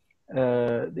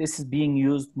this is being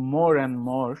used more and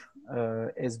more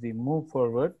as we move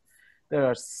forward. There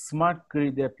are smart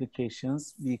grid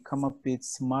applications. We come up with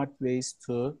smart ways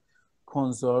to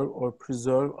conserve or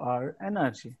preserve our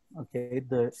energy, okay?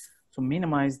 To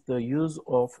minimize the use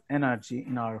of energy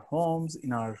in our homes,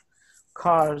 in our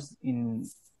cars, in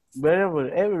wherever,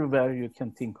 everywhere you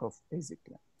can think of,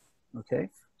 basically, okay?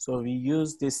 So we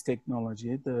use this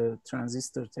technology, the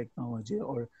transistor technology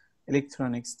or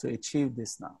electronics, to achieve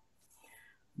this now.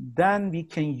 Then we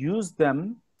can use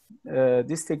them,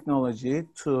 this technology,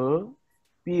 to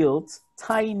build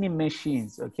tiny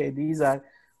machines, okay? These are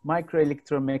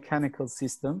microelectromechanical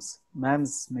systems,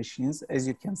 MEMS machines. As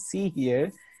you can see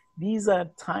here, these are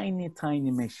tiny,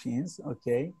 tiny machines,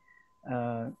 okay?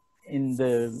 In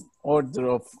the order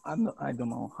of, I don't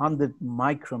know, 100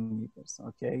 micrometers,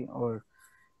 okay? Or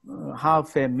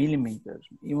half a millimeter,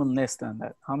 even less than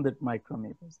that, 100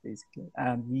 micrometers, basically.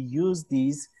 And we use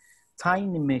these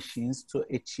tiny machines to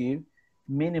achieve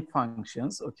many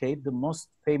functions, okay? The most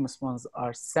famous ones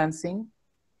are sensing,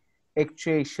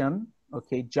 actuation,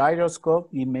 okay? Gyroscope,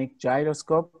 we make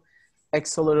gyroscope,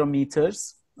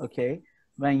 accelerometers, okay?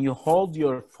 When you hold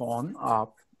your phone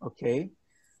up, okay?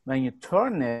 When you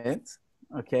turn it,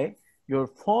 okay? Your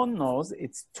phone knows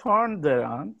it's turned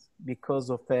around because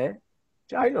of a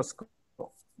gyroscope,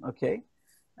 okay?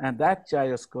 And that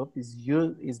gyroscope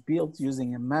is built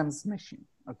using a MEMS machine,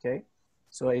 okay?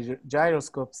 So a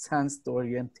gyroscope senses the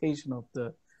orientation of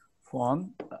the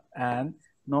phone and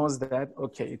knows that,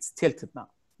 okay, it's tilted now,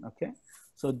 okay?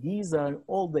 So these are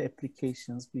all the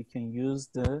applications we can use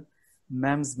the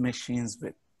MEMS machines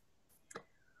with.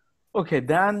 Okay,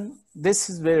 then this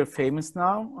is very famous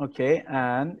now, okay?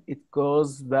 And it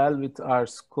goes well with our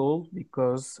school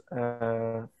because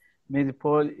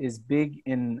Medipol is big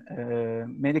in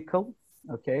medical,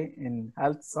 okay, in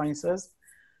health sciences,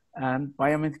 and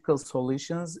biomedical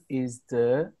solutions is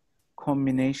the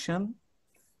combination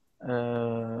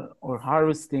or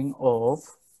harvesting of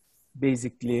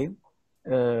basically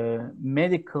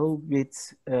medical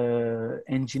with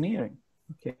engineering,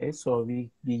 okay? So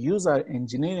we use our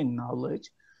engineering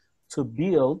knowledge to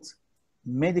build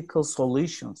medical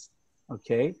solutions,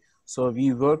 okay? So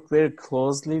we work very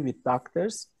closely with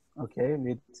doctors, okay,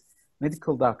 with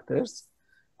medical doctors,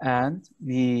 and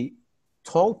we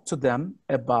talk to them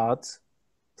about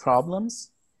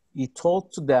problems. We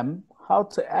talk to them how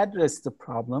to address the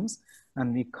problems,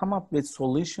 and we come up with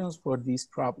solutions for these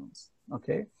problems,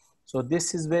 okay? So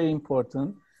this is very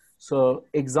important. So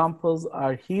examples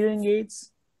are hearing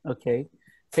aids, okay?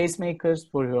 Pacemakers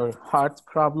for your heart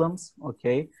problems,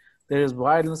 okay? There is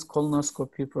wireless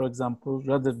colonoscopy, for example,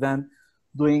 rather than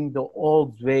doing the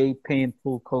old way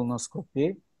painful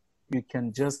colonoscopy. You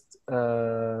can just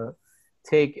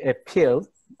take a pill,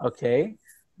 okay,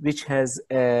 which has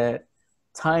a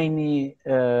tiny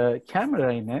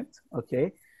camera in it,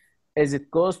 okay? As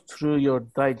it goes through your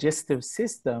digestive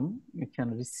system, you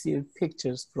can receive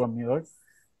pictures from your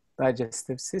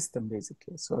digestive system,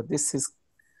 basically. So this is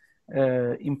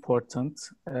important.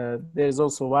 There's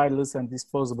also wireless and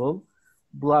disposable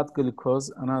blood glucose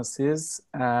analysis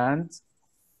and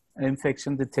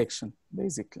infection detection,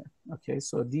 basically. Okay,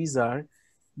 so these are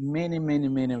many, many,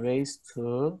 many ways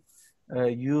to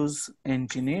use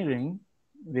engineering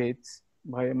with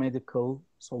biomedical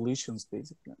solutions,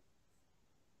 basically.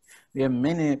 We have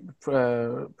many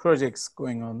projects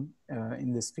going on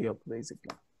in this field,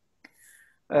 basically.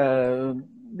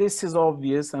 This is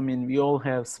obvious. I mean, we all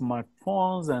have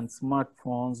smartphones, and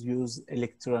smartphones use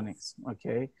electronics,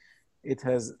 okay? It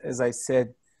has, as I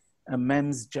said, a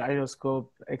MEMS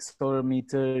gyroscope,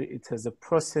 accelerometer, it has a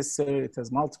processor, it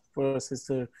has multiple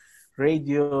processor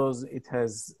radios, it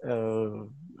has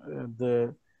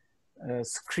the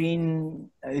screen,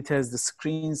 it has the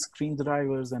screen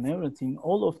drivers and everything.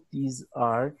 All of these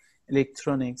are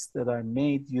electronics that are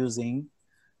made using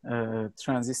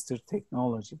transistor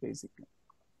technology, basically.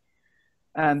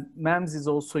 And MEMS is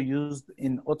also used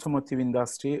in automotive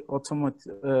industry. Automobiles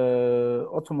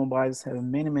have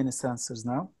many, many sensors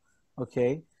now,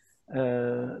 okay?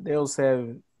 They also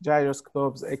have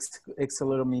gyroscopes,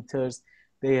 accelerometers.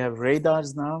 They have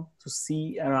radars now to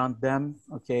see around them,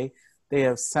 okay? They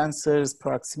have sensors,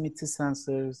 proximity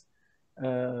sensors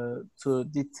to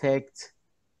detect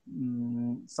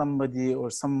somebody or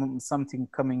something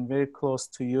coming very close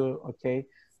to you, okay?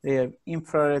 They have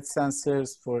infrared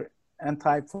sensors for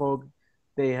anti-fog.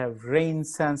 They have rain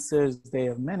sensors. They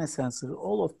have many sensors.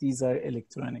 All of these are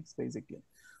electronics, basically.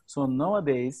 So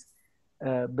nowadays,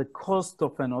 the cost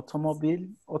of an automobile,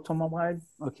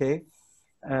 okay,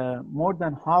 more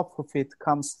than half of it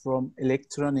comes from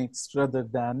electronics rather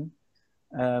than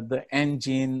the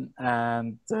engine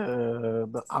and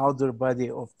the outer body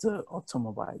of the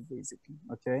automobile, basically,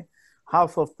 okay?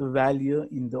 Half of the value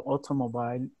in the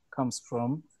automobile comes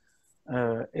from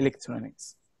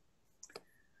electronics.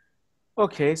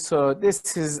 Okay, so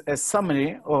this is a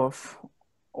summary of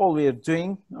all we are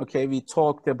doing. Okay, we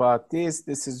talked about this.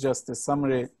 This is just a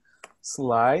summary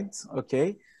slide,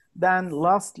 okay? Then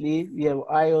lastly, we have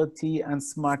IoT and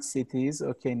smart cities.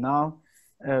 Okay, now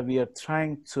we are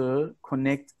trying to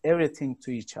connect everything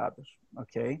to each other,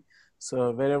 okay?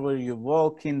 So wherever you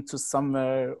walk into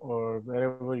somewhere or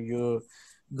wherever you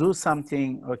do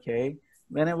something, okay,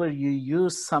 whenever you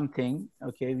use something,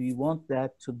 okay, we want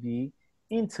that to be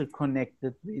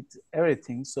interconnected with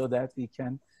everything so that we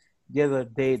can gather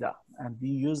data, and we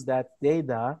use that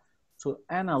data to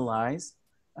analyze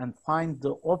and find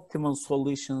the optimal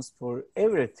solutions for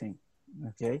everything,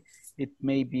 okay? It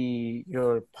may be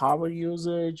your power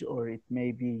usage, or it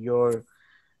may be your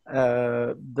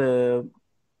the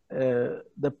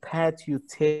path you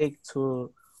take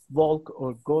to walk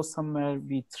or go somewhere.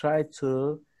 We try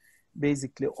to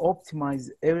basically optimize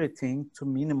everything to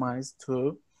minimize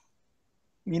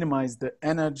the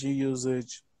energy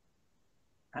usage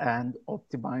and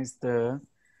optimize the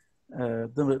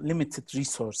limited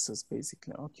resources,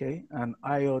 basically, okay? And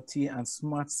IoT and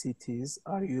smart cities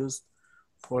are used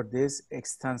for this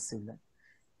extensively.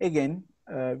 Again,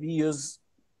 we use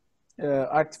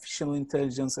artificial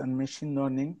intelligence and machine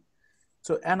learning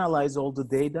to analyze all the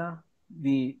data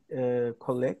we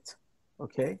collect,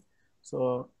 okay?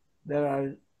 So there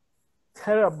are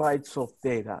terabytes of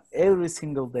data. Every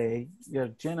single day, we are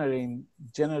generating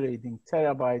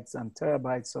terabytes and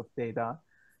terabytes of data,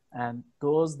 and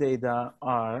those data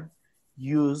are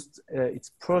used, it's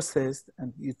processed,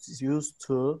 and it's used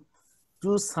to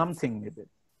do something with it,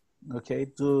 okay?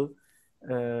 To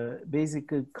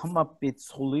basically come up with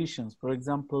solutions. For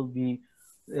example, we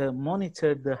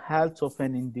monitor the health of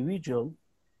an individual,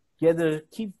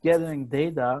 keep gathering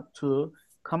data to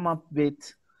come up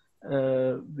with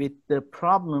the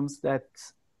problems that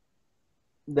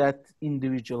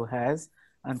individual has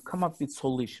and come up with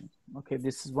solutions. Okay,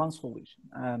 this is one solution.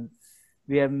 And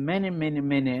we have many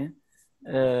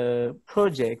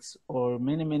projects or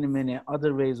many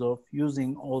other ways of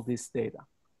using all this data.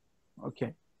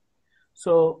 Okay,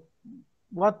 so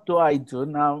what do I do?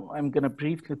 Now I'm gonna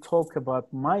briefly talk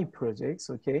about my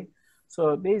projects, okay?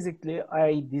 So basically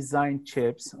I design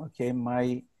chips, okay?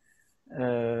 My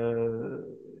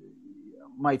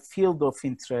field of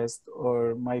interest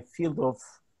or my field of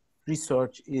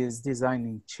research is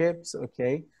designing chips,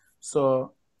 okay?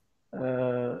 So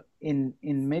in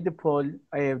Medipol,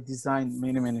 I have designed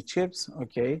many chips,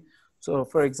 okay? So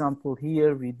for example,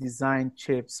 here we design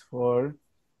chips for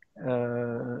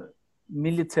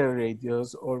military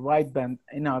radios or wideband,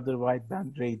 another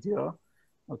wideband radio,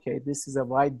 okay? This is a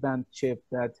wideband chip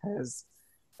that has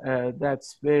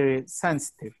that's very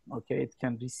sensitive, okay? It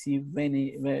can receive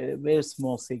very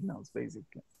small signals,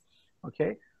 basically,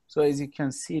 okay? So as you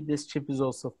can see, this chip is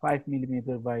also 5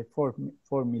 millimeter by 4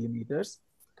 millimeters.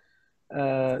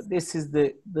 This is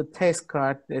the test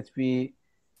card that we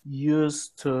use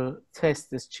to test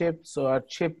this chip. So our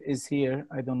chip is here.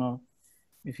 I don't know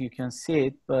if you can see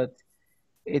it, but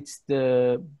it's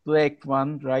the black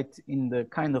one right in the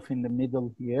kind of in the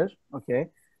middle here, okay?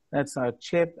 That's our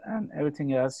chip, and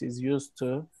everything else is used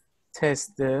to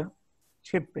test the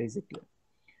chip, basically.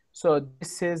 So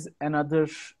this is another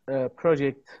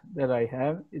project that I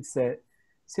have. It's a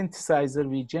synthesizer.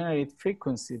 We generate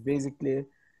frequency. Basically,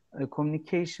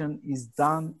 communication is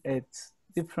done at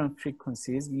different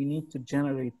frequencies. We need to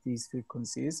generate these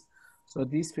frequencies. So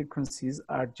these frequencies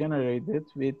are generated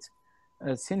with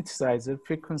synthesizer,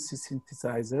 frequency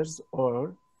synthesizers,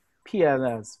 or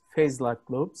PLLs, phase lock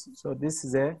loops. So this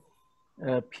is a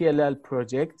PLL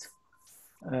project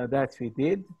that we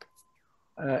did.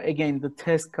 Again, the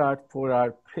test card for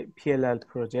our PLL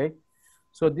project.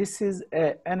 So this is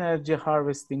an energy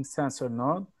harvesting sensor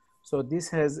node. So this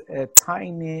has a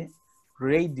tiny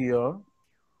radio,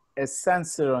 a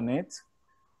sensor on it,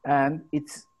 and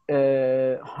it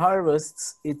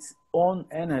harvests its own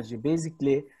energy.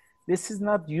 Basically, this is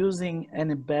not using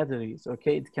any batteries,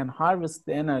 okay? It can harvest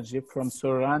the energy from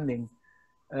surrounding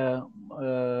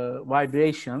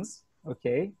vibrations,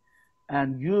 okay?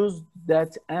 And use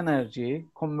that energy,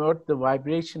 convert the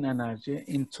vibration energy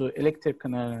into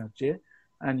electrical energy,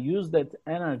 and use that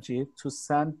energy to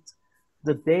send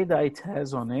the data it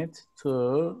has on it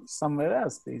to somewhere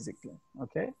else, basically,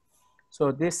 okay?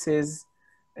 So this is,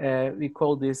 we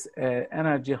call this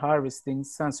energy harvesting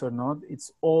sensor node.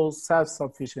 It's all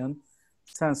self-sufficient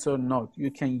sensor node.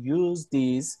 You can use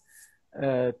these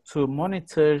to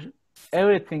monitor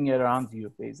everything around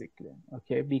you, basically,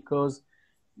 okay? Because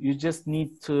you just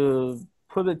need to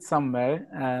put it somewhere,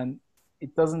 and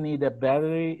it doesn't need a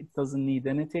battery, it doesn't need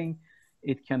anything.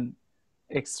 It can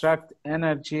extract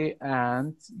energy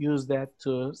and use that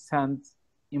to send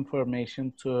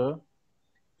information to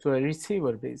a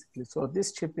receiver, basically. So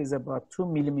this chip is about 2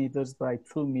 millimeters by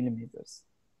 2 millimeters.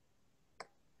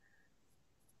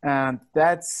 And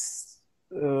that's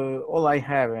all I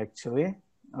have, actually.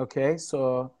 Okay,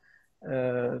 so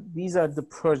these are the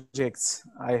projects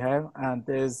I have, and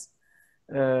there's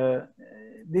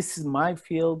this is my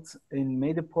field in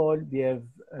Medipol. We have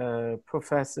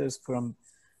professors from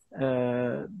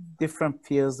different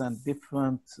fields and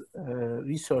different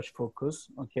research focus,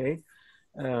 okay?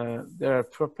 There are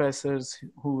professors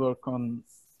who work on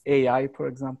AI, for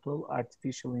example,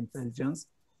 artificial intelligence.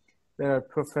 There are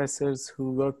professors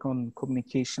who work on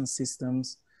communication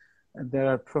systems. There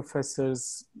are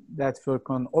professors that work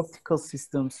on optical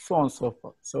systems, so on and so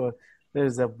forth. So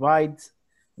there's a wide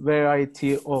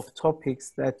variety of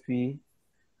topics that we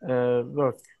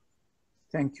work.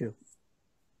 Thank you.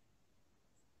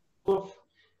 Of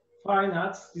Fine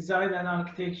Arts, Design and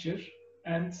Architecture.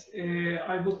 And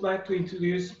I would like to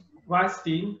introduce Vice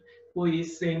Dean, who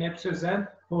is ZEYNEP SÖZEN,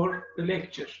 for the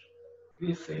lecture.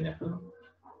 Please, ZEYNEP.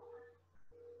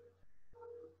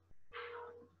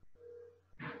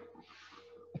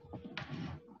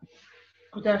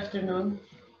 Good afternoon.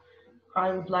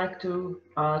 I would like to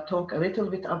talk a little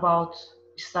bit about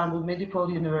Istanbul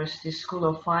Medipol University School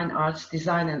of Fine Arts,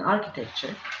 Design and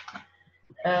Architecture.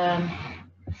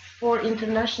 For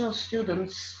international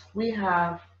students, we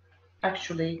have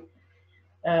actually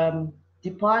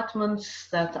departments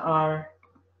that are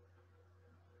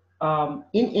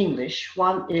in English.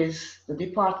 One is the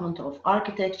Department of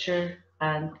Architecture,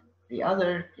 and the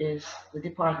other is the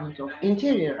Department of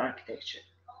Interior Architecture,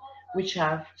 which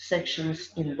have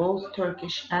sections in both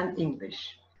Turkish and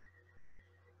English.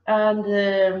 And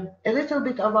a little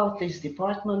bit about these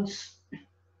departments.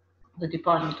 The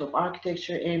Department of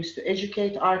Architecture aims to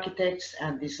educate architects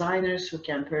and designers who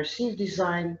can perceive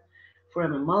design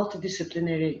from a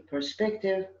multidisciplinary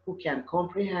perspective, who can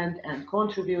comprehend and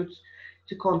contribute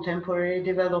to contemporary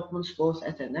developments both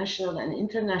at a national and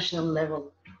international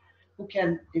level, who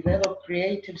can develop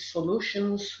creative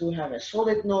solutions, who have a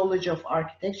solid knowledge of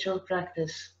architectural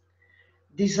practice,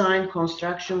 design,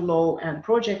 construction law, and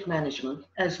project management,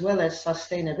 as well as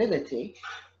sustainability.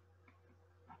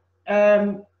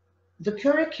 The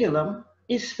curriculum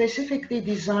is specifically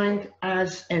designed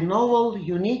as a novel,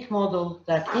 unique model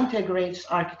that integrates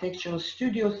architectural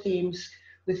studio themes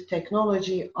with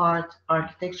technology, art,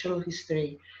 architectural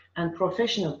history, and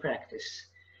professional practice.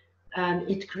 And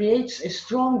it creates a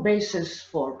strong basis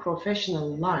for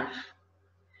professional life.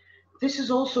 This is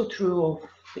also true of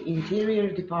the interior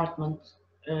department.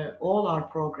 All our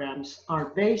programs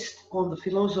are based on the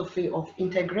philosophy of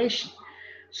integration.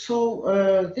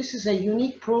 So this is a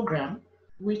unique program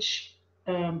which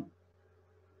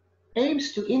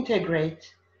aims to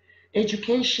integrate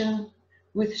education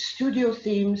with studio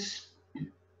themes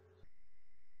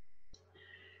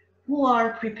who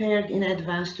are prepared in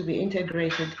advance to be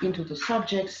integrated into the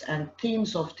subjects and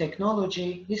themes of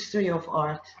technology, history of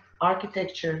art,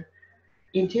 architecture,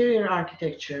 interior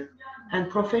architecture, and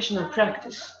professional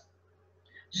practice.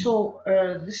 So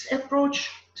this approach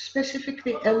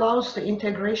specifically allows the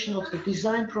integration of the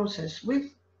design process with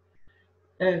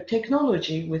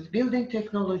technology, with building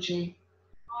technology,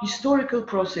 historical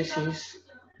processes,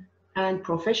 and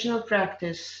professional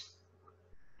practice,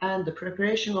 and the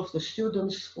preparation of the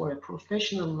students for a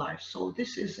professional life. So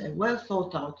this is a well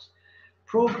thought out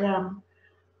program,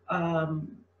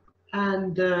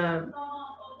 and a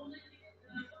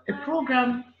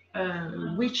program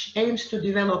which aims to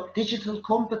develop digital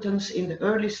competence in the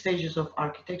early stages of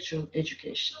architectural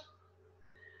education.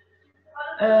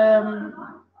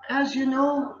 As you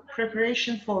know,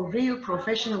 preparation for real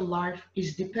professional life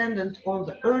is dependent on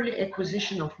the early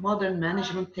acquisition of modern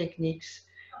management techniques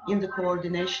in the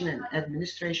coordination and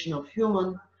administration of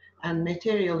human and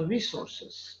material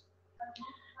resources.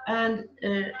 And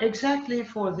exactly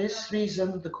for this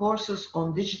reason, the courses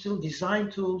on digital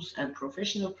design tools and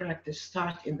professional practice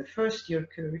start in the first year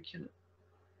curriculum.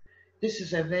 This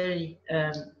is a very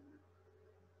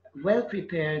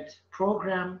well-prepared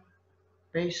program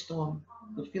based on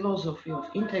the philosophy of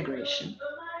integration.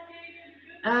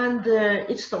 And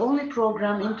it's the only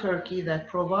program in Turkey that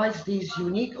provides these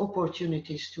unique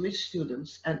opportunities to its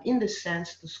students. And in this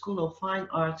sense, the School of Fine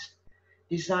Arts,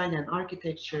 Design and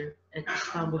Architecture at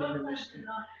Istanbul University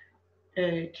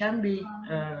can be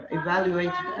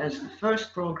evaluated as the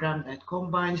first program that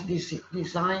combines this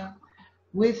design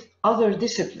with other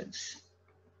disciplines.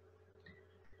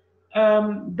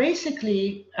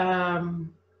 Basically,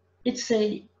 it's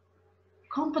a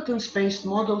competence-based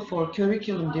model for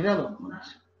curriculum development.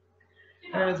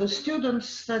 The students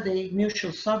study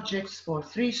mutual subjects for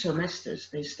 3 semesters.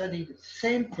 They study the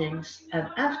same things, and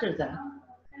after that,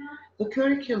 the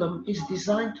curriculum is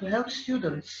designed to help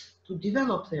students to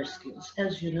develop their skills.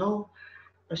 As you know,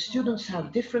 students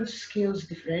have different skills,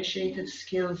 differentiated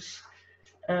skills.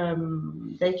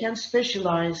 They can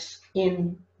specialize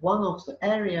in one of the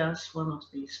areas, one of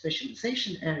the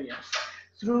specialization areas,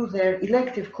 through their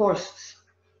elective courses.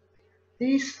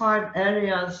 These 5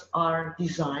 areas are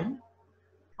design,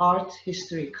 art,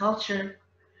 history, culture,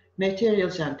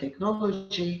 materials and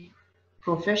technology,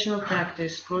 professional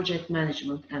practice, project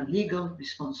management and legal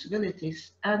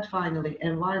responsibilities, and finally,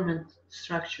 environment,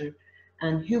 structure,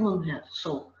 and human health.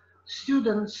 So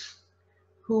students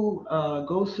who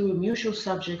go through mutual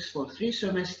subjects for 3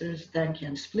 semesters then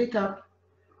can split up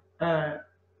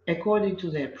according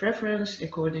to their preference,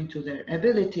 according to their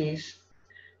abilities,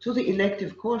 to the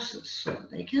elective courses. So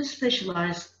they can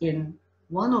specialize in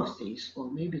one of these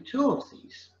or maybe 2 of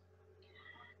these.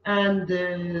 And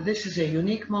this is a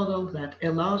unique model that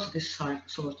allows this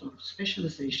sort of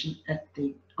specialization at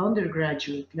the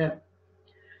undergraduate level.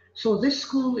 So this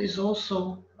school is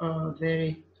also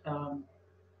very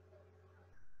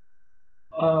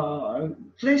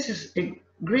places a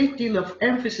great deal of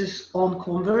emphasis on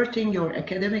converting your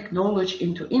academic knowledge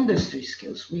into industry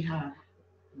skills. We have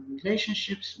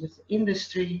relationships with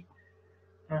industry,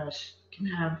 can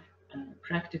have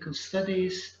practical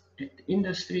studies at the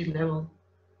industry level.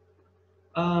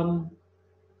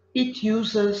 It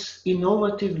uses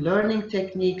innovative learning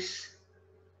techniques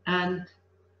and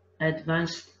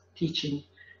advanced teaching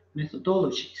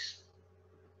methodologies.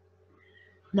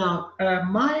 Now,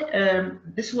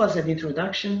 this was an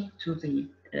introduction to the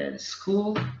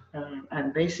school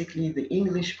and basically the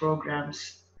English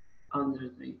programs under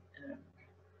the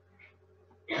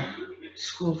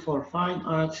School for Fine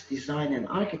Arts, Design and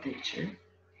Architecture.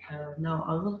 Now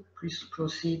I will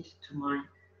proceed to my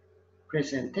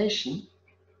presentation.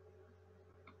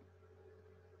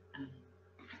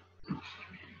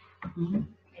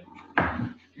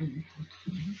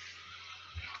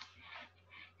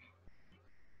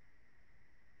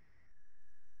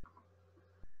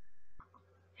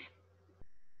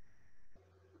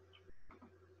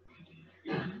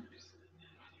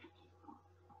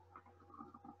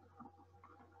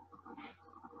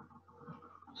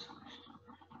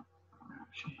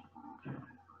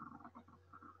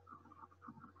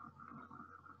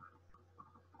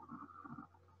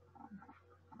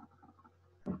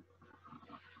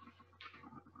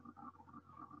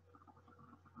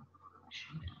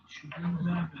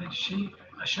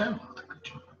 Aşağı mı aldık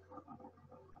acaba?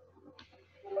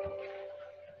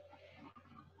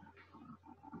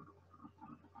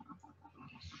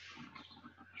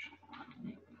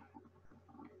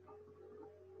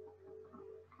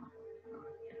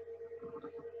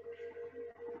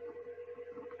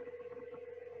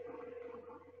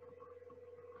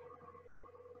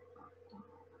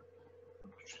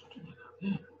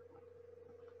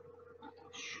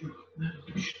 Şu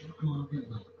nerede işte mavi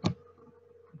olan.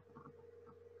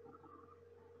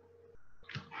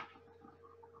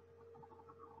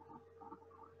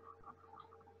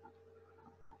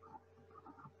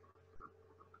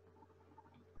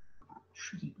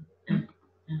 Şu değil.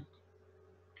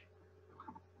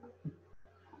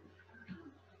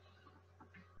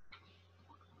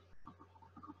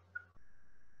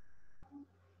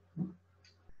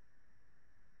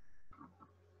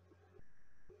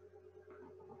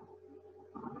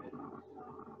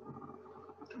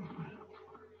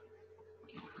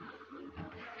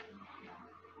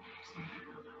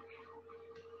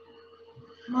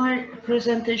 My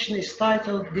presentation is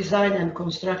titled Design and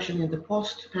Construction in the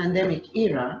Post-Pandemic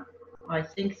Era. I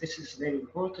think this is very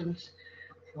important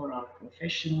for our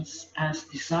professions as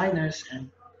designers and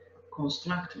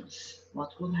constructors.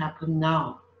 What will happen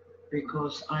now?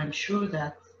 Because I'm sure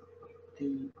that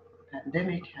the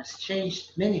pandemic has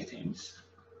changed many things.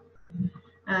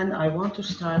 And I want to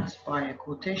start by a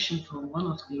quotation from one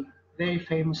of the very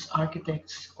famous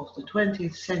architects of the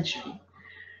 20th century,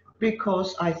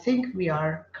 because I think we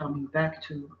are coming back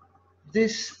to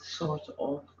this sort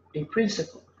of a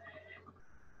principle.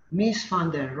 Mies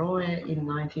van der Rohe in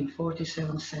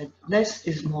 1947 said, "Less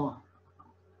is more."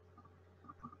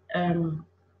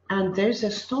 And there's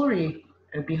a story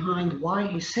behind why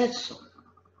he said so.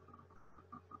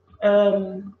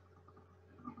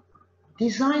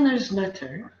 Designers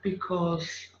matter because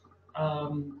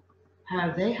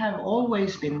they have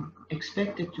always been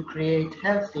expected to create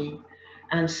healthy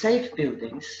and safe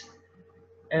buildings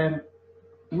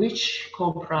which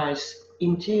comprise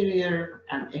interior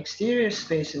and exterior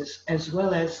spaces as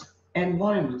well as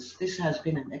environments. This has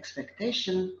been an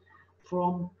expectation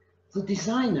from the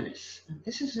designers. And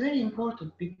this is very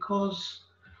important because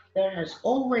there has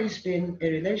always been a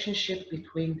relationship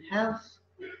between health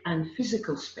and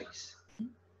physical space.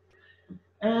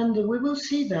 And we will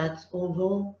see that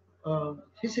although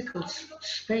physical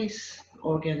space,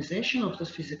 organization of the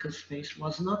physical space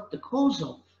was not the cause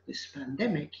of this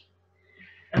pandemic,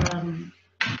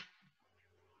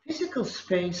 physical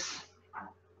space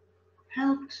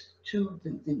helped to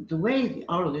the way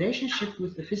our relationship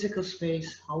with the physical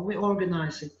space, how we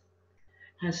organize it,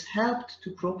 has helped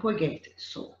to propagate it.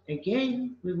 So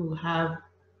again, we will have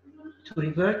to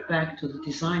revert back to the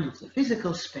design of the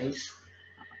physical space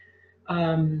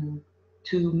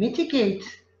to mitigate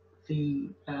the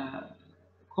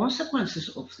consequences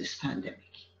of this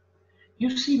pandemic. You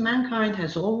see, mankind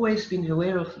has always been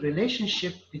aware of the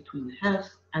relationship between health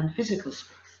and physical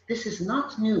space. This is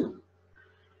not new.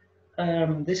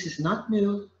 This is not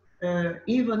new.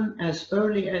 Even as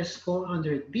early as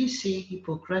 400 BC,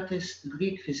 Hippocrates, the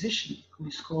Greek physician, who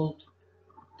is called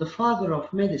the father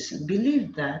of medicine,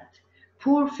 believed that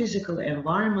poor physical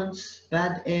environments,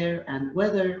 bad air and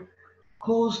weather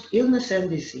caused illness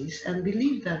and disease, and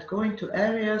believed that going to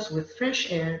areas with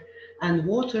fresh air and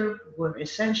water were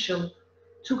essential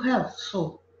to health.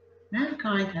 So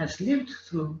mankind has lived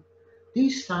through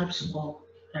these types of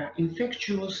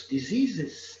infectious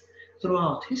diseases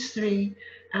throughout history,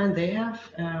 and they have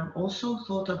also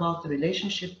thought about the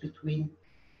relationship between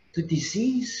the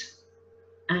disease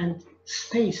and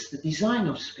space, the design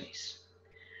of space.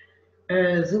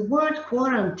 The word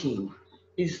quarantine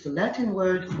is the Latin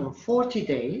word for 40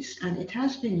 days, and it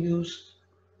has been used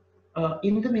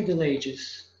in the Middle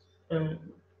Ages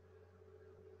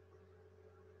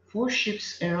for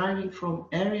ships arriving from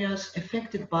areas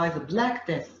affected by the Black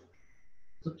Death,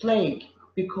 the plague,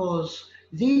 because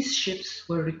these ships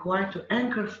were required to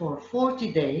anchor for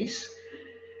 40 days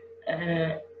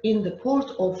in the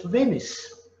port of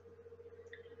Venice.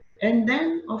 And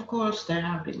then, of course, there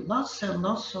have been lots and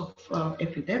lots of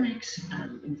epidemics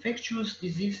and infectious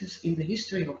diseases in the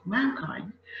history of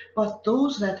mankind, but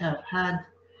those that have had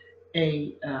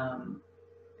a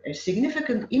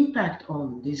significant impact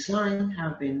on design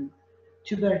have been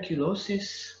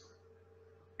tuberculosis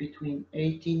between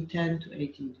 1810 to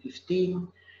 1815,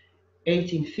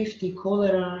 1850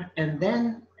 cholera, and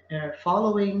then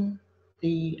following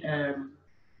the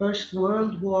First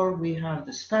World War, we have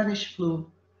the Spanish flu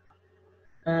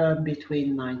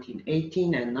between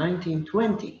 1918 and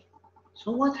 1920.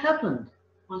 So what happened?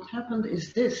 What happened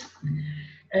is this.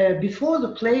 Before the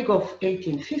plague of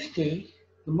 1850,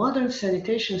 the modern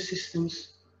sanitation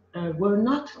systems were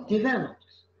not developed.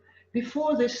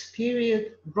 Before this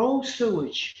period, raw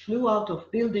sewage flew out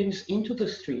of buildings into the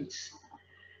streets.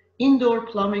 Indoor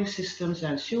plumbing systems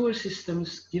and sewer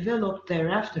systems developed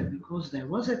thereafter because there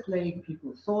was a plague.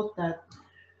 People thought that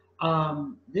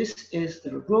this is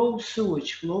the raw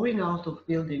sewage flowing out of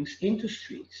buildings into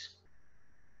streets.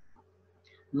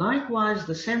 Likewise,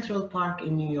 the Central Park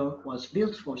in New York was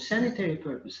built for sanitary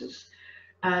purposes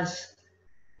as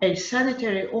a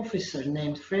sanitary officer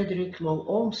named Frederick Law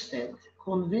Olmsted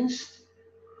convinced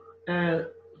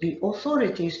the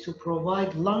authorities to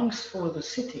provide lungs for the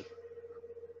city.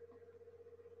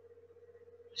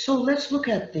 So let's look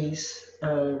at these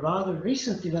rather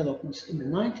recent developments in the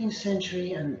 19th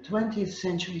century and the 20th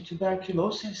century.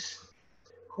 Tuberculosis,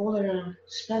 cholera,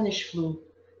 Spanish flu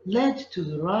led to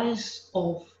the rise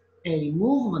of a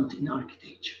movement in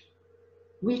architecture,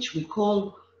 which we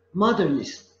call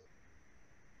modernism.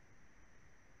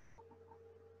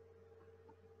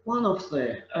 One of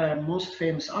the most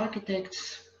famous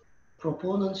architects,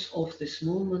 proponents of this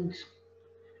movement,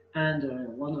 and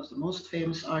one of the most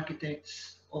famous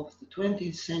architects of the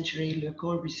 20th century, Le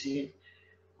Corbusier,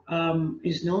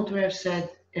 is known to have said,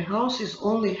 "A house is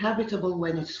only habitable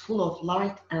when it's full of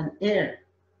light and air."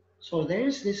 So there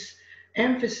is this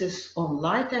emphasis on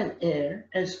light and air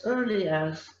as early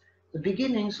as the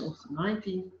beginnings of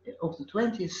the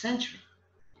 20th century.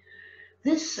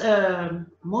 This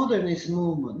modernist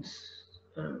movement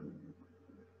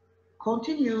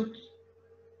continued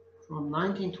from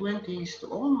 1920s to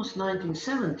almost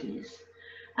 1970s,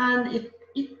 and it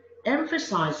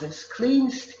emphasizes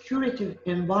cleansed curative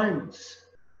environments.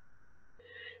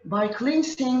 By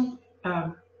cleansing,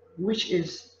 which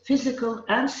is physical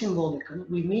and symbolical,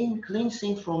 we mean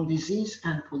cleansing from disease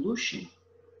and pollution.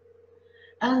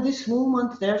 And this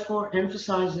movement therefore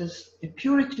emphasizes a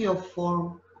purity of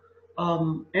form,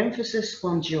 emphasis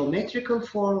on geometrical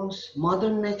forms,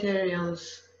 modern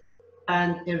materials,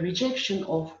 and a rejection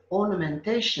of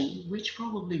ornamentation, which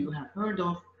probably you have heard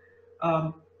of,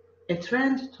 a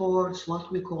trend towards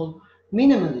what we call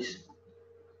minimalism.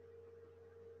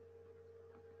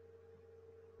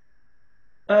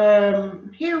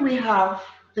 Here we have,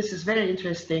 this is very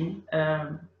interesting,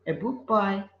 a book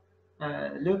by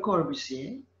Le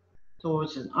Corbusier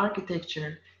towards an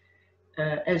architecture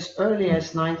as early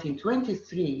as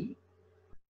 1923,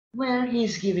 where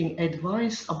he's giving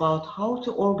advice about how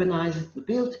to organize the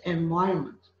built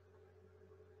environment.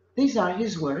 These are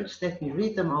his words, let me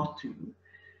read them out to you.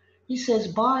 He says,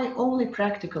 buy only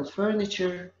practical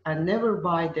furniture and never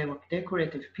buy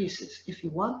decorative pieces. If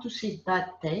you want to see bad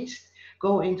taste,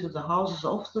 go into the houses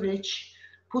of the rich,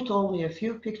 put only a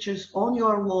few pictures on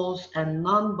your walls and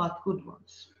none but good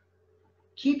ones.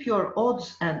 Keep your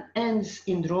odds and ends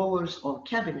in drawers or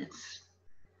cabinets.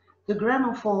 The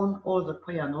gramophone or the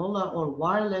pianola or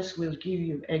wireless will give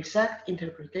you exact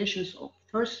interpretations of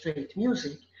first-rate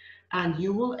music, and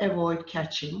you will avoid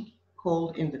catching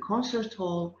cold in the concert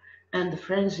hall and the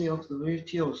frenzy of the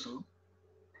virtuoso.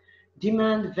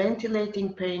 Demand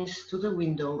ventilating panes to the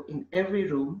window in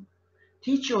every room.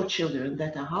 Teach your children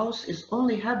that a house is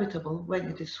only habitable when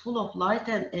it is full of light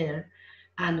and air,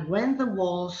 and when the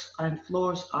walls and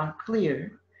floors are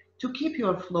clear, to keep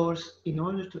your floors in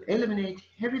order to eliminate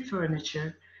heavy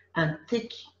furniture and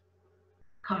thick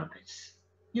carpets.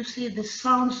 You see, this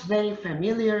sounds very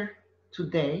familiar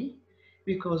today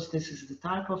because this is the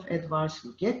type of advice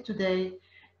we get today,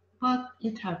 but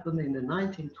it happened in the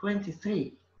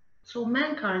 1923. So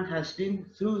mankind has been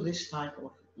through this type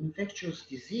of infectious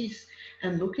disease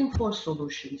and looking for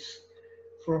solutions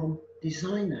from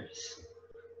designers.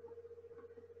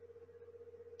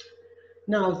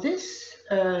 Now this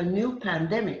new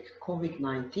pandemic,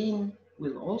 COVID-19,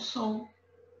 will also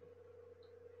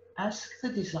ask the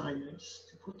designers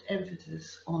to put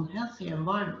emphasis on healthy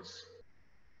environments.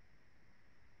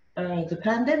 The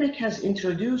pandemic has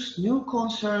introduced new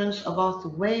concerns about the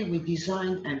way we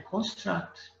design and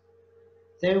construct.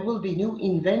 There will be new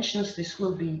inventions. This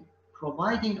will be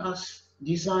providing us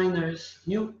designers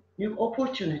new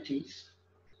opportunities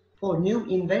for new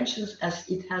inventions, as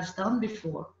it has done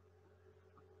before.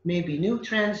 Maybe new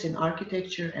trends in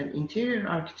architecture and interior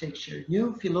architecture,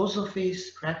 new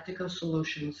philosophies, practical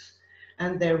solutions,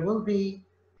 and there will be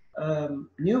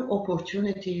new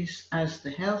opportunities as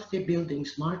the healthy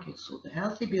buildings market. So the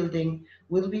healthy building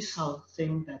will be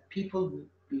something that people will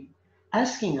be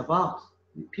asking about.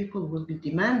 People will be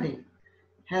demanding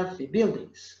healthy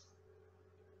buildings.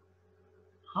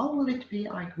 How will it be?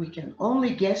 We can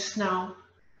only guess now,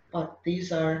 but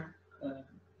these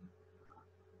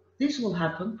will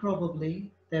happen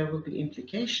probably. There will be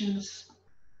implications.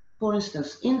 For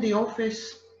instance, in the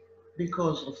office,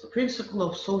 because of the principle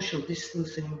of social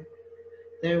distancing,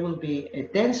 there will be a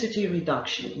density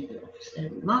reduction in the office. There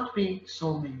will not be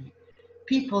so many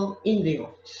people in the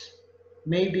office.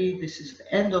 Maybe this is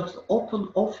the end of the open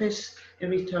office, a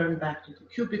return back to the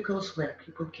cubicles where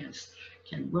people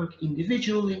can work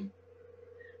individually.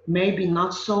 Maybe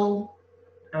not so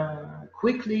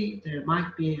quickly. There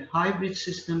might be hybrid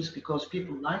systems because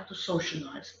people like to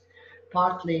socialize,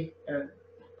 partly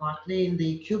in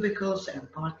the cubicles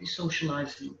and partly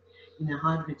socializing in a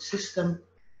hybrid system.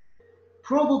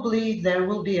 Probably there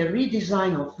will be a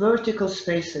redesign of vertical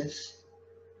spaces.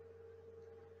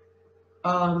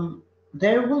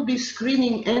 There will be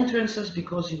screening entrances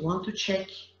because you want to check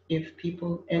if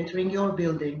people entering your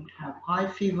building have high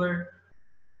fever.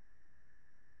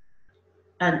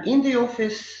 And in the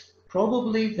office,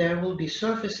 probably there will be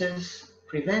surfaces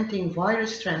preventing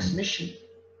virus transmission.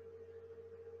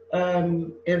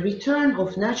 A return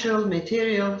of natural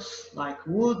materials like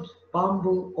wood,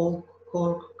 bamboo, oak,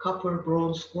 cork, copper,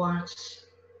 bronze, quartz,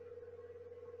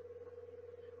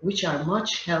 which are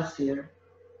much healthier.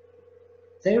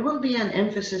 There will be an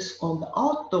emphasis on the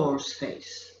outdoor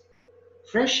space,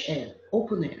 fresh air,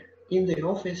 open air. In the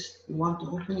office, you want to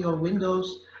open your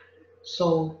windows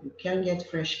so you can get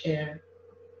fresh air,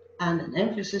 and an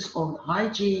emphasis on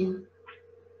hygiene,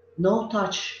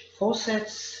 no-touch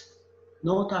faucets,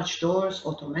 no-touch doors,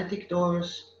 automatic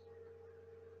doors,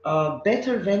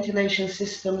 better ventilation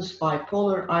systems,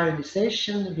 bipolar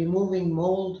ionization, removing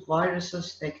mold,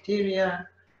 viruses, bacteria,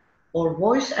 or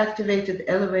voice-activated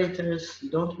elevators you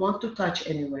don't want to touch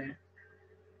anywhere.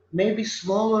 Maybe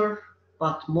smaller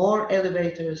but more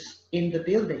elevators in the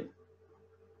building.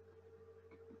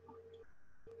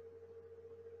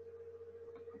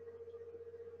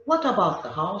 What about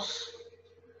the house?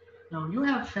 Now you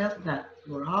have felt that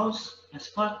your house has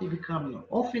partly become your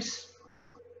office.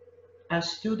 As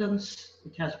students,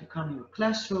 it has become your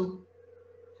classroom.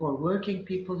 For working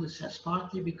people, this has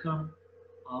partly become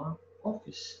our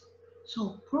office.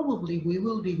 So probably we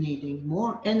will be needing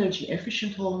more energy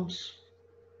efficient homes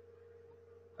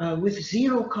with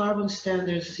zero carbon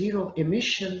standards, zero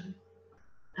emission.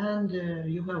 And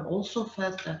you have also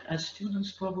felt that as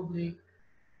students, probably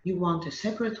you want a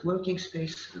separate working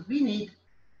space. We need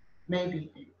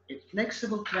maybe a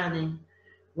flexible planning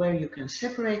where you can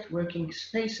separate working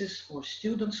spaces for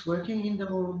students working in the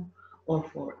home or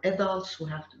for adults who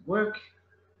have to work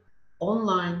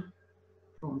online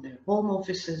from their home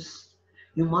offices.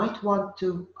 You might want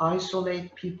to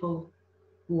isolate people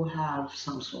who have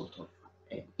some sort of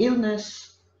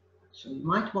illness. So you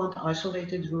might want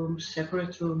isolated rooms,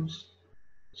 separate rooms.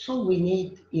 So we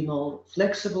need,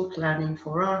 flexible planning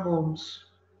for our homes.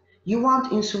 You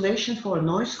want insulation for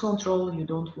noise control. You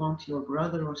don't want your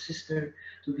brother or sister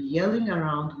to be yelling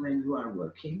around when you are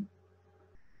working.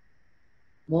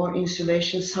 More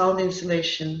insulation, sound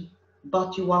insulation,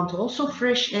 but you want also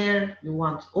fresh air. You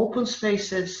want open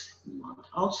spaces. You want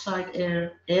outside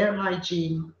air, air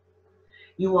hygiene.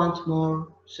 You want more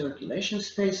circulation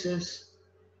spaces.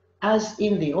 As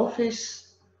in the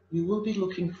office, you will be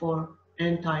looking for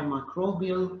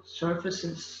antimicrobial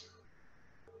surfaces.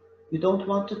 You don't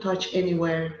want to touch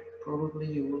anywhere. Probably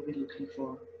you will be looking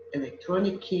for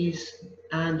electronic keys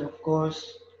and, of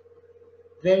course,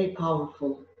 very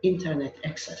powerful internet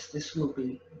access. This will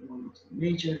be one of the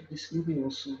major, this will be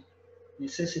also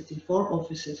necessity for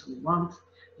offices. We want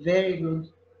very good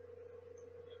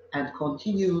and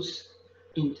continuous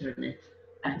internet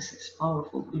access,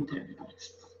 powerful internet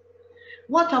access.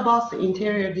 What about the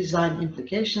interior design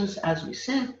implications? As we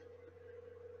said,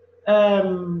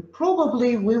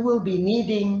 probably we will be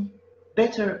needing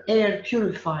better air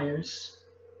purifiers.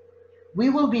 We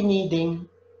will be needing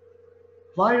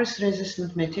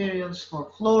virus-resistant materials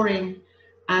for flooring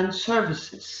and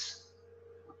surfaces.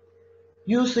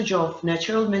 Usage of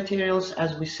natural materials,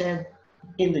 as we said,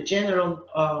 in the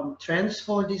general trends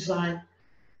for design.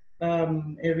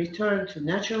 A return to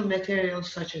natural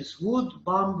materials such as wood,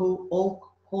 bamboo, oak,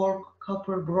 cork,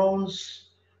 copper, bronze,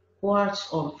 quartz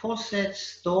on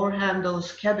faucets, door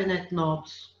handles, cabinet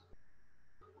knobs.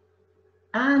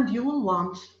 And you will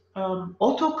want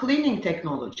auto-cleaning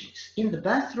technologies in the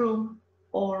bathroom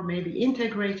or maybe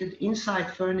integrated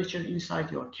inside furniture, inside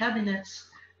your cabinets.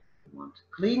 You want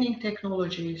cleaning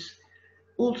technologies,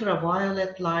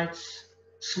 ultraviolet lights,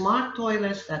 smart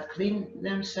toilets that clean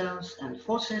themselves and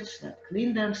faucets that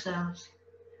clean themselves.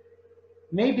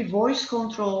 Maybe voice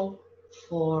control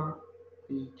for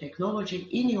the technology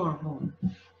in your home.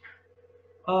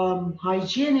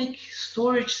 Hygienic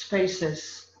storage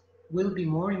spaces will be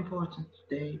more important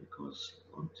today because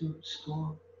you want to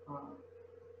store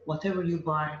whatever you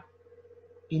buy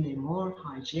in a more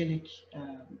hygienic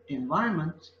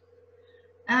environment.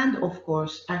 And of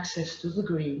course, access to the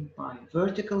green by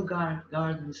vertical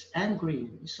gardens and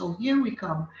greenery. So here we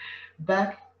come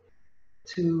back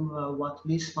to what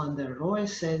Ms. van der Rohe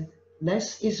said,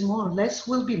 less is more, less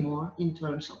will be more in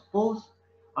terms of both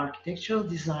architectural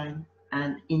design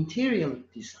and interior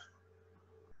design.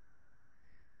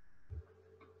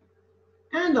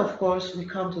 And of course, we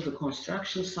come to the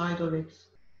construction side of it.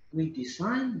 We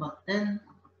design, but then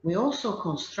we also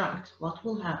construct. What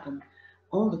will happen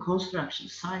on the construction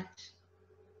site?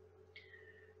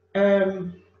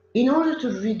 In order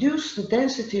to reduce the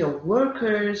density of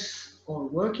workers or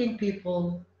working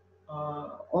people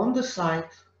on the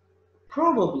site,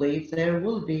 probably there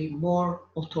will be more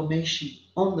automation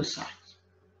on the site.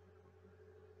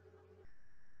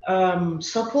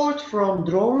 Support from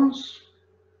drones,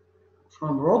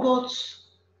 from robots.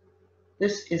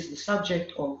 This is the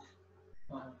subject of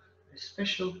a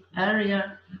special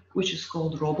area which is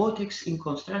called robotics in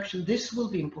construction. This will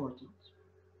be important.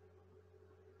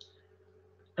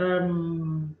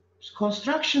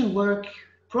 Construction work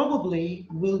probably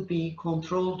will be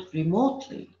controlled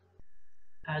remotely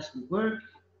as we work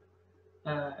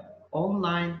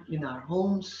online in our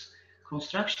homes.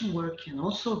 Construction work can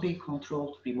also be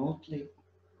controlled remotely.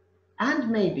 And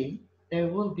maybe there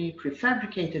will be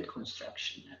prefabricated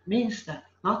construction. That means that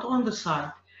not on the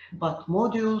site, but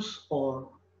modules or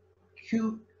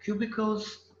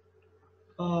cubicles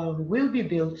will be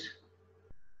built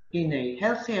in a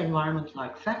healthy environment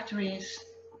like factories.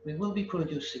 We will be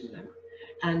producing them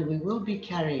and we will be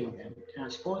carrying them,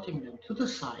 transporting them to the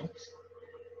site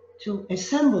to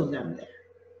assemble them there.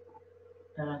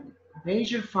 A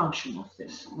major function of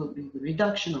this will be the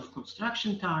reduction of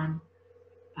construction time,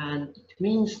 and it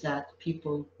means that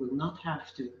people will not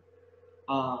have to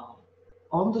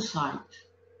on the site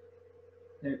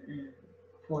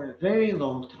for a very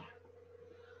long time.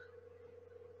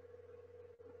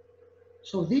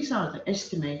 So these are the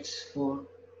estimates for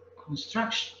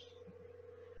construction.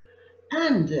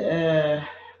 And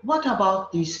what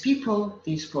about these people,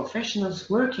 these professionals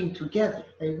working together?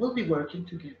 They will be working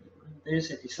together.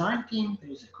 There's a design team,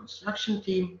 there's a construction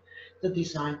team. The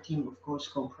design team, of course,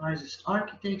 comprises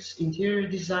architects, interior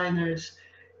designers,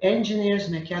 engineers,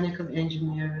 mechanical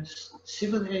engineers,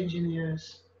 civil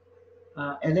engineers,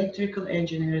 electrical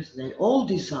engineers. They all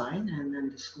design, and then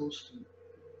this goes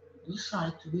to the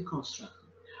site to be constructed.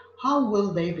 How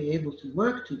will they be able to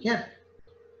work together?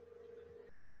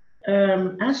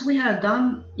 As we have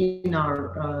done in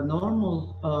our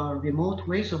normal remote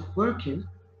ways of working,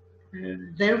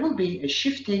 there will be a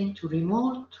shifting to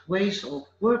remote ways of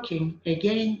working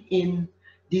again in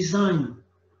design.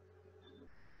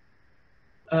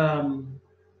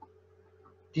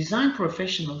 Design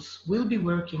professionals will be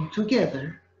working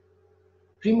together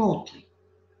remotely.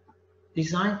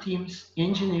 Design teams,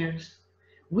 engineers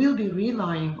will be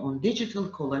relying on digital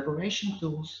collaboration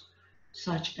tools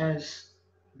such as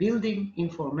building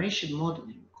information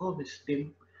modeling, called this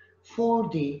BIM,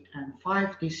 4D and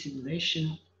 5D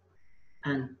simulation,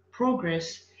 and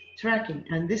progress tracking.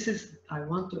 And this is, I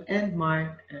want to end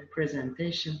my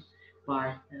presentation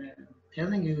by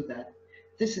telling you that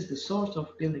this is the sort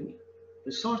of building,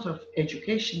 the sort of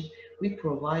education we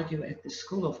provide you at the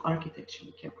School of Architecture.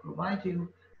 We can provide you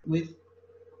with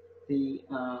the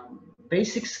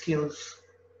basic skills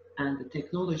and the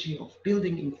technology of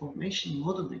building information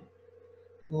modeling,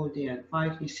 4D and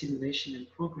 5D simulation and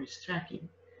progress tracking.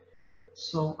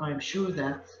 So I'm sure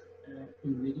that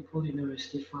in Medipol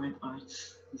University Fine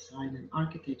Arts, Design and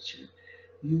Architecture,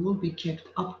 you will be kept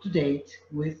up to date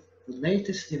with the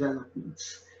latest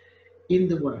developments in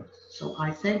the world. So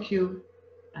I thank you,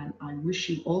 and I wish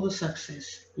you all the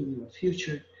success in your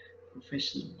future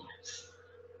professional lives.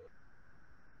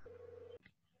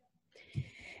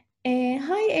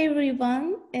 Hi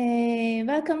everyone,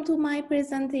 welcome to my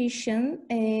presentation.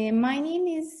 My name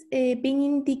is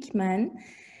Benin Dikmen.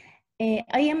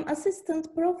 I am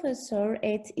assistant professor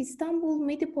at Istanbul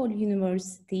Medipol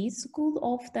University School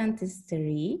of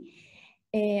Dentistry.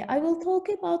 I will talk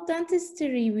about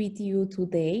dentistry with you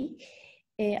today.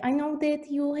 I know that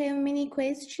you have many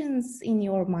questions in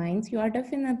your mind. You are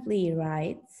definitely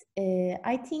right.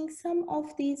 I think some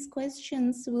of these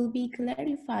questions will be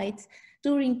clarified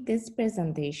during this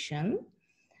presentation.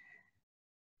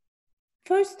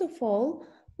 First of all,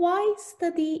 why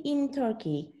study in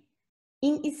Turkey?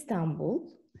 In Istanbul.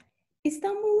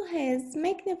 Istanbul has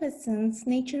magnificent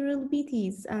natural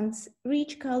beauties and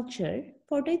rich culture.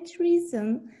 For that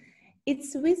reason,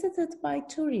 it's visited by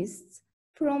tourists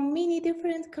from many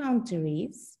different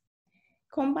countries.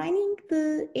 Combining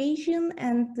the Asian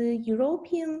and the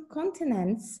European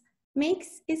continents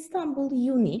makes Istanbul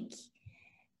unique.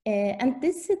 And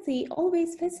this city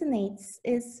always fascinates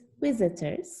its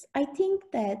visitors. I think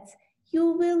that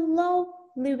you will love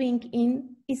living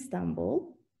in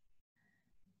Istanbul.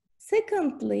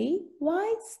 Secondly,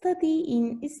 why study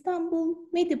in Istanbul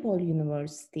Medipol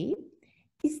University?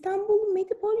 Istanbul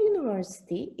Medipol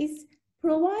University is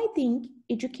providing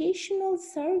educational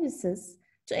services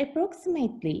to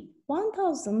approximately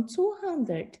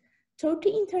 1,230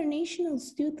 international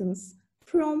students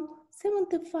from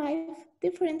 75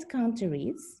 different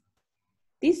countries.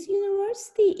 This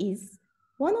university is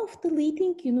one of the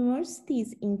leading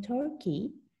universities in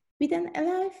Turkey with an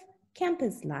alive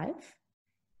campus life.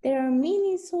 There are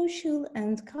many social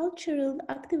and cultural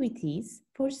activities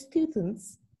for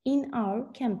students in our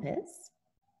campus.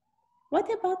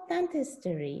 What about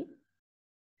dentistry?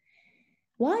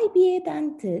 Why be a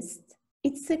dentist?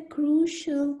 It's a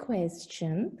crucial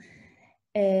question.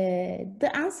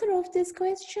 The answer of this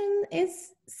question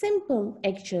is simple,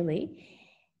 actually.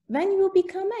 When you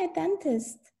become a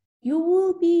dentist, you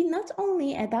will be not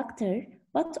only a doctor,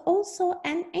 but also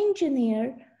an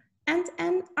engineer and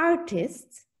an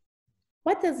artist.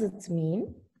 What does it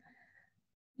mean?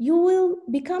 You will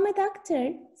become a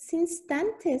doctor since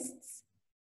dentists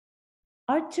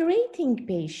are treating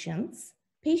patients.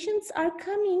 Patients are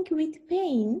coming with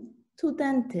pain to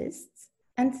dentists,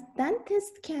 and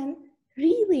dentists can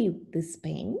relieve this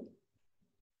pain.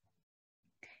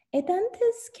 A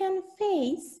dentist can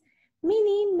face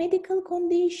many medical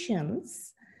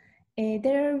conditions.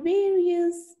 There are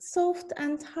various soft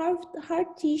and hard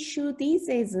tissue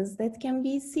diseases that can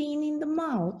be seen in the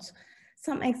mouth.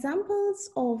 Some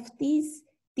examples of these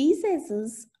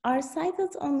diseases are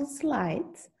cited on the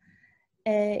slide.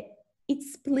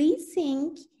 It's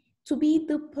pleasing to be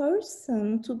the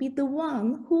person, to be the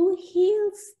one who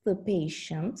heals the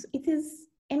patient. It is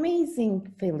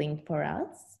amazing feeling for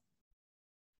us.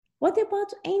 What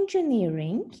about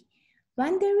engineering?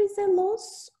 When there is a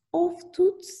loss of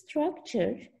tooth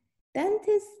structure,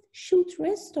 dentists should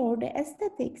restore the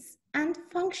aesthetics and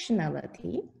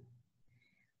functionality.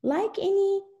 Like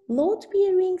any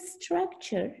load-bearing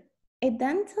structure, a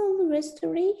dental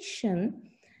restoration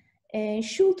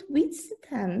should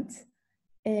withstand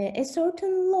a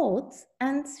certain load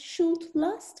and should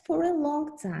last for a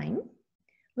long time.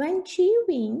 When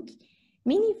chewing,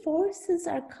 many forces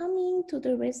are coming to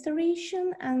the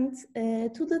restoration and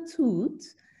to the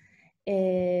tooth.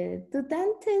 The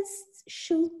dentist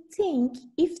should think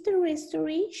if the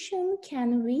restoration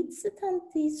can withstand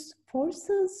these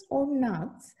forces or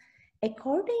not.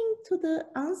 According to the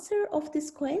answer of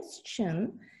this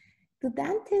question, the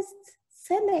dentist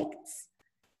selects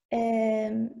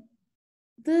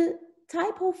the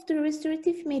type of the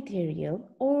restorative material,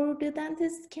 or the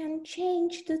dentist can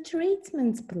change the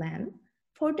treatment plan.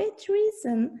 For that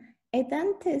reason, a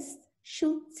dentist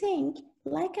should think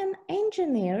like an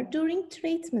engineer during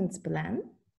treatment plan.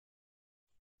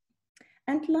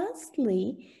 And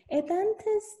lastly, a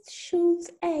dentist should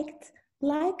act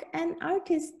like an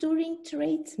artist during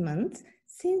treatment,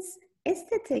 since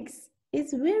aesthetics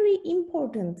is very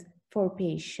important for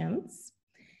patients.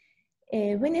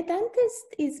 When a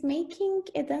dentist is making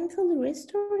a dental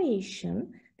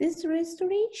restoration, this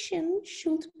restoration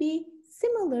should be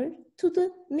similar to the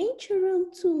natural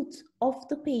tooth of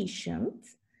the patient.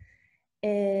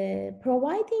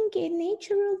 Providing a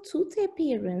natural tooth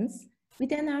appearance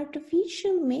with an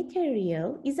artificial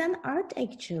material is an art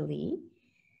actually.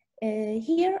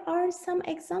 Here are some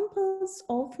examples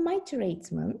of my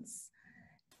treatments.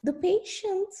 The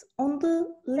patient on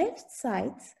the left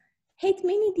side had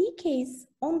many decays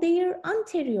on their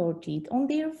anterior teeth, on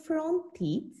their front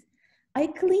teeth. I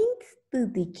cleaned the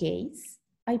decays,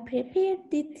 I prepared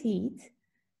the teeth,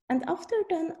 and after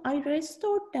that I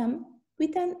restored them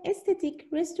with an aesthetic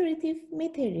restorative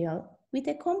material, with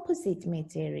a composite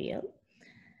material.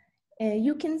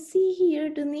 You can see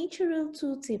here the natural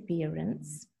tooth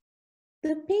appearance.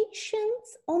 The patient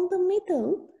on the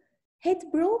middle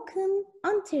had broken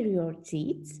anterior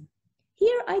teeth.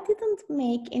 Here I didn't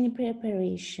make any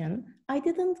preparation, I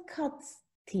didn't cut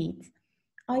teeth,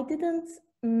 I didn't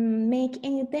make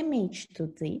any damage to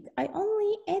teeth. I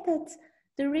only added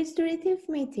the restorative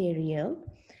material,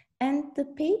 and the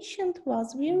patient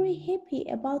was very happy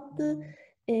about the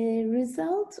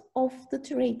result of the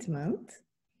treatment.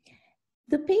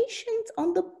 The patient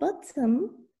on the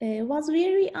bottom was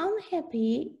very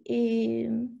unhappy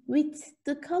with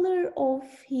the color of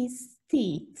his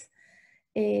teeth.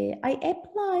 I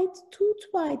applied tooth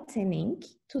whitening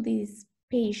to this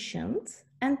patient,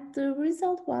 and the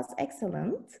result was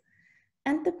excellent.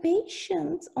 And the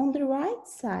patient on the right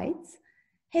side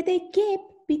had a gap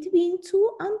between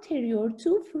two anterior,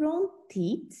 two front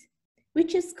teeth,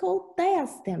 which is called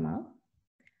diastema.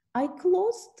 I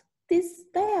closed this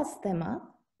diastema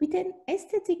with an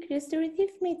aesthetic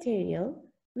restorative material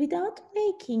without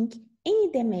making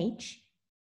any damage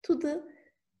to the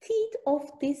teeth of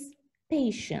this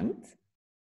patient.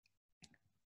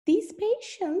 These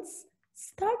patients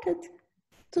started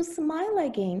to smile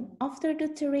again after the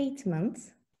treatment.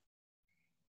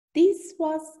 This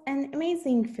was an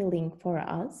amazing feeling for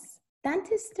us.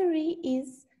 Dentistry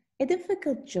is a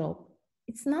difficult job.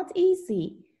 It's not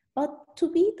easy, but to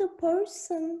be the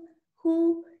person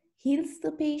who heals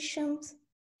the patient,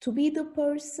 to be the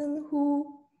person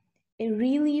who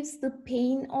relieves the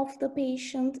pain of the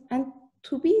patient, and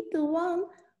to be the one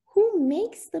who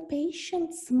makes the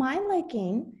patient smile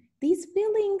again, these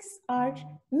feelings are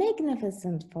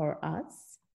magnificent for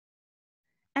us.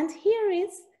 And here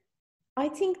is, I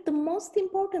think, the most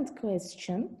important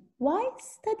question: why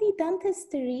study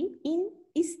dentistry in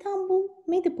Istanbul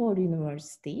Medipol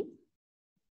University?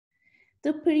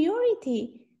 The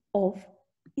priority of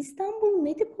Istanbul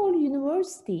Medipol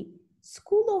University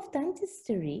School of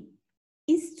Dentistry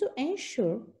is to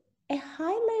ensure a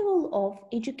high level of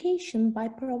education by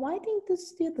providing the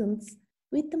students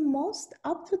with the most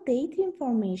up-to-date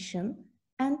information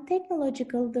and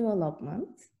technological development.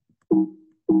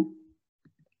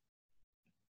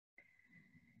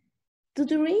 The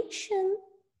duration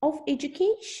of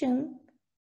education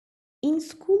in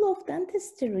School of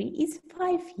Dentistry is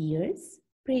 5 years,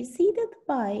 preceded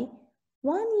by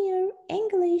 1 year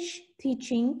English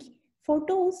teaching for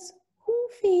those who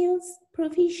fails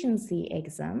proficiency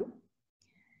exam.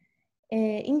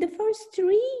 In the first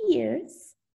 3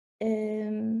 years,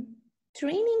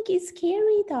 training is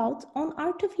carried out on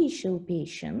artificial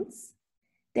patients.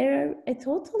 There are a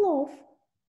total of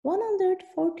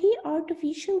 140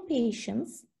 artificial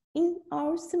patients in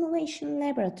our simulation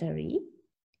laboratory.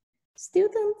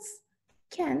 Students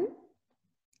can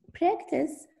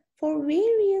practice for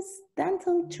various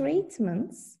dental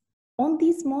treatments on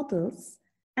these models,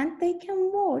 and they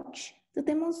can watch the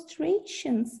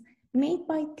demonstrations made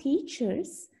by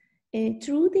teachers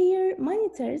through their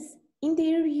monitors in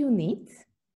their unit.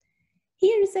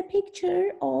 Here is a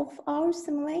picture of our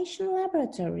simulation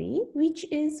laboratory, which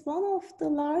is one of the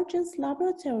largest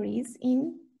laboratories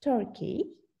in Turkey.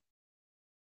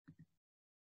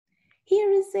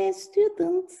 Here is a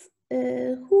student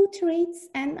who treats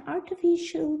an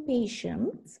artificial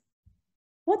patient.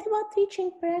 What about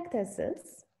teaching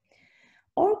practices?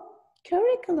 Our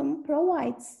curriculum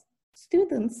provides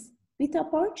students with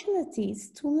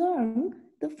opportunities to learn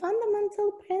the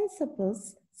fundamental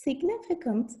principles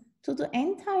significant to the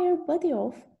entire body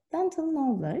of dental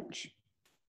knowledge.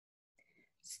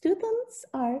 Students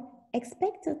are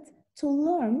expected to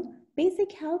learn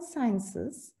basic health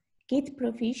sciences, get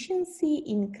proficiency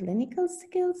in clinical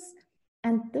skills,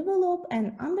 and develop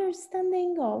an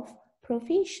understanding of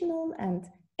professional and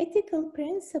ethical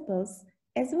principles,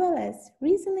 as well as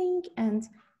reasoning and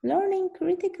learning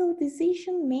critical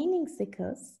decision-making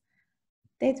skills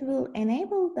that will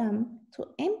enable them to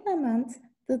implement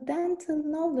the dental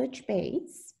knowledge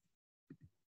base.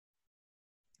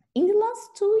 In the last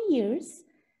 2 years,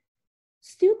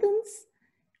 students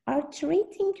are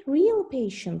treating real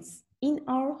patients in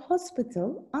our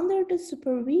hospital under the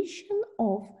supervision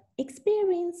of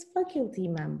experienced faculty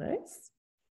members.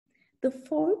 The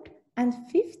 4th and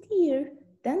 5th year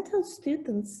dental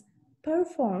students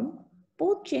perform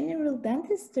both general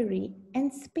dentistry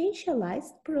and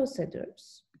specialized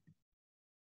procedures.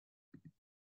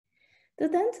 The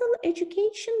dental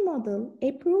education model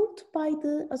approved by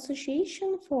the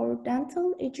Association for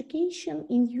Dental Education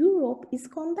in Europe is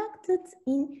conducted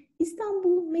in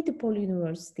Istanbul Medipol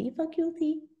University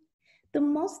faculty. The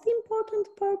most important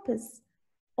purpose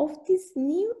of this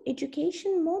new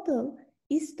education model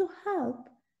is to help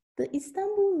the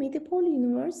Istanbul Medipol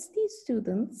University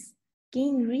students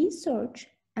gain research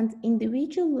and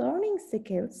individual learning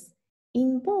skills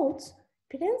in both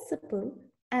principle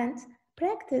and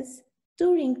practice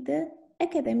during the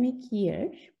academic year.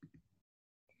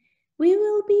 We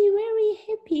will be very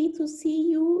happy to see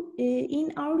you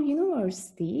in our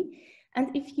university,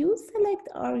 and if you select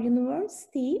our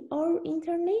university, our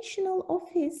international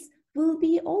office will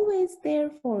be always there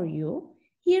for you.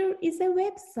 Here is a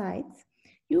website.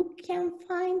 You can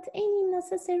find any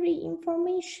necessary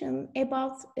information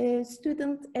about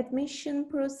student admission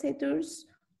procedures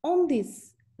on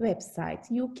this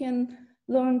website. You can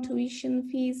learn tuition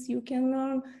fees, you can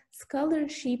learn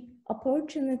scholarship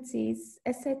opportunities,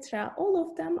 etc. All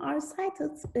of them are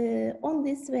cited on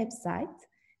this website.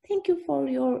 Thank you for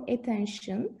your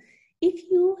attention. If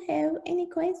you have any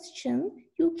question,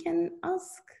 you can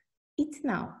ask it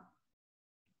now.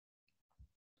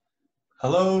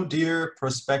 Hello, dear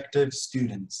prospective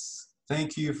students.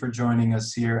 Thank you for joining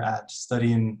us here at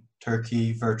Study in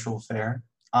Turkey Virtual Fair.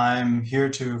 I'm here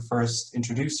to first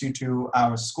introduce you to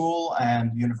our school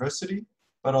and university,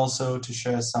 but also to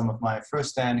share some of my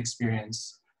first-hand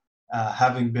experience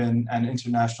having been an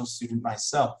international student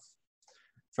myself.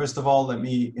 First of all, let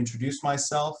me introduce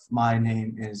myself. My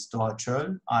name is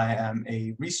DOİ. I am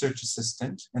a research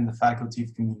assistant in the Faculty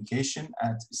of Communication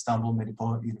at Istanbul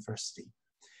Medipol University.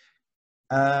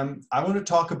 I want to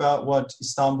talk about what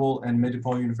Istanbul and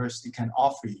Medipol University can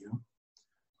offer you.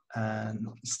 And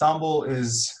Istanbul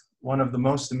is one of the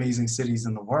most amazing cities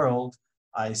in the world.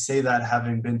 I say that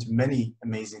having been to many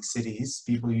amazing cities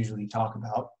people usually talk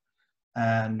about.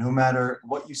 And no matter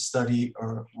what you study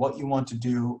or what you want to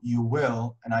do, you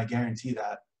will, and I guarantee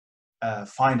that,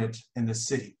 find it in this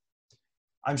city.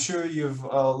 I'm sure you've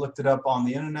looked it up on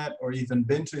the internet or even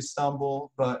been to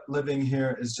Istanbul, but living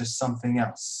here is just something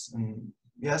else. And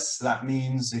yes, that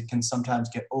means it can sometimes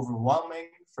get overwhelming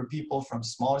for people from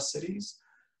smaller cities,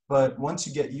 but once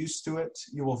you get used to it,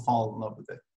 you will fall in love with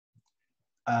it.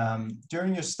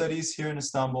 During your studies here in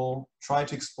Istanbul, try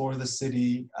to explore the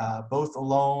city both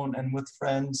alone and with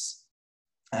friends,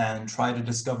 and try to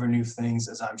discover new things,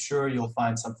 as I'm sure you'll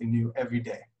find something new every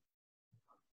day.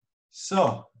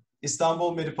 So,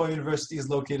 Istanbul Medipol University is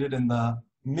located in the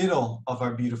middle of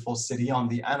our beautiful city on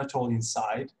the Anatolian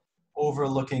side,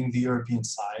 overlooking the European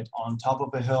side, on top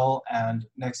of a hill and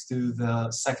next to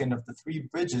the second of the 3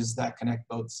 bridges that connect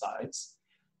both sides.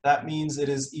 That means it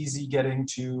is easy getting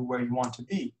to where you want to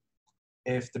be.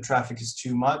 If the traffic is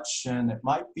too much, and it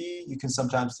might be, you can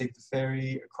sometimes take the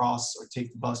ferry across or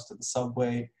take the bus to the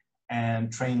subway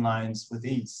and train lines with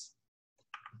ease.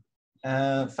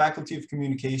 Faculty of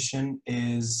Communication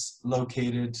is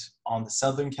located on the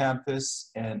Southern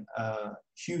Campus in a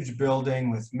huge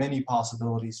building with many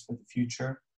possibilities for the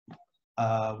future.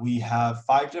 We have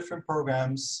 5 different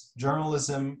programs: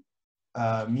 journalism,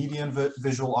 media and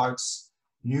visual arts,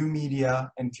 new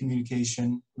media and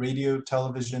communication, radio,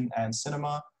 television, and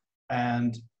cinema,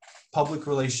 and public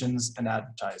relations and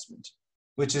advertisement,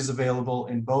 which is available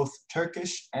in both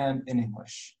Turkish and in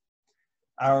English.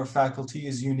 Our faculty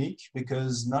is unique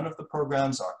because none of the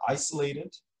programs are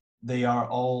isolated. They are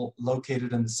all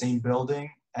located in the same building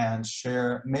and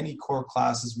share many core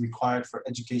classes required for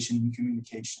education and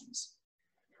communications.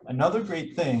 Another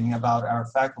great thing about our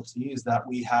faculty is that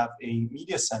we have a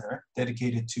media center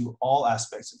dedicated to all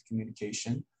aspects of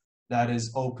communication that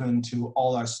is open to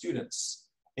all our students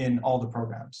in all the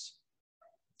programs.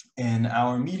 In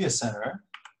our media center,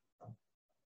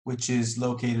 which is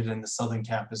located in the Southern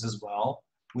Campus as well,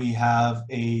 we have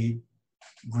a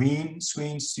green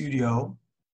screen studio,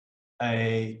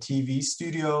 a TV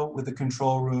studio with a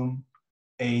control room,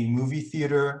 a movie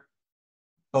theater,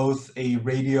 both a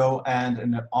radio and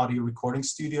an audio recording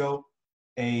studio,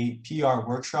 a PR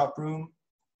workshop room,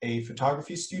 a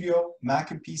photography studio,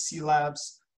 Mac and PC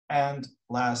labs, and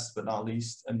last but not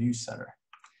least, a news center.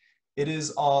 It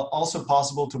is also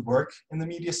possible to work in the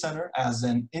media center as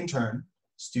an intern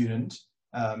student,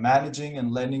 managing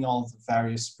and lending all of the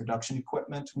various production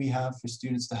equipment we have for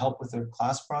students to help with their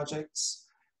class projects.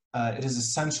 It is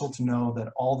essential to know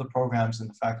that all the programs in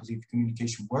the Faculty of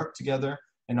Communication work together,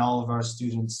 and all of our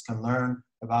students can learn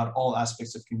about all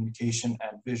aspects of communication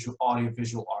and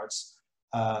audio-visual arts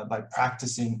by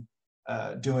practicing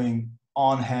doing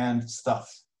on-hand stuff.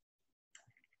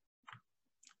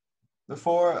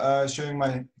 Before sharing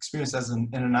my experience as an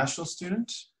international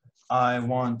student, I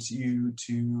want you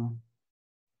to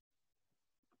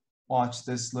watch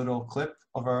this little clip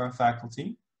of our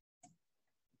faculty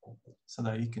so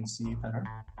that you can see better.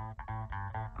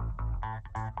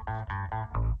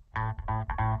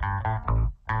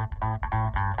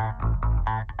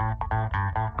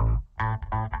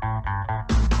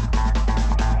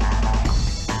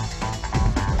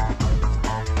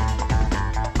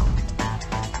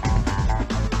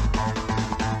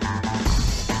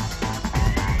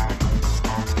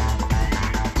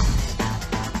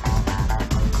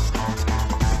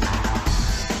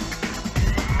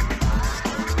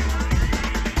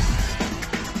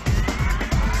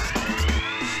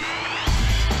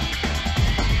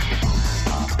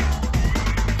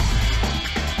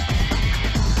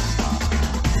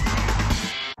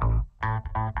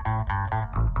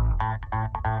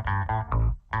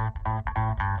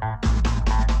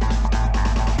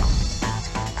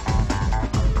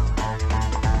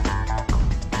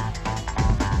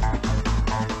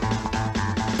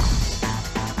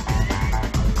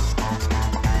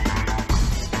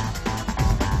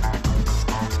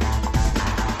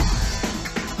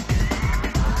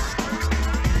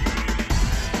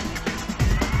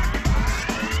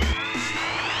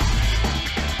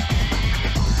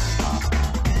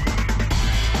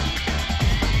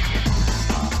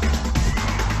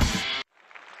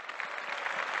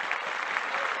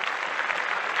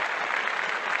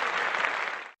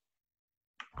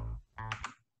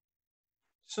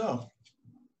 So,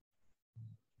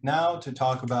 now to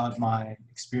talk about my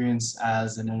experience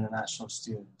as an international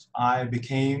student. I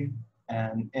became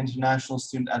an international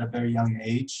student at a very young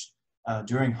age,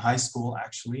 during high school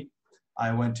actually.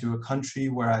 I went to a country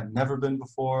where I'd never been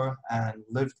before and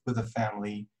lived with a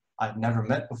family I'd never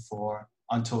met before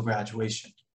until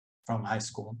graduation from high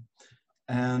school.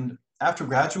 And after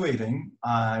graduating,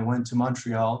 I went to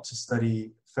Montreal to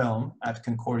study film at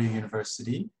Concordia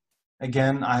University.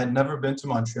 Again, I had never been to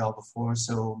Montreal before,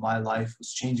 so my life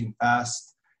was changing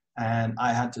fast, and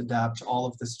I had to adapt to all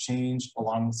of this change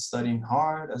along with studying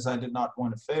hard, as I did not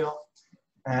want to fail.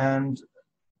 And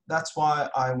that's why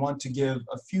I want to give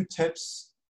a few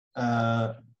tips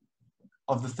of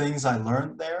the things I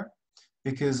learned there,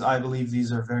 because I believe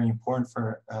these are very important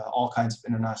for all kinds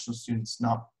of international students,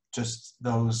 not just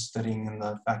those studying in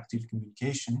the Faculty of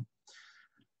Communication.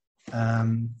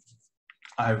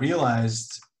 I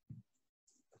realized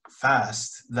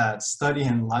fast that study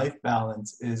and life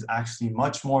balance is actually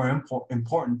much more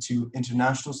important to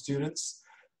international students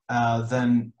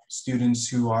than students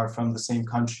who are from the same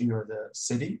country or the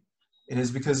city. It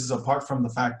is because apart from the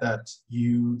fact that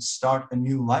you start a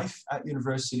new life at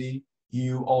university,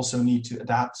 you also need to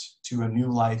adapt to a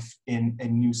new life in a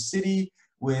new city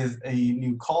with a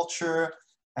new culture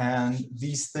And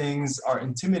these things are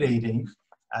intimidating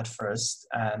at first,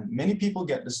 and many people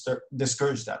get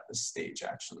discouraged at this stage,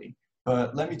 actually.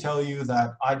 But let me tell you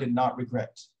that I did not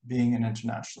regret being an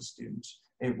international student.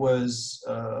 It was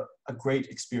a great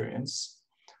experience.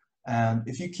 And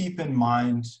if you keep in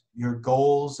mind your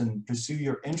goals and pursue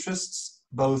your interests,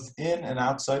 both in and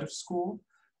outside of school,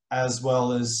 as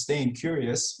well as staying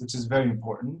curious, which is very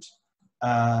important,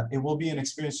 it will be an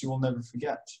experience you will never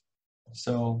forget.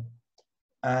 So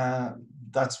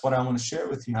that's what I want to share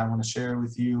with you. I want to share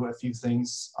with you a few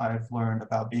things I've learned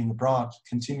about being abroad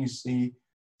continuously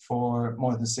for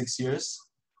more than 6 years.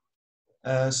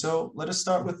 So let us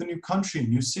start with the new country,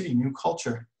 new city, new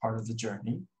culture part of the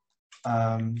journey.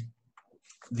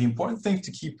 The important thing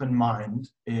to keep in mind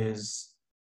is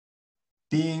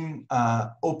being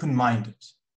open-minded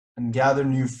and gather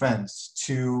new friends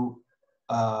to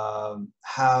not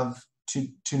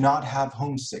have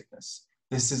homesickness.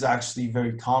 This is actually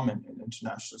very common in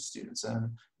international students,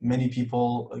 and many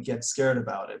people get scared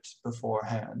about it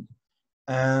beforehand.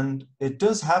 And it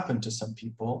does happen to some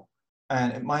people,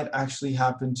 and it might actually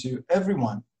happen to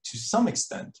everyone to some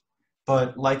extent.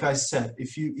 But like I said,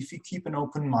 if you keep an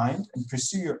open mind and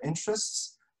pursue your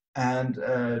interests and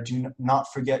do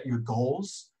not forget your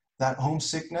goals, that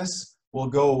homesickness will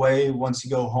go away once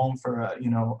you go home for a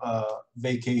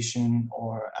vacation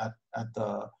or at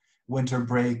the winter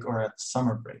break or at the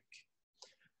summer break.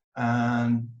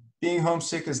 And being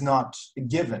homesick is not a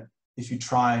given if you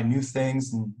try new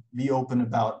things and be open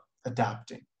about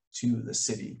adapting to the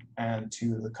city and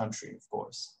to the country, of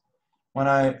course. When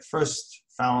I first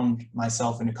found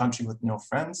myself in a country with no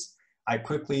friends, I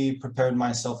quickly prepared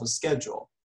myself a schedule.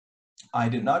 I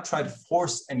did not try to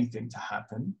force anything to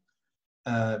happen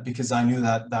because I knew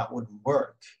that that wouldn't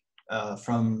work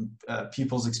from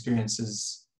people's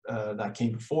experiences that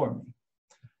came before me.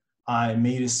 I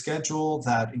made a schedule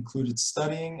that included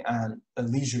studying and a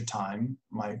leisure time.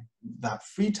 That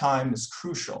free time is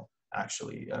crucial,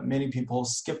 actually. Many people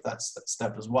skip that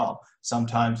step as well.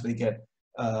 Sometimes they get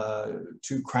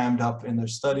too crammed up in their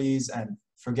studies and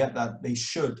forget that they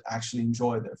should actually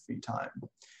enjoy their free time,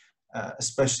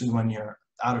 especially when you're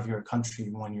out of your country,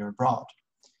 when you're abroad.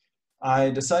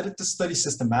 I decided to study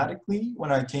systematically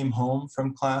when I came home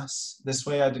from class. This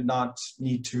way I did not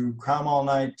need to cram all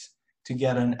night to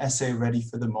get an essay ready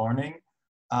for the morning.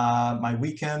 My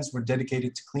weekends were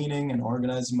dedicated to cleaning and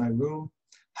organizing my room,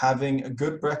 having a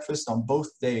good breakfast on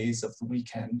both days of the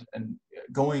weekend, and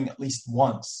going at least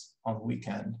once on the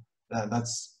weekend.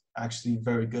 That's actually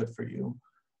very good for you,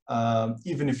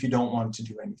 even if you don't want to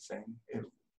do anything.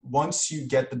 Once you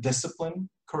get the discipline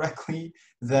correctly,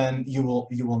 then you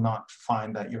will not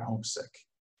find that you're homesick.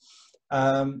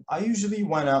 I usually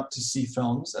went out to see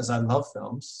films, as I love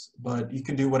films, but you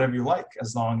can do whatever you like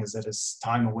as long as it is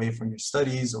time away from your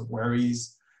studies or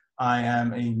worries. I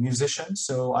am a musician,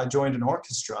 so I joined an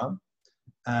orchestra.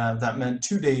 That meant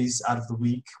 2 days out of the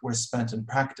week were spent in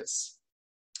practice.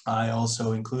 I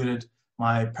also included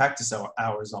my practice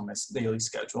hours on my daily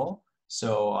schedule,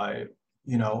 so I,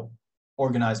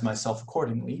 organized myself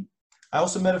accordingly. I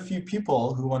also met a few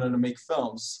people who wanted to make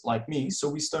films like me, so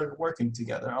we started working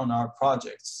together on our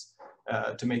projects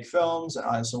to make films.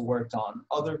 I also worked on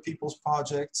other people's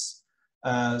projects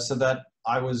so that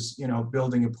I was,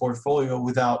 building a portfolio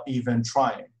without even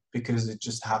trying, because it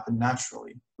just happened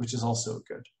naturally, which is also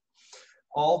good.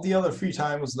 All the other free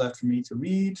time was left for me to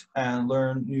read and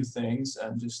learn new things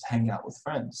and just hang out with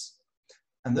friends.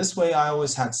 And this way I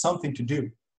always had something to do,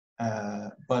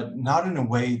 but not in a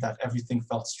way that everything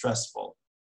felt stressful.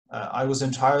 I was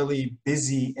entirely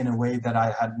busy in a way that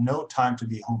I had no time to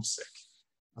be homesick.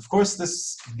 Of course,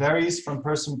 this varies from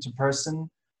person to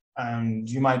person, and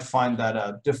you might find that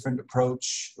a different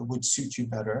approach would suit you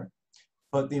better.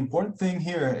 But the important thing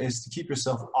here is to keep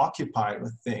yourself occupied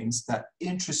with things that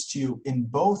interest you in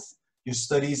both your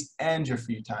studies and your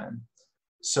free time.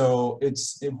 So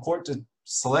it's important to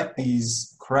select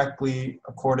these correctly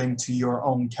according to your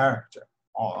own character,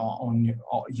 on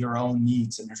your own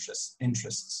needs and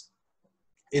interests.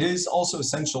 It is also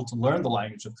essential to learn the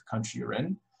language of the country you're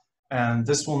in, and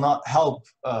this will not help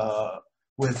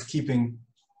with keeping,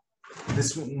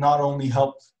 this will not only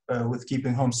help with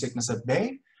keeping homesickness at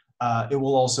bay, it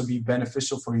will also be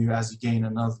beneficial for you as you gain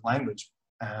another language.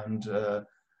 And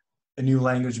a new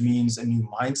language means a new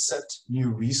mindset, new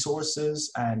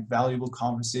resources, and valuable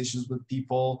conversations with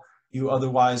people you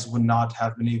otherwise would not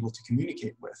have been able to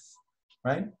communicate with,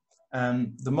 right?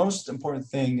 And the most important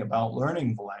thing about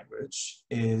learning the language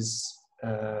is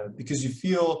because you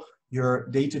feel your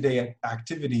day-to-day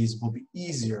activities will be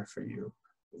easier for you.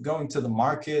 Going to the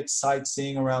market,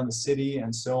 sightseeing around the city,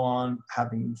 and so on,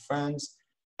 having new friends,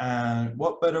 And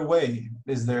what better way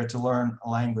is there to learn a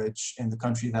language in the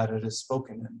country that it is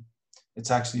spoken in? It's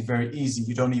actually very easy.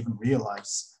 You don't even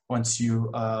realize once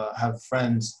you have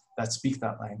friends that speak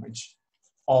that language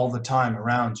all the time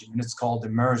around you. And it's called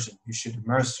immersion. You should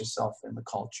immerse yourself in the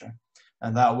culture.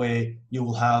 And that way you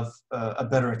will have a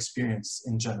better experience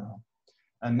in general.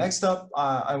 And next up,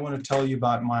 I want to tell you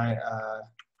about my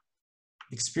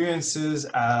experiences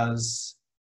as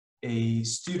a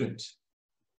student,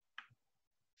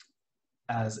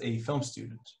 as a film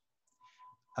student.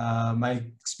 My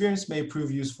experience may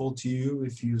prove useful to you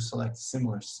if you select a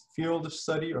similar field of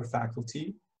study or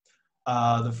faculty.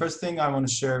 The first thing I want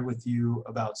to share with you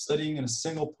about studying in a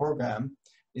single program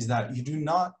is that you do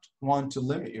not want to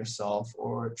limit yourself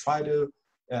or try to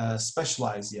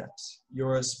specialize yet.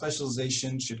 Your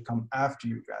specialization should come after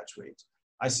you graduate.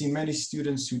 I see many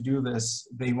students who do this.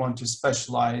 They want to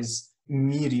specialize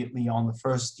immediately on the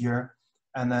first year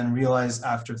and then realize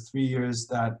after 3 years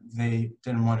that they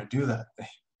didn't want to do that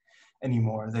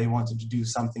anymore. They wanted to do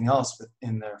something else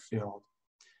within their field.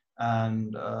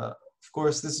 And of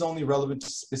course, this is only relevant to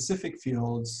specific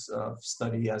fields of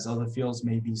study, as other fields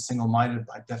may be single-minded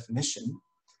by definition.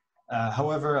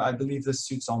 However, I believe this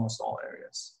suits almost all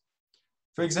areas.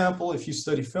 For example, if you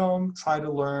study film, try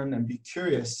to learn and be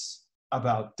curious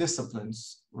about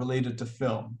disciplines related to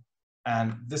film.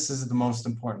 And this is the most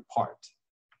important part,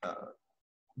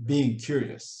 being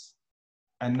curious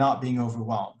and not being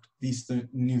overwhelmed. These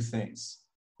new things.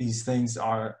 These things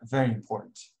are very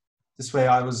important. This way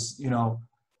I was,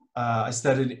 I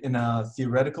studied in a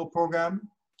theoretical program,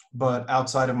 but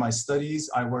outside of my studies,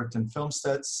 I worked in film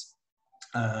sets,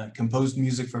 composed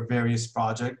music for various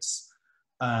projects,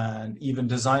 and even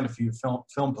designed a few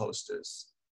film posters.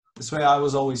 This way I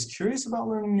was always curious about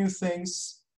learning new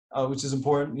things, which is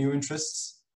important, new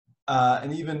interests,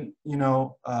 and even,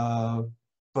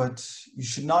 but you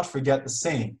should not forget the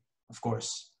saying, of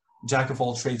course, jack of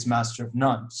all trades, master of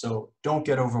none. So don't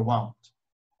get overwhelmed,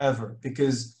 ever,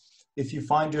 because if you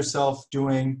find yourself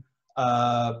doing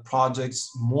projects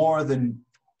more than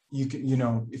you can,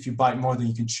 if you bite more than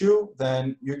you can chew,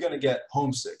 then you're going to get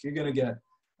homesick. You're going to get,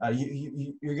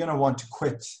 you're going to want to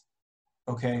quit.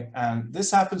 Okay, and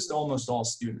this happens to almost all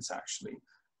students actually.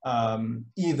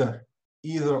 Either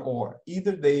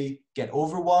they get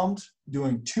overwhelmed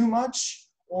doing too much,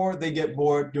 or they get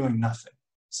bored doing nothing.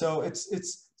 So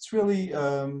it's really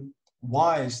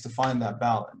wise to find that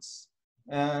balance.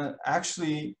 And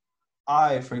actually,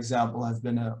 I, for example, have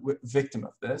been a victim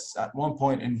of this. At one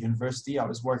point in university, I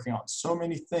was working on so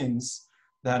many things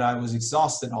that I was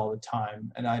exhausted all the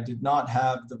time, and I did not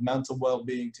have the mental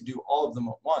well-being to do all of them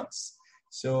at once.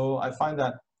 So I find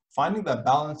that finding that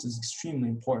balance is extremely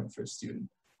important for a student.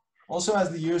 Also, as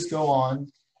the years go on,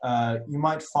 you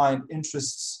might find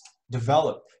interests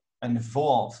develop and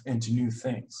evolve into new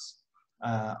things.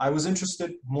 I was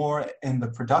interested more in the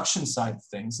production side of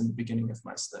things in the beginning of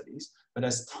my studies, but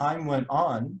as time went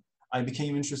on, I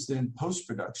became interested in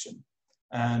post-production.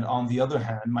 And on the other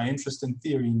hand, my interest in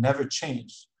theory never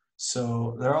changed.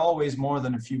 So there are always more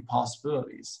than a few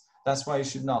possibilities. That's why you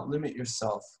should not limit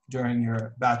yourself during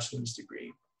your bachelor's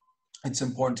degree. It's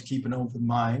important to keep an open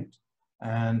mind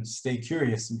and stay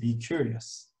curious and be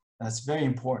curious. That's very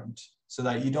important so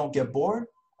that you don't get bored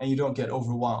and you don't get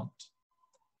overwhelmed.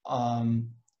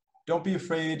 Don't be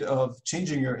afraid of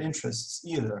changing your interests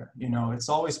either. It's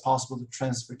always possible to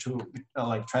transfer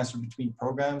between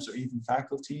programs or even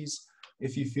faculties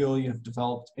if you feel you have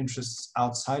developed interests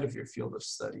outside of your field of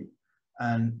study.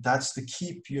 And that's to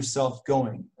keep yourself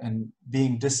going and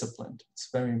being disciplined. It's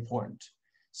very important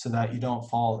so that you don't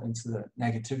fall into the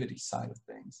negativity side of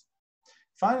things.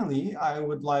 Finally, I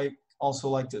would also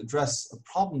like to address a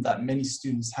problem that many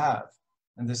students have,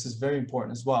 and this is very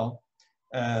important as well,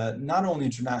 not only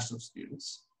international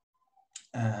students,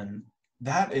 and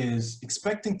that is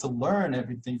expecting to learn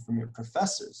everything from your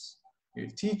professors, your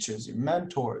teachers, your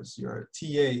mentors, your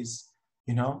TAs,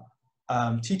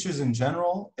 teachers in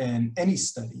general in any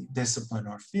study, discipline,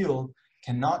 or field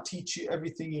cannot teach you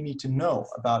everything you need to know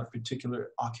about a particular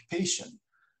occupation.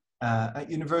 At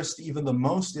university, even the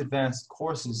most advanced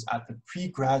courses at the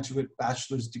pre-graduate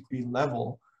bachelor's degree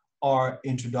level are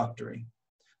introductory.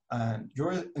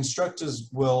 Your instructors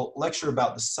will lecture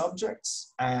about the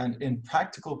subjects, and in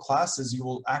practical classes, you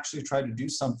will actually try to do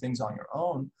some things on your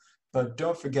own, but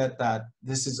don't forget that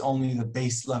this is only the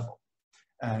base level.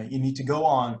 You need to go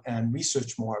on and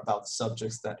research more about the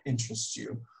subjects that interest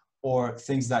you or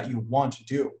things that you want to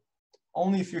do.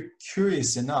 Only if you're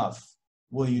curious enough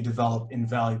will you develop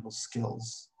invaluable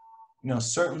skills.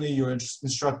 Certainly your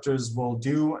instructors will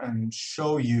do and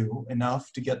show you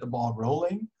enough to get the ball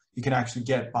rolling, You can actually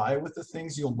get by with the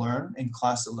things you'll learn in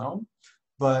class alone.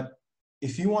 But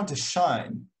if you want to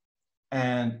shine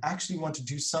and actually want to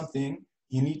do something,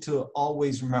 you need to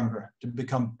always remember to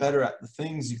become better at the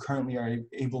things you currently are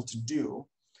able to do.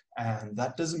 And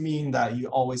that doesn't mean that you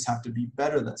always have to be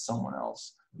better than someone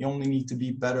else. You only need to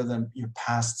be better than your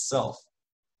past self.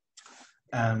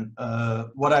 And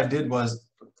what I did was,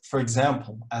 for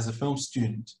example, as a film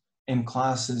student, in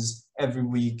classes every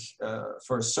week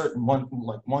for a certain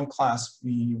one class,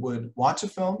 we would watch a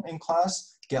film in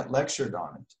class, get lectured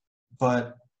on it.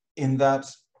 But in that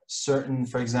certain,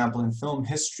 for example, in film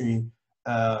history,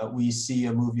 we see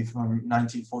a movie from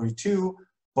 1942,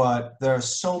 but there are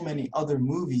so many other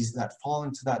movies that fall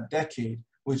into that decade,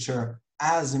 which are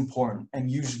as important. And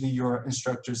usually your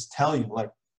instructors tell you,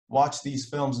 like, watch these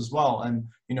films as well, and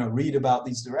read about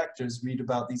these directors, read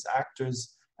about these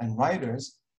actors and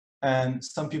writers. And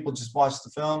some people just watch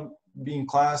the film, be in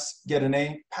class, get an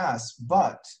A, pass.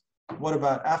 But what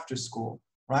about after school,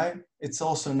 right? It's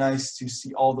also nice to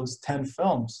see all those 10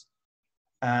 films.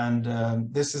 And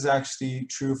this is actually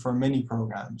true for many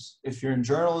programs. If you're in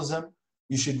journalism,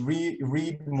 you should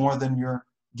read more than you're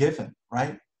given,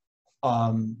 right?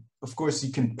 Of course,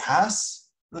 you can pass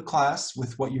the class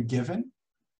with what you're given,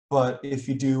 but if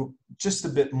you do just a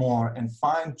bit more and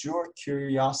find your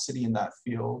curiosity in that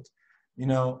field,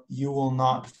 you will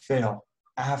not fail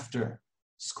after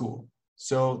school.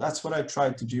 So that's what I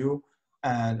tried to do,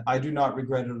 and I do not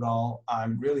regret it at all.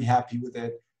 I'm really happy with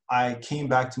it. I came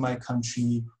back to my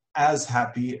country as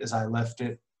happy as I left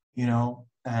it,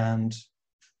 and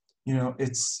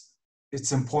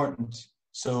it's important.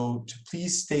 So to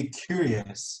please stay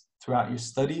curious throughout your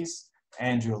studies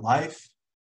and your life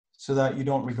so that you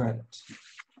don't regret it.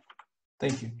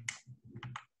 Thank you.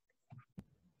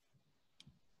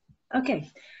 Okay.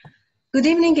 Good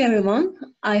evening, everyone.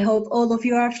 I hope all of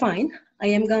you are fine. I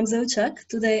am Gamze Uçak.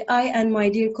 Today, I and my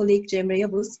dear colleague Cemre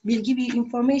Yavuz will give you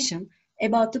information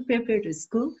about the preparatory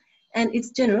school and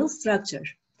its general structure,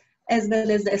 as well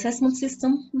as the assessment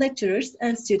system, lecturers,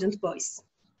 and student voice.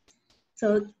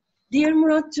 So, dear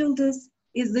Murat Yıldız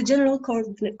is the general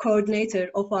coordinator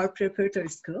of our preparatory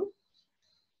school.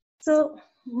 So,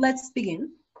 let's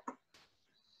begin.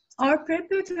 Our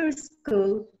preparatory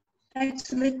school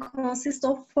actually consists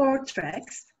of 4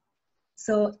 tracks.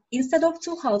 So instead of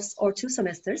 2 halves or 2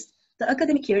 semesters, the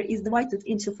academic year is divided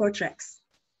into 4 tracks.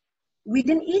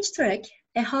 Within each track,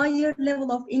 a higher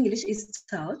level of English is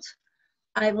taught.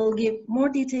 I will give more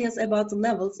details about the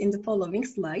levels in the following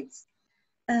slides.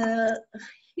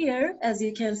 Here, as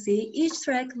you can see, each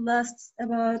track lasts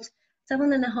about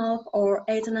 7.5 or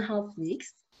 8.5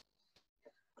 weeks.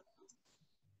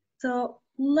 So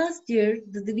last year,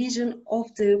 the division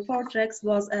of the 4 tracks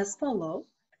was as follows.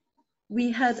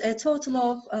 We had a total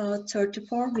of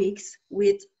 34 weeks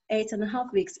with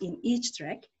 8.5 weeks in each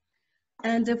track.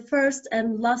 And the first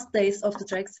and last days of the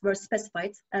tracks were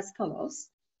specified as follows.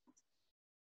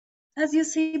 As you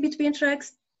see, between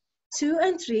tracks 2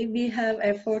 and 3, we have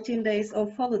a 14 days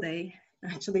of holiday.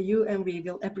 Actually, you and we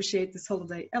will appreciate this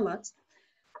holiday a lot.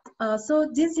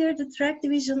 So this year, the track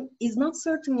division is not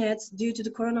certain yet due to the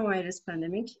coronavirus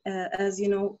pandemic. As you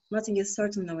know, nothing is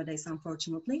certain nowadays,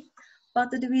 unfortunately. But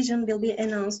the division will be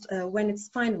announced when it's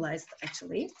finalized,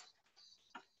 actually.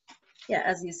 Yeah,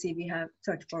 as you see, we have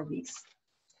 34 weeks.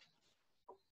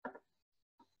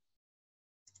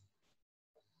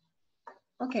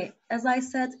 Okay, as I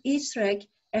said, each track,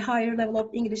 a higher level of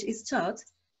English is taught.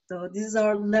 So this is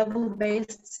our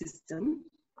level-based system.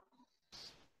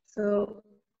 So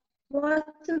what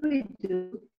do we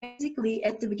do? Basically,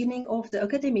 at the beginning of the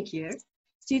academic year,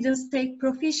 students take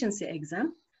proficiency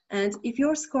exam. And if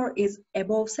your score is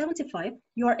above 75,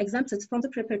 you are exempted from the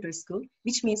preparatory school,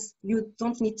 which means you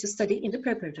don't need to study in the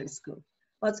preparatory school.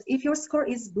 But if your score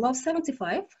is below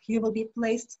 75, you will be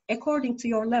placed according to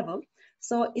your level.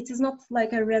 So it is not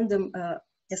like a random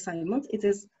assignment, it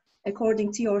is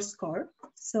according to your score.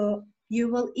 So you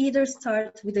will either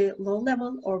start with a low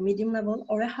level or medium level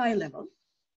or a high level.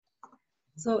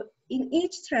 So in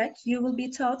each track, you will be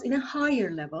taught in a higher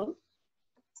level.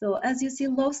 So as you see,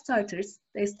 low starters,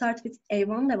 they start with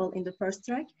A1 level in the first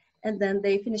track, and then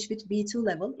they finish with B2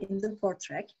 level in the 4th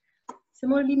track.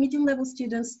 Similarly, medium level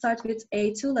students start with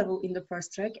A2 level in the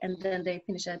first track, and then they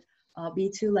finish at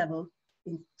B2 level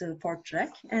in the 4th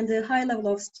track. And the high level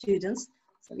of students,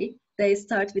 they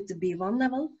start with the B1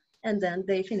 level, and then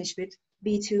they finish with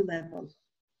B2 level.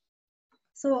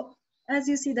 So as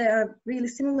you see, there are really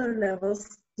similar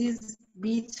levels. This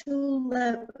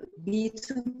B2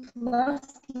 plus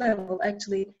level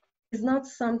actually is not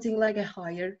something like a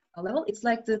higher level. It's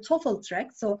like the TOEFL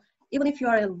track. So even if you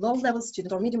are a low-level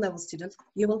student or medium-level student,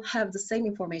 you will have the same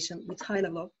information with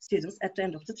high-level students at the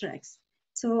end of the tracks.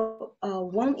 So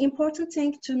one important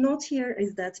thing to note here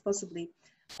is that possibly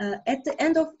at the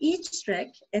end of each track,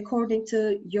 according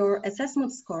to your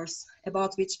assessment scores,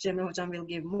 about which Cemil Hocam will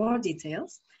give more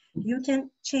details, you can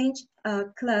change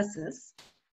classes,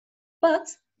 but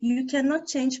you cannot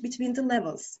change between the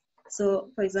levels. So,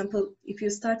 for example, if you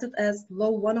started as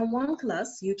low 101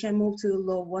 class, you can move to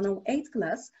low 108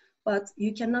 class, but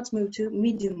you cannot move to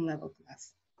medium level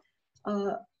class.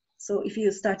 So if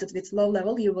you started with low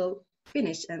level, you will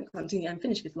finish and continue and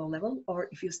finish with low level, or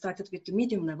if you started with the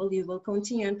medium level, you will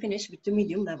continue and finish with the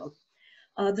medium level.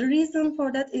 The reason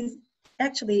for that is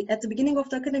actually at the beginning of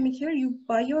the academic year, you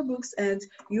buy your books and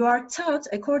you are taught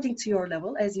according to your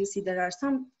level. As you see, there are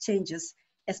some changes,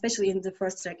 especially in the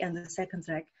first track and the second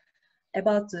track,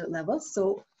 about the levels.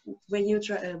 So when you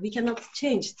try, we cannot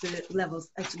change the levels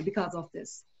actually because of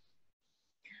this.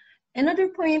 Another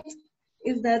point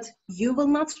is that you will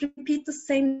not repeat the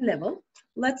same level.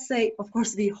 Let's say, of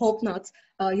course, we hope not,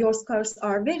 your scores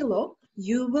are very low.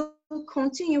 You will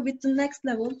continue with the next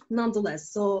level nonetheless.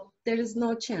 So there is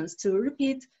no chance to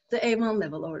repeat the A1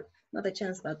 level, or not a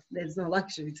chance, but there is no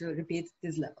luxury to repeat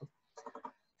this level.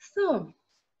 So,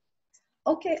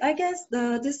 okay, I guess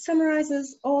this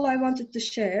summarizes all I wanted to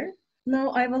share. Now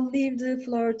I will leave the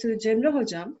floor to Cemre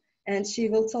Hocam, and she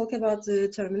will talk about the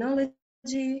terminology,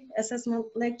 assessment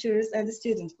lectures, and the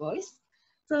student voice.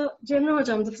 So Cemre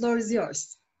Hocam, the floor is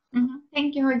yours.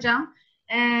 Thank you, Hocam.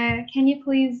 Can you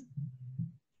please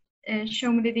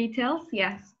show me the details?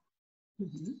 Yes.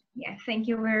 Yeah, thank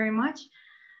you very much.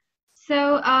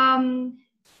 So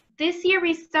this year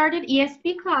we started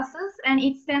ESP classes, and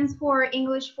it stands for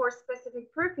English for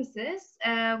Specific Purposes,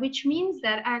 which means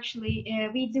that actually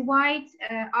we divide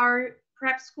our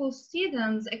prep school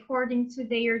students according to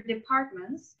their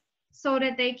departments, so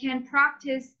that they can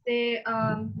practice the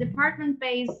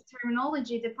department-based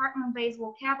terminology, department-based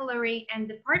vocabulary, and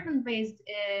department-based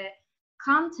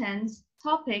content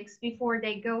topics before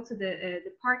they go to the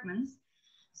departments.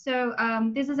 So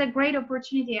this is a great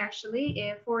opportunity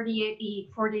actually for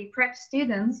the prep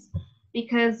students,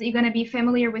 because you're going to be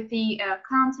familiar with the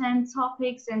content,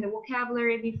 topics, and the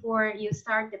vocabulary before you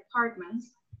start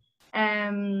departments.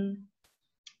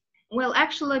 Well,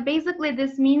 actually, basically,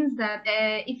 this means that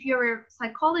if you're a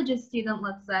psychology student,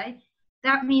 let's say,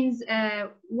 that means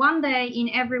one day in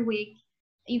every week,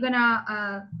 you're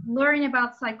gonna learn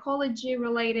about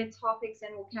psychology-related topics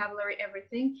and vocabulary,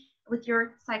 everything, with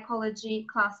your psychology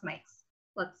classmates,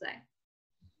 let's say.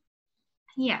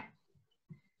 Yeah.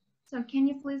 So can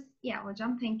you please, yeah,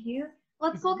 Hocam, thank you.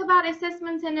 Let's talk about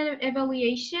assessment and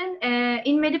evaluation.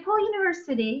 In Medipol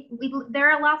University,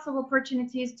 there are lots of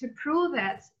opportunities to prove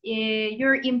that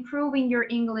you're improving your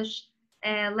English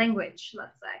language,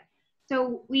 let's say.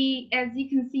 So we, as you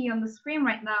can see on the screen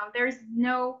right now, there's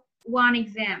no one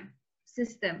exam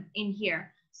system in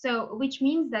here. So which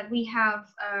means that we have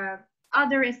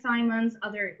other assignments,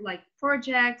 other like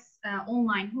projects,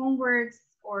 online homeworks,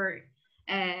 or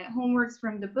homeworks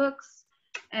from the books.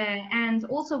 And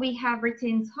also we have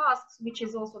written tasks, which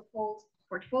is also called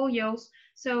portfolios.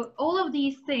 So all of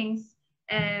these things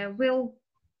will,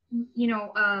 you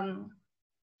know,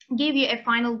 give you a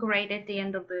final grade at the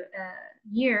end of the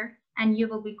year, and you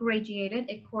will be graduated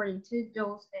according to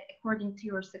those, according to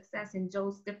your success in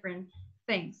those different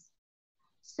things.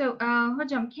 So,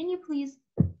 Hocam, can you please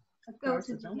go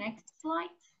to the next slide?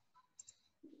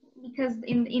 Because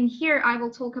in here I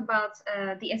will talk about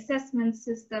the assessment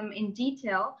system in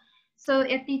detail. So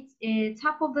at the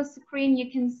top of the screen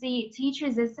you can see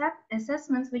teachers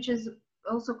assessments, which is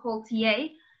also called TA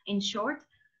in short.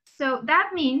 So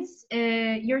that means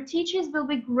your teachers will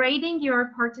be grading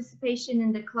your participation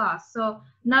in the class. So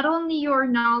not only your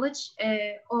knowledge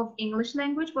of English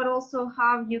language, but also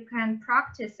how you can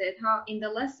practice it, how in the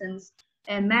lessons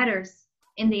matters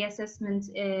in the assessment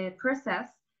process.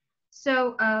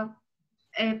 So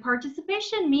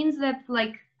participation means that,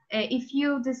 like, if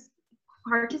you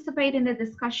participate in the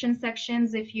discussion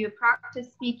sections, if you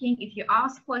practice speaking, if you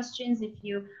ask questions, if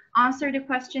you answer the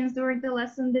questions during the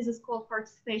lesson, this is called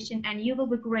participation, and you will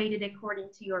be graded according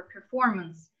to your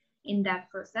performance in that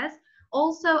process.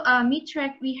 Also,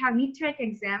 mid-track, we have mid-track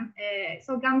exam.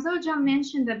 So Gamze Hocam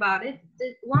mentioned about it.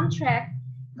 The one track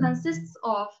consists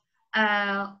of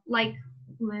like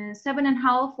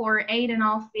 7.5 or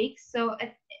 8.5 weeks. So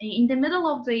in the middle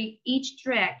of each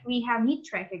track, we have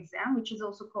mid-track exam, which is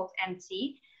also called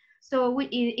MT. So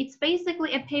it's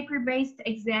basically a paper-based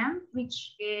exam,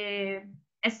 which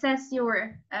assess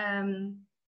your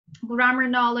grammar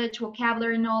knowledge,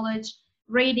 vocabulary knowledge,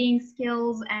 reading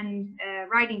skills, and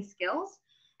writing skills.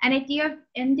 And at the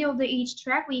end of each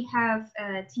track, we have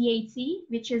TAT,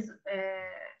 which is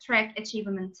track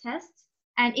achievement test.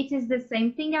 And it is the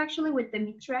same thing actually with the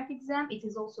mid-track exam. It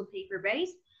is also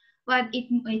paper-based, but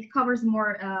it covers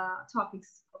more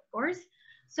topics, of course.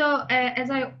 So as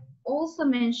I also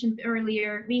mentioned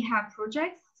earlier, we have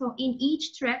projects. So in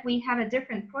each track, we have a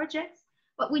different project,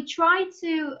 but we try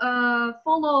to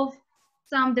follow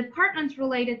some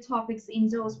department-related topics in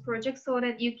those projects so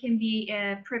that you can be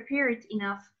prepared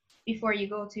enough before you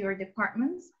go to your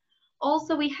departments.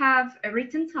 Also, we have a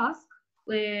written task,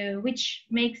 which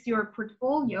makes your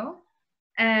portfolio.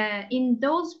 In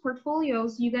those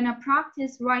portfolios, you're gonna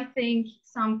practice writing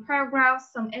some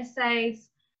paragraphs, some essays,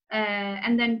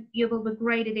 and then you will be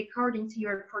graded according to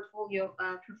your portfolio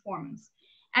performance.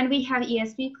 And we have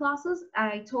ESP classes.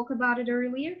 I talked about it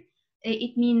earlier.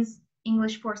 It means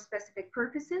English for specific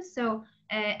purposes. So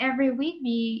every week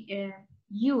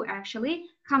you actually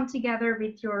come together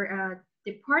with your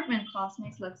department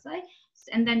classmates, let's say,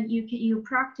 and then you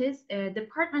practice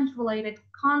department-related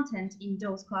content in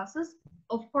those classes.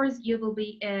 Of course, you will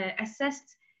be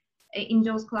assessed in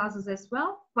those classes as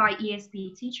well by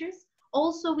ESP teachers.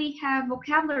 Also, we have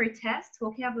vocabulary test,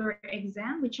 vocabulary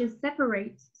exam, which is a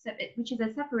separate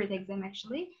exam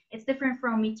actually. It's different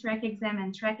from mid-track exam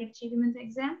and track achievement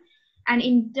exam. And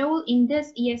in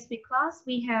this ESP class,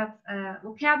 we have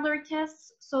vocabulary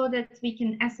tests so that we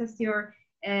can assess your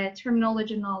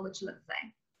terminology knowledge, let's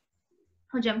say.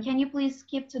 Hocam, can you please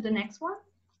skip to the next one?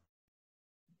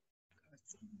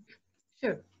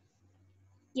 Sure.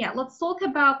 Yeah, let's talk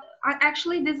about,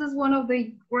 actually, this is one of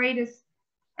the greatest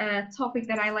topic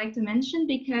that I like to mention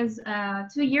because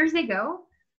 2 years ago,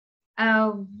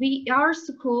 our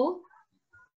school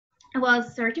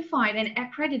was certified and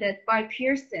accredited by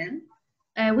Pearson,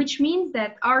 which means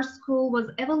that our school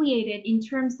was evaluated in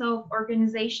terms of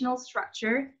organizational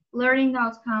structure, learning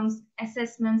outcomes,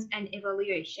 assessments, and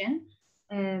evaluation.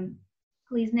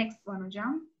 Please, next one,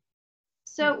 Hocam.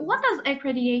 So what does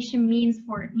accreditation mean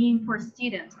for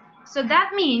students? So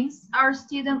that means our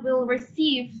student will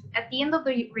receive at the end of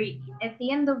the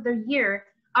year,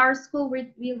 our school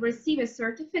will receive a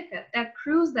certificate that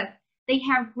proves that they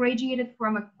have graduated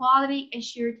from a quality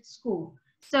assured school.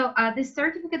 So this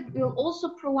certificate will also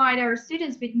provide our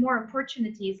students with more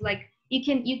opportunities. Like you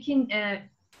can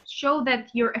show that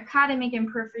your academic and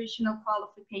professional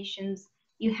qualifications,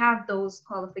 you have those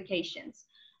qualifications.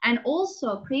 And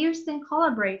also Pearson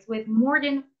collaborates with more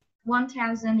than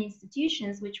 1,000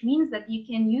 institutions, which means that you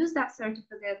can use that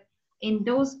certificate in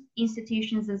those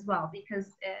institutions as well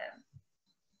because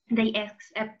they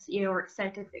accept your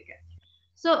certificate.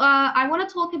 So I want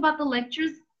to talk about the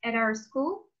lectures at our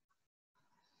school.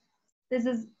 This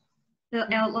is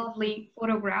a lovely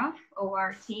photograph of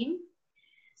our team.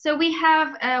 So we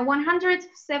have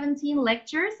 117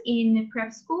 lectures in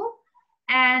prep school,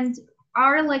 and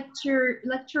our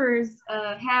lecturers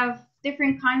have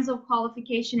different kinds of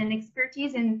qualification and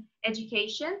expertise in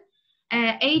education.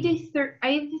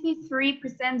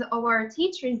 83% of our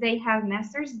teachers, they have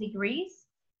master's degrees,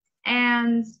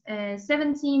 and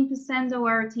 17% of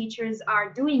our teachers are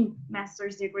doing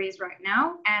master's degrees right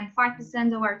now, and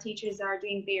 5% of our teachers are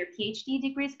doing their PhD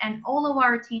degrees, and all of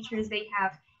our teachers, they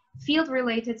have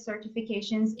field-related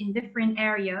certifications in different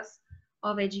areas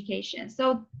of education.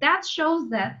 So that shows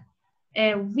that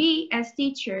we as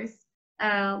teachers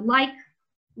like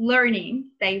learning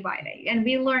day by day, and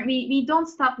we don't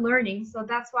stop learning. So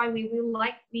that's why we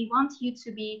want you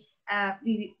to be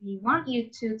we want you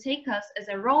to take us as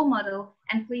a role model,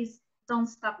 and please don't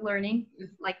stop learning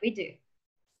like we do.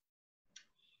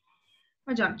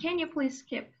 Hocam, can you please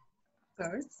skip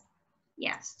first?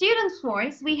 Yeah, student's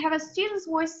voice. We have a student's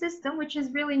voice system, which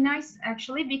is really nice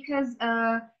actually, because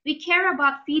we care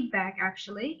about feedback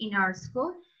actually in our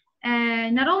school.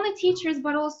 Not only teachers,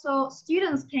 but also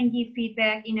students can give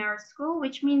feedback in our school,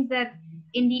 which means that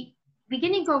in the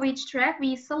beginning of each track,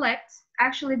 we select,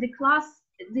 actually the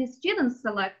students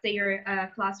select their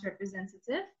class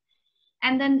representative.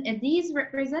 And then these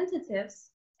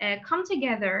representatives come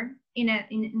together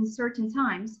in certain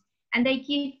times, and they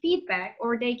give feedback,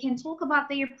 or they can talk about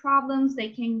their problems, they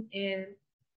can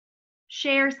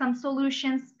share some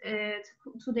solutions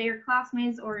to their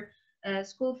classmates or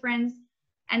school friends.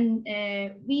 And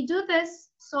we do this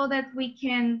so that we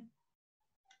can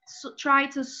try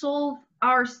to solve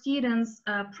our students'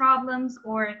 problems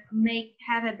or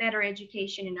have a better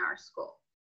education in our school.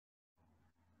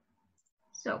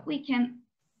 So we can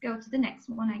go to the next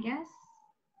one, I guess.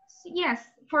 So yes,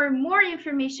 for more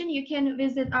information, you can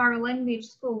visit our language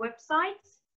school website,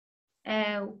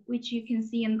 which you can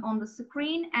see on the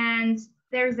screen. And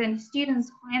there's a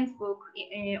student's handbook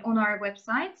on our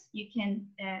website. You can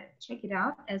check it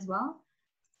out as well.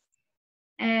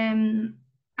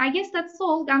 I guess that's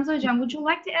all. Gamze Hocam, would you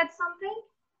like to add something?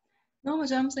 No,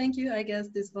 Hocam, thank you. I guess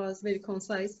this was very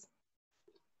concise.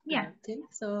 Yeah.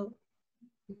 So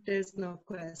if there's no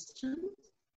question.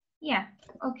 Yeah.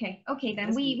 Okay. Okay.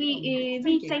 Then we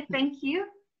say thank you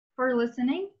for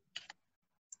listening.